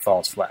and when it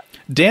falls flat.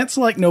 Dance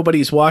like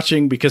nobody's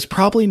watching, because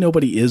probably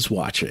nobody is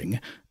watching.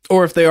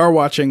 Or if they are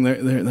watching,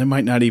 they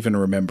might not even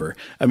remember.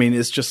 I mean,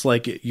 it's just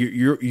like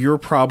you're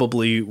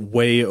probably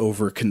way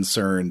over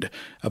concerned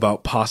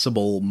about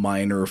possible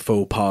minor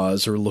faux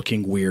pas or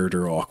looking weird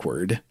or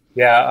awkward.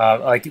 Yeah,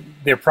 like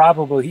they're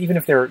probably, even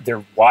if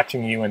they're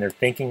watching you and they're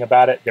thinking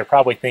about it, they're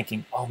probably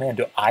thinking, oh man,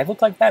 do I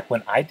look like that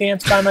when I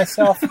dance by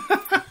myself?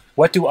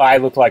 What do I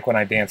look like when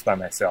I dance by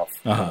myself?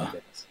 Uh-huh.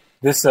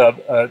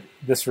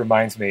 This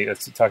reminds me of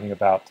talking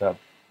about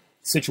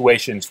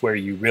situations where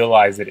you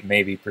realize that it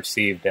may be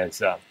perceived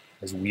as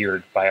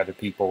weird by other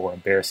people or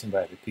embarrassing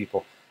by other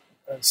people.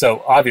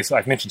 So obviously,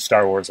 I've mentioned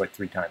Star Wars like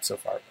 3 times so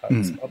far.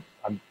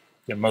 I'm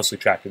mostly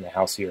trapped in the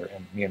house here,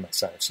 and me and my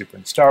son are super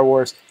into Star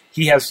Wars.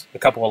 He has a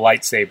couple of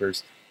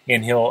lightsabers,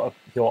 and he'll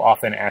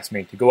often ask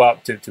me to go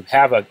out to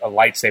have a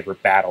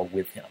lightsaber battle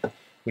with him,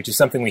 which is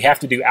something we have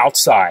to do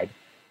outside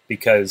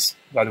because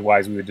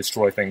otherwise we would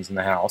destroy things in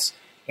the house.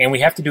 And we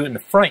have to do it in the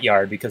front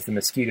yard because the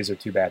mosquitoes are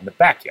too bad in the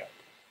backyard.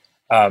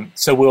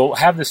 So we'll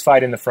have this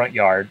fight in the front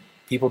yard.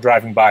 People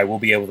driving by will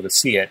be able to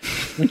see it,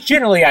 which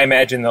generally I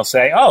imagine they'll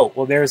say, oh,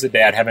 well, there's a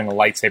dad having a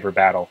lightsaber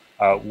battle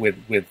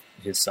with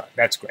his son.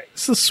 That's great.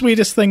 It's the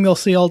sweetest thing they'll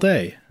see all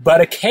day. But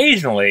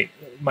occasionally,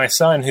 my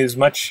son,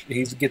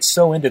 he gets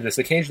so into this,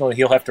 occasionally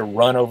he'll have to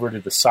run over to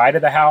the side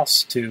of the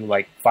house to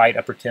like fight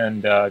a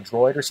pretend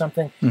droid or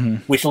something,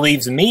 which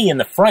leaves me in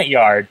the front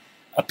yard,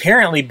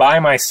 apparently by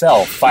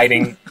myself,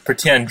 fighting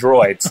pretend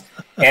droids.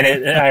 And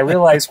I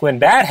realize when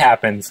that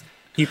happens,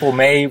 people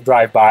may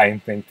drive by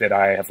and think that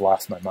I have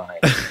lost my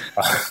mind,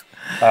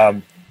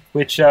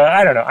 which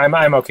I don't know.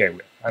 I'm okay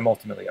with. I'm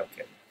ultimately okay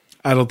with.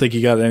 I don't think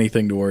you got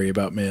anything to worry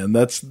about, man.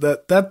 That's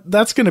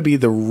going to be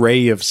the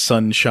ray of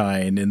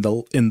sunshine in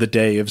the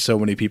day of so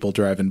many people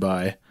driving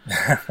by.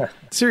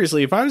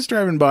 Seriously, if I was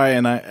driving by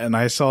and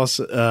I saw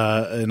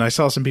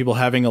some people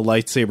having a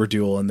lightsaber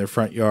duel in their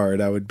front yard,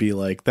 I would be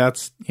like,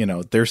 that's,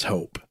 there's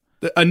hope,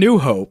 a new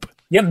hope.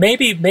 Yeah,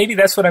 maybe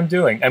that's what I'm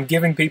doing. I'm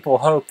giving people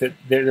hope that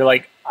they're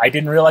like, I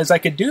didn't realize I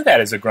could do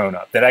that as a grown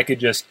up. That I could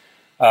just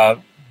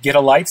get a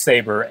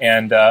lightsaber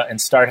and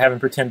start having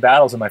pretend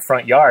battles in my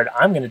front yard.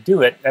 I'm going to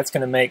do it. That's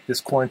going to make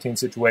this quarantine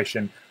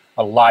situation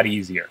a lot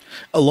easier.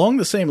 Along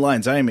the same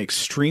lines, I am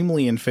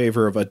extremely in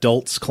favor of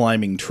adults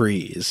climbing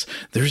trees.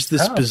 There's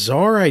this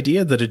bizarre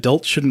idea that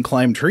adults shouldn't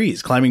climb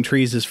trees. Climbing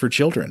trees is for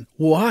children.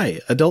 Why?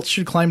 Adults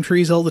should climb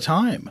trees all the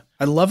time.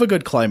 I love a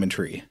good climbing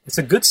tree. It's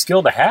a good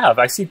skill to have.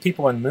 I see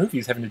people in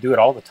movies having to do it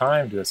all the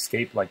time to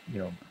escape,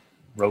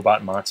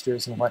 robot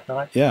monsters and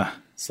whatnot. Yeah.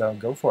 So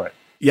go for it.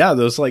 Yeah,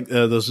 those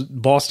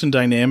Boston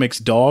Dynamics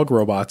dog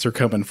robots are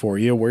coming for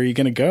you. Where are you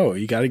going to go?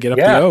 You got to get up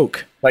the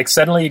oak. Like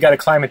suddenly you got to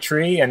climb a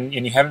tree and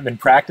you haven't been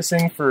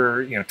practicing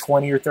for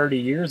 20 or 30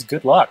 years.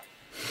 Good luck.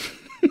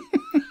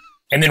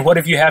 And then what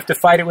if you have to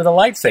fight it with a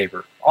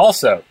lightsaber?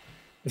 Also,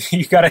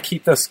 you got to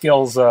keep those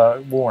skills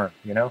warm.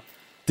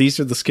 These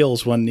are the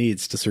skills one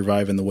needs to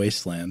survive in the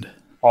wasteland.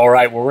 All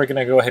right. Well, we're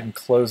going to go ahead and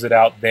close it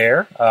out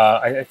there.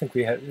 I think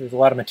there's a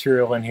lot of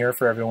material in here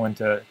for everyone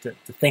to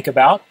think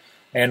about.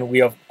 And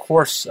we, of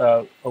course,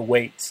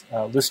 await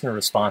listener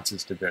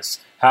responses to this.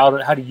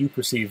 How do you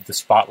perceive the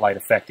spotlight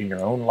effect in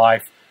your own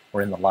life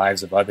or in the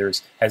lives of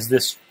others? Has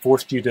this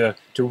forced you to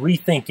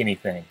rethink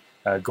anything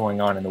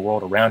going on in the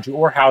world around you,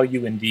 or how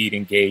you indeed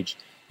engage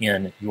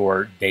in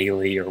your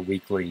daily or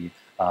weekly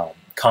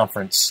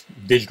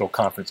digital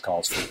conference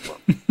calls for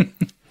work?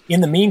 In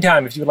the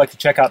meantime, if you would like to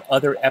check out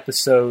other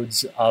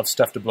episodes of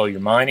Stuff to Blow Your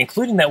Mind,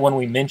 including that one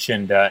we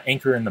mentioned,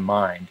 Anchor in the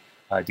Mind,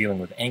 dealing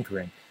with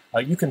anchoring,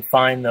 you can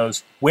find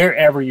those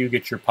wherever you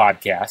get your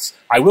podcasts.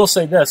 I will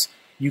say this,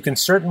 you can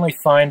certainly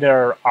find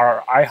our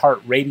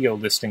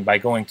iHeartRadio listing by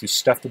going to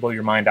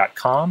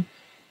stufftoblowyourmind.com.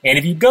 And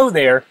if you go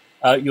there,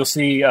 you'll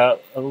see a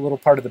little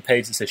part of the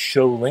page that says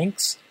Show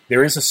Links.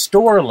 There is a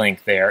store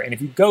link there, and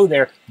if you go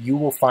there, you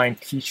will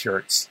find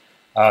T-shirts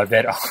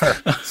that are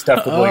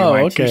Stuff to Blow Your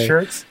Mind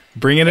T-shirts.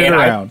 Bringing it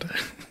around.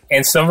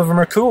 And some of them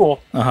are cool.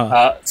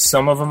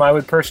 Some of them I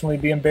would personally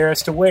be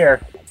embarrassed to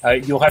wear.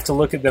 You'll have to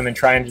look at them and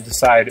try and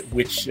decide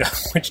which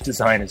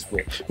design is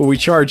which. Well, we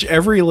charge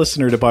every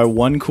listener to buy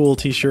one cool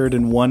T-shirt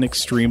and one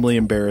extremely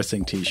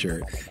embarrassing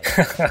T-shirt.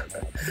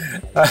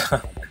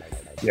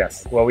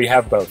 Yes, well, we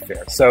have both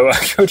there. So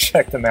go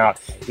check them out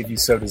if you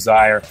so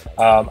desire.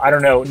 I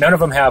don't know. None of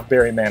them have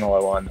Barry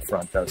Manilow on the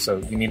front, though, so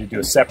you need to do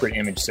a separate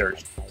image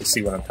search to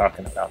see what I'm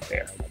talking about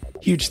there.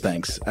 Huge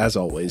thanks, as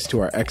always,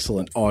 to our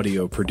excellent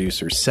audio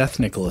producer,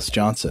 Seth Nicholas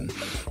Johnson.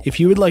 If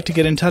you would like to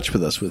get in touch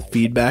with us with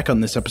feedback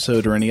on this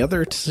episode or any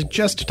other, to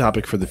suggest a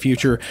topic for the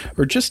future,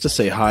 or just to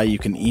say hi, you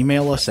can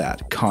email us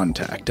at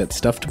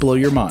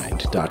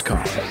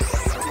contact@stufftoblowyourmind.com.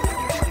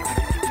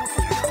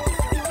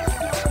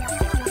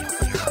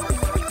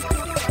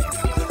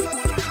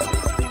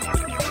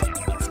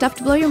 Stuff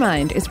to Blow Your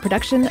Mind is a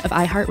production of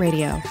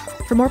iHeartRadio.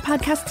 For more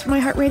podcasts from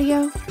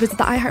iHeartRadio, visit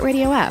the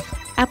iHeartRadio app,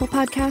 Apple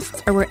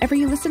Podcasts, or wherever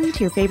you listen to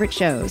your favorite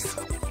shows.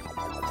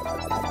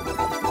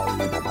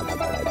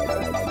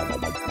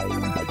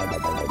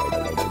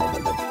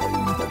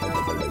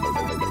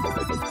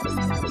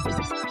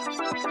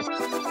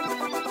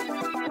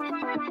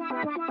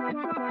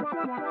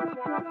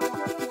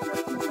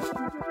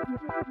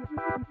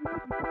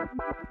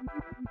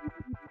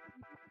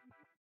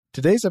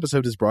 Today's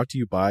episode is brought to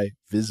you by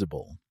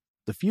Visible.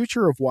 The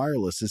future of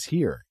wireless is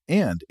here,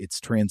 and it's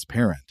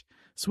transparent.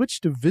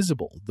 Switch to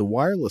Visible, the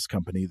wireless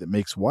company that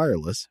makes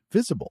wireless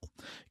visible.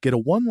 Get a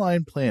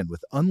one-line plan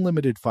with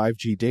unlimited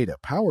 5G data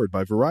powered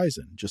by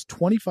Verizon, just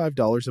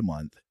 $25 a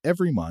month,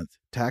 every month,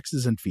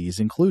 taxes and fees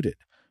included.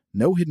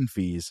 No hidden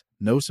fees,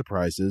 no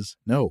surprises,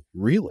 no,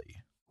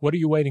 really. What are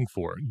you waiting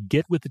for?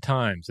 Get with the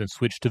times and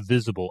switch to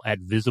Visible at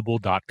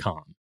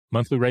Visible.com.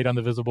 Monthly rate on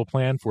the Visible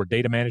plan. For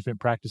data management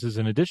practices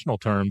and additional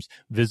terms,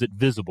 visit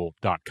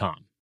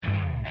Visible.com.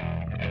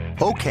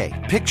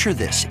 Okay, picture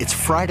this. It's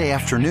Friday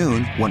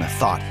afternoon when a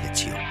thought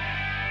hits you.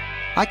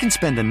 I can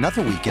spend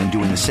another weekend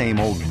doing the same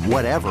old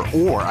whatever,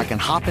 or I can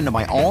hop into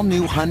my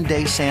all-new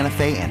Hyundai Santa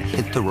Fe and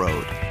hit the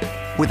road.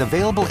 With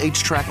available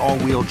H-Track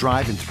all-wheel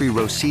drive and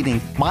 3-row seating,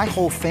 my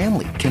whole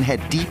family can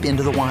head deep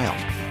into the wild.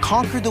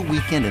 Conquer the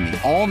weekend in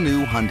the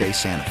all-new Hyundai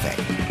Santa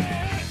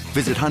Fe.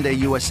 Visit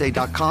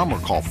HyundaiUSA.com or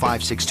call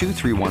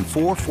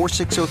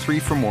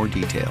 562-314-4603 for more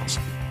details.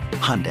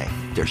 Hyundai,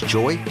 there's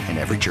joy in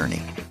every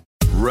journey.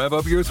 Rev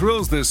up your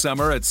thrills this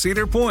summer at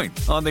Cedar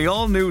Point on the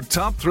all-new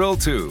Top Thrill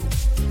 2.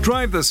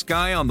 Drive the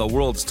sky on the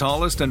world's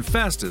tallest and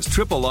fastest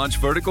triple-launch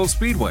vertical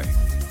speedway.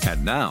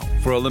 And now,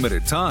 for a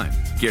limited time,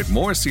 get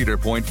more Cedar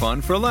Point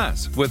fun for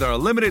less with our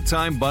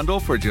limited-time bundle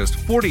for just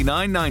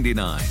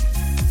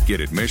 $49.99.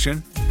 Get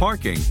admission,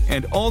 parking,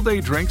 and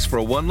all-day drinks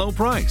for one low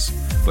price.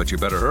 But you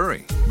better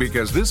hurry,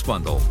 because this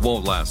bundle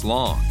won't last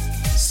long.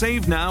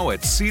 Save now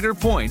at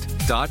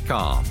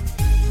cedarpoint.com.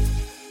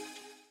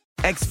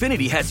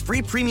 Xfinity has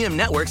free premium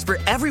networks for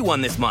everyone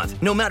this month,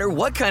 no matter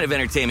what kind of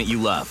entertainment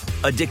you love.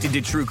 Addicted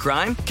to true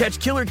crime? Catch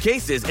killer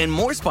cases and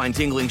more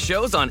spine-tingling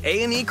shows on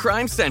A&E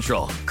Crime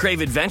Central. Crave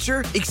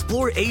adventure?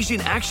 Explore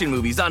Asian action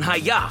movies on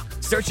Hi-Ya.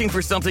 Searching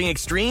for something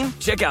extreme?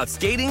 Check out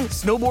skating,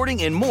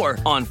 snowboarding, and more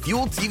on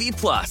Fuel TV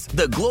Plus,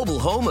 the global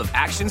home of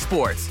action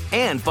sports.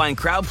 And find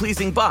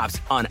crowd-pleasing bops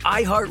on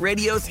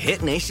iHeartRadio's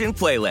Hit Nation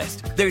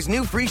playlist. There's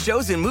new free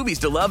shows and movies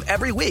to love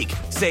every week.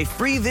 Say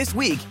free this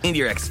week in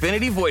your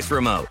Xfinity voice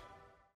remote.